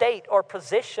or state or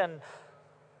position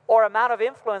or amount of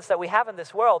influence that we have in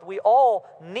this world, we all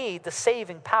need the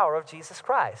saving power of Jesus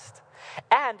Christ.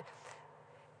 And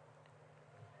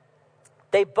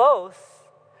they both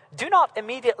do not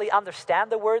immediately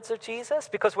understand the words of Jesus,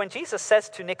 because when Jesus says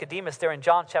to Nicodemus there in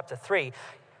John chapter 3,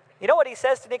 you know what he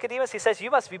says to Nicodemus? He says,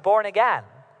 "You must be born again."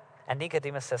 And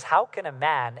Nicodemus says, "How can a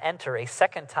man enter a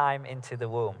second time into the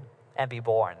womb and be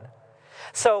born?"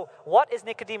 So what is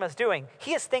Nicodemus doing?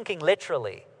 He is thinking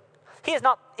literally. He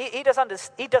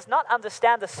does not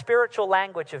understand the spiritual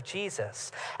language of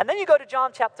Jesus. And then you go to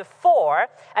John chapter 4,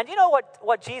 and you know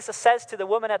what Jesus says to the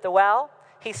woman at the well?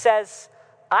 He says,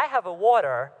 "I have a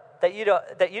water that you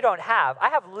don't have. I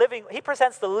have living." He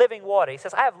presents the living water. He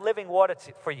says, "I have living water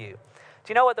for you."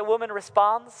 Do you know what the woman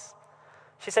responds?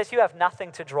 She says, "You have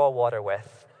nothing to draw water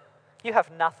with. You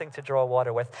have nothing to draw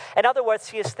water with." In other words,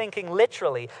 she is thinking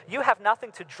literally. You have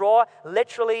nothing to draw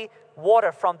literally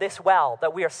water from this well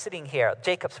that we are sitting here,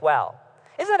 Jacob's well.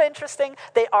 Isn't that interesting?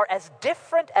 They are as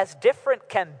different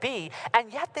can be,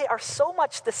 and yet they are so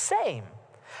much the same.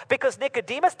 Because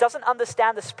Nicodemus doesn't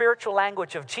understand the spiritual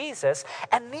language of Jesus,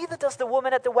 and neither does the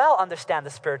woman at the well understand the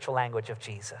spiritual language of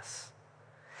Jesus.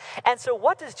 And so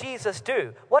what does Jesus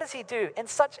do? What does he do? In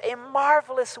such a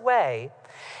marvelous way,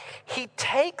 He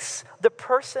takes the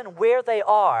person where they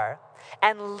are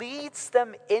and leads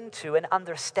them into an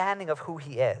understanding of who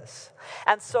he is.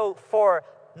 And so for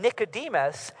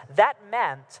Nicodemus, that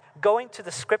meant going to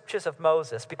the scriptures of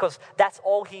Moses, because that's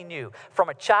all he knew. From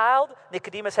a child,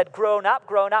 Nicodemus had grown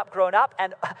up,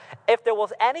 and if there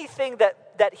was anything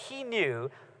that he knew,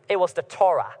 it was the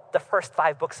Torah, the first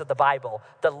 5 books of the Bible,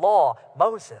 the law,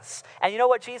 Moses. And you know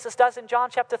what Jesus does in John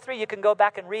chapter 3? You can go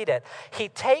back and read it. He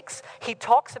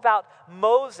talks about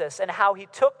Moses and how he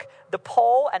took the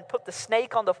pole and put the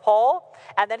snake on the pole,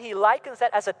 and then he likens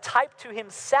that as a type to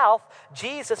himself.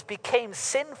 Jesus became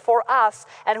sin for us,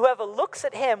 and whoever looks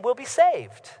at him will be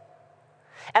saved.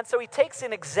 And so he takes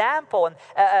an example and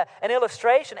an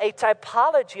illustration, a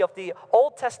typology of the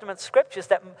Old Testament scriptures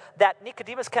that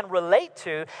Nicodemus can relate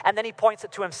to, and then he points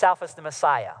it to himself as the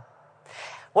Messiah.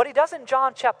 What he does in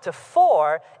John chapter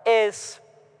 4 is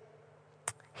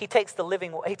he takes the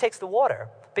water,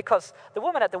 because the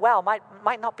woman at the well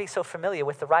might not be so familiar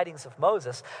with the writings of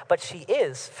Moses, but she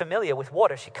is familiar with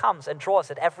water. She comes and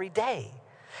draws it every day.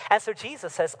 And so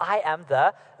Jesus says, I am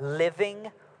the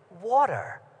living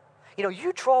water. You know,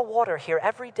 you draw water here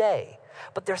every day,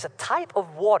 but there's a type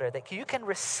of water that you can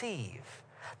receive,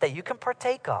 that you can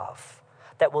partake of,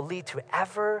 that will lead to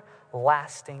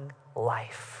everlasting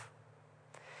life.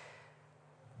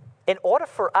 In order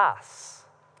for us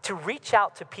to reach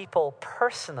out to people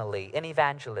personally in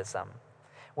evangelism,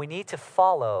 we need to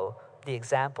follow the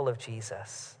example of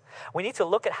Jesus. We need to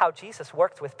look at how Jesus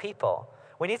worked with people.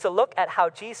 We need to look at how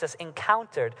Jesus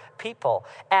encountered people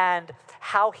and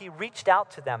how he reached out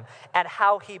to them and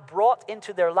how he brought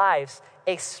into their lives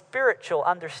a spiritual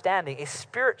understanding, a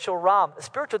spiritual realm, a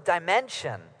spiritual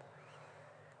dimension.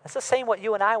 That's the same what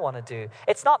you and I want to do.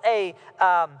 It's not a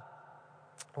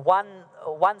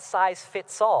one size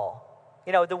fits all.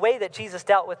 You know, the way that Jesus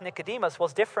dealt with Nicodemus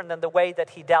was different than the way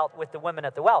that he dealt with the women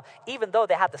at the well, even though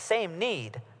they had the same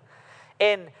need.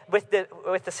 With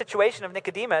the situation of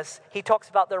Nicodemus, he talks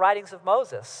about the writings of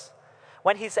Moses.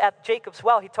 When he's at Jacob's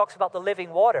well, he talks about the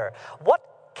living water. What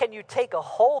can you take a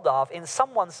hold of in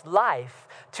someone's life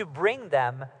to bring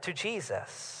them to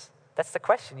Jesus? That's the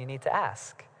question you need to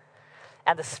ask.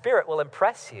 And the Spirit will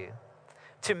impress you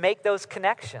to make those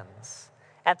connections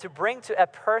and to bring to a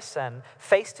person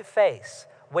face to face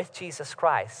with Jesus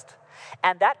Christ.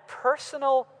 And that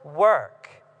personal work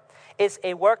is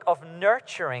a work of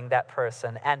nurturing that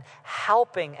person and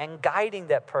helping and guiding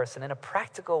that person in a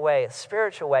practical way, a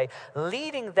spiritual way,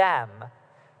 leading them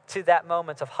to that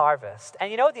moment of harvest.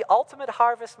 And you know, the ultimate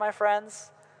harvest, my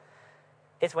friends,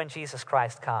 is when Jesus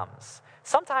Christ comes.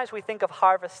 Sometimes we think of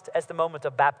harvest as the moment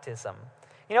of baptism.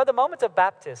 You know, the moment of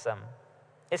baptism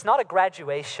is not a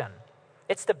graduation.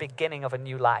 It's the beginning of a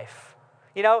new life.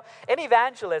 You know, in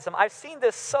evangelism, I've seen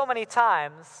this so many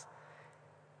times.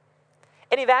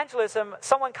 In evangelism,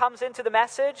 someone comes into the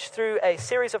message through a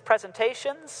series of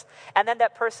presentations, and then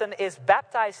that person is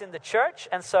baptized in the church,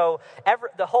 and so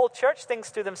the whole church thinks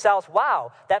to themselves,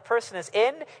 wow, that person is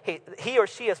in, he or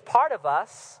she is part of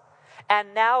us,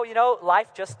 and now, you know,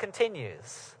 life just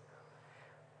continues.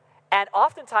 And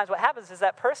oftentimes what happens is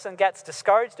that person gets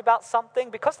discouraged about something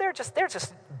because they're just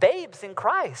babes in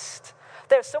Christ.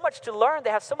 There's so much to learn, they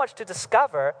have so much to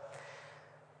discover,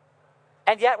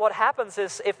 and yet what happens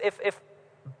is if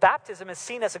baptism is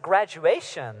seen as a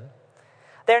graduation,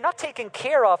 they're not taken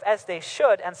care of as they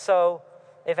should, and so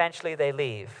eventually they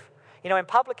leave. You know, in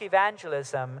public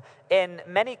evangelism, in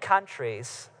many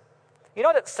countries, you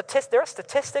know that there are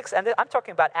statistics, and I'm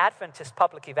talking about Adventist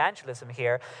public evangelism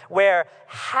here, where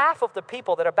half of the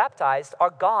people that are baptized are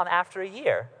gone after a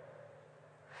year.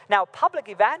 Now, public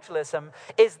evangelism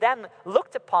is then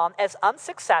looked upon as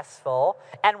unsuccessful,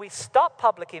 and we stop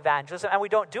public evangelism and we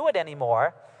don't do it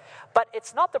anymore. But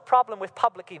it's not the problem with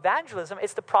public evangelism,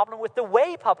 it's the problem with the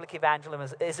way public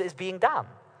evangelism is being done.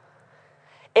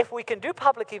 If we can do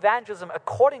public evangelism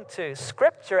according to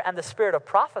Scripture and the spirit of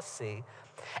prophecy,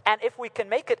 and if we can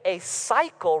make it a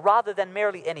cycle rather than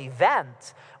merely an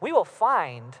event, we will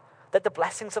find that the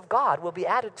blessings of God will be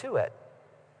added to it.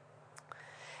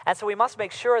 And so we must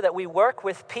make sure that we work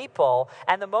with people,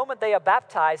 and the moment they are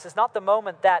baptized is not the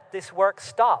moment that this work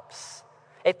stops.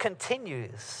 It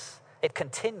continues. It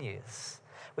continues.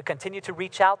 We continue to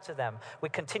reach out to them. We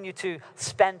continue to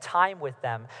spend time with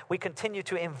them. We continue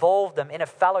to involve them in a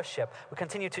fellowship. We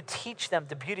continue to teach them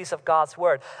the beauties of God's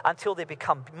word until they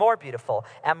become more beautiful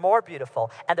and more beautiful.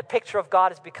 And the picture of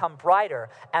God has become brighter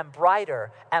and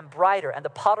brighter and brighter. And the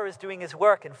potter is doing his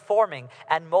work in forming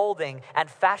and molding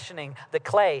and fashioning the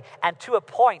clay. And to a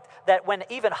point that when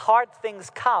even hard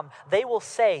things come, they will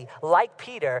say, like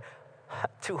Peter,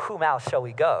 to whom else shall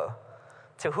we go?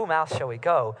 to whom else shall we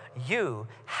go? You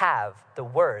have the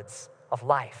words of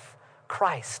life.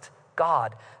 Christ,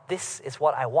 God, this is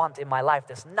what I want in my life.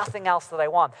 There's nothing else that I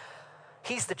want.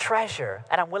 He's the treasure,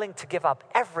 and I'm willing to give up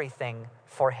everything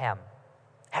for him.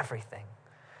 Everything.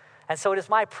 And so it is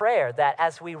my prayer that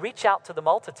as we reach out to the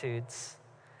multitudes,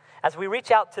 as we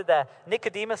reach out to the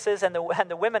Nicodemuses and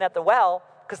the women at the well,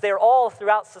 because they're all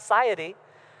throughout society,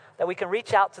 that we can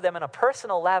reach out to them on a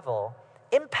personal level,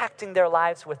 impacting their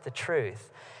lives with the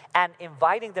truth, and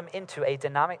inviting them into a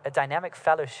dynamic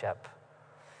fellowship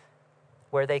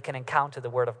where they can encounter the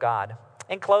Word of God.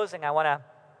 In closing, I want to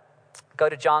go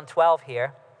to John 12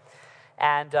 here.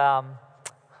 And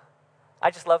I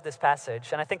just love this passage,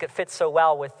 and I think it fits so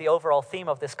well with the overall theme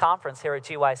of this conference here at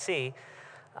GYC.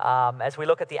 As we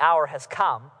look at the hour has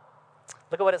come,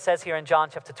 look at what it says here in John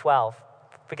chapter 12,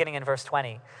 beginning in verse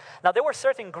 20. Now there were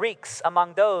certain Greeks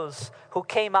among those who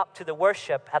came up to the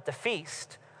worship at the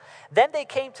feast. Then they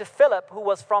came to Philip, who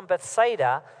was from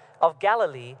Bethsaida of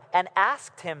Galilee, and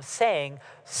asked him, saying,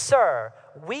 Sir,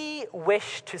 we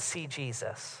wish to see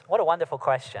Jesus. What a wonderful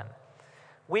question.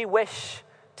 We wish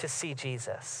to see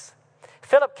Jesus.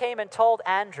 Philip came and told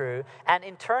Andrew, and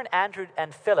in turn Andrew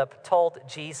and Philip told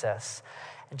Jesus.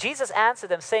 And Jesus answered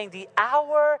them, saying, the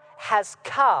hour has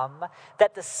come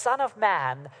that the Son of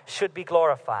Man should be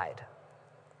glorified.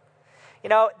 You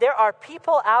know, there are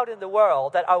people out in the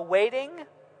world that are waiting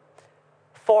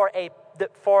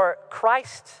for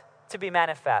Christ to be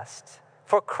manifest,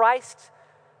 for Christ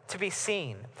to be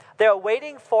seen. They are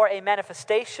waiting for a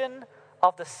manifestation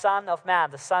of the Son of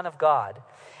Man, the Son of God.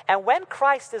 And when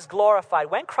Christ is glorified,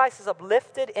 when Christ is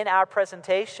uplifted in our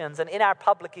presentations and in our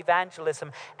public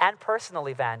evangelism and personal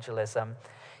evangelism,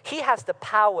 he has the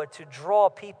power to draw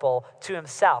people to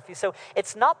himself. So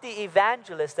it's not the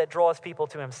evangelist that draws people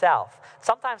to himself.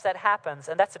 Sometimes that happens,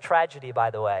 and that's a tragedy,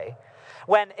 by the way.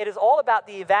 When it is all about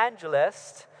the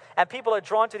evangelist, and people are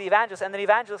drawn to the evangelist, and the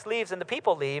evangelist leaves and the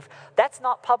people leave, that's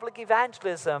not public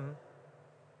evangelism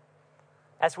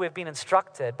as we've been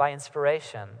instructed by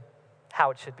inspiration how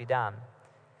it should be done.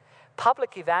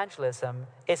 Public evangelism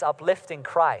is uplifting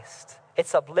Christ.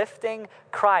 It's uplifting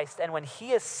Christ, and when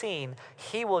he is seen,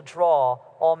 he will draw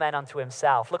all men unto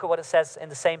himself. Look at what it says in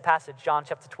the same passage, John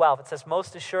chapter 12. It says,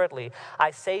 most assuredly,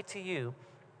 I say to you,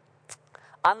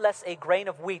 unless a grain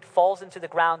of wheat falls into the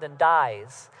ground and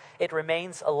dies, it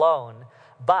remains alone.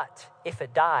 But if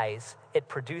it dies, it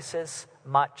produces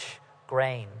much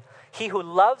grain. He who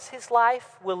loves his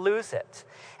life will lose it,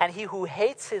 and he who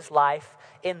hates his life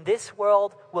in this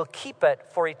world will keep it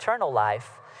for eternal life.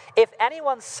 If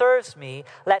anyone serves me,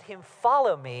 let him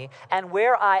follow me, and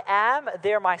where I am,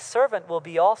 there my servant will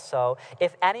be also.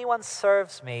 If anyone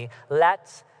serves me,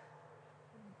 let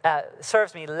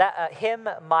him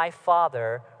my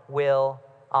Father will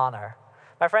honor.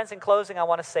 My friends, in closing, I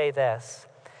want to say this.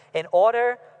 In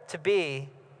order to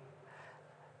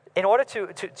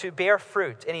bear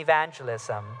fruit in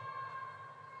evangelism,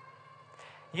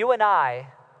 you and I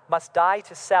must die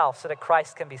to self so that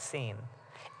Christ can be seen.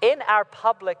 In our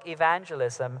public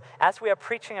evangelism, as we are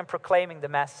preaching and proclaiming the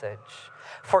message,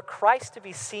 for Christ to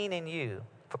be seen in you,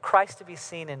 for Christ to be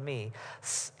seen in me,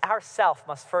 our self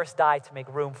must first die to make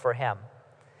room for him.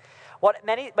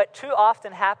 But too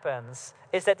often happens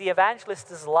is that the evangelist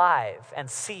is live and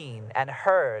seen and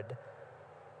heard,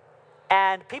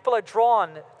 and people are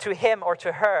drawn to him or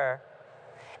to her,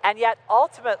 and yet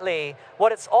ultimately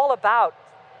what it's all about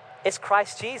is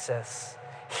Christ Jesus.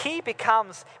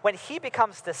 When he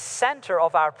becomes the center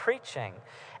of our preaching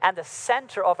and the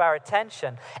center of our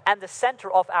attention and the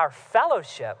center of our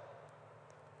fellowship,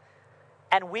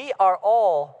 and we are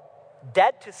all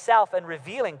dead to self and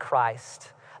revealing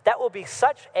Christ, that will be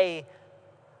such an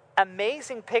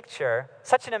amazing picture,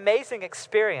 such an amazing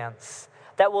experience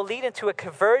that will lead into a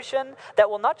conversion that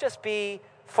will not just be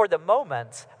for the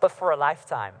moment, but for a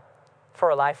lifetime. For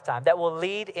a lifetime, that will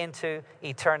lead into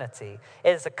eternity. It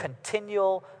is a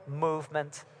continual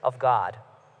movement of God.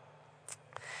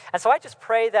 And so I just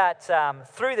pray that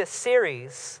through this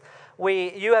series,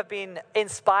 you have been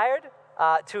inspired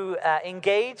to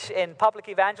engage in public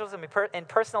evangelism, in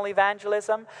personal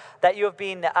evangelism, that you have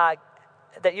been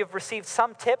that you've received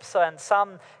some tips and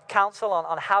some counsel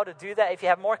on how to do that. If you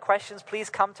have more questions, please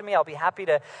come to me. I'll be happy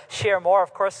to share more.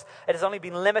 Of course, it has only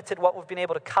been limited what we've been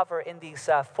able to cover in these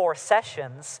 4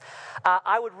 sessions.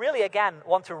 I would really, again,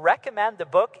 want to recommend the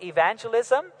book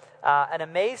Evangelism, an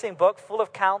amazing book full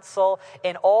of counsel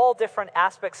in all different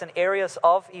aspects and areas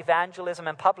of evangelism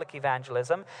and public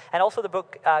evangelism, and also the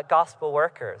book Gospel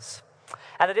Workers.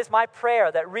 And it is my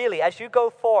prayer that really, as you go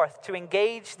forth to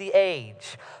engage the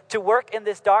age, to work in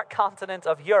this dark continent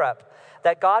of Europe,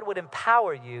 that God would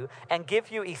empower you and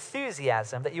give you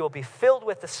enthusiasm, that you will be filled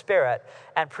with the Spirit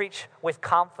and preach with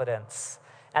confidence,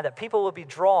 and that people will be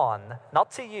drawn,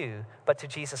 not to you, but to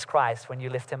Jesus Christ when you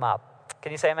lift him up.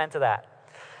 Can you say amen to that?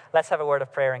 Let's have a word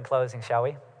of prayer in closing, shall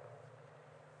we?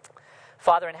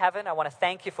 Father in heaven, I want to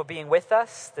thank you for being with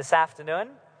us this afternoon.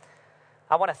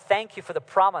 I want to thank you for the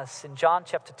promise in John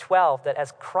chapter 12 that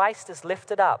as Christ is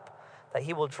lifted up, that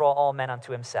he will draw all men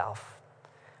unto himself.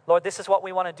 Lord, this is what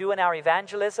we want to do in our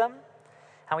evangelism,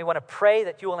 and we want to pray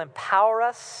that you will empower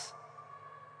us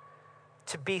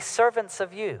to be servants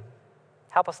of you.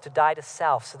 Help us to die to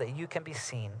self so that you can be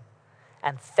seen.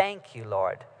 And thank you,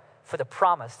 Lord, for the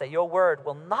promise that your word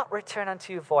will not return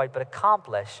unto you void, but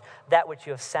accomplish that which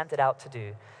you have sent it out to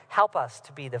do. Help us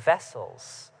to be the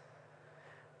vessels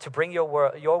to bring your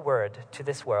word to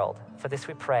this world. For this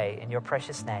we pray in your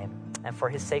precious name, and for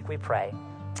his sake we pray.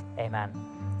 Amen.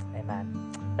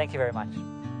 Amen. Thank you very much.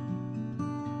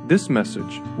 This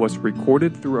message was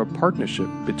recorded through a partnership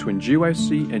between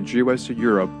GYC and GYC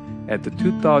Europe at the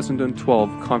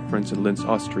 2012 conference in Linz,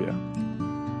 Austria.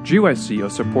 GYC, a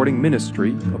supporting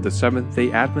ministry of the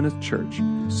Seventh-day Adventist Church,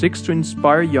 seeks to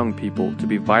inspire young people to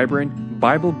be vibrant,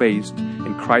 Bible-based,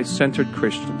 and Christ-centered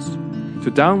Christians. To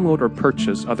download or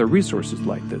purchase other resources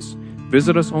like this,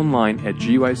 visit us online at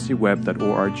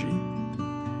gycweb.org.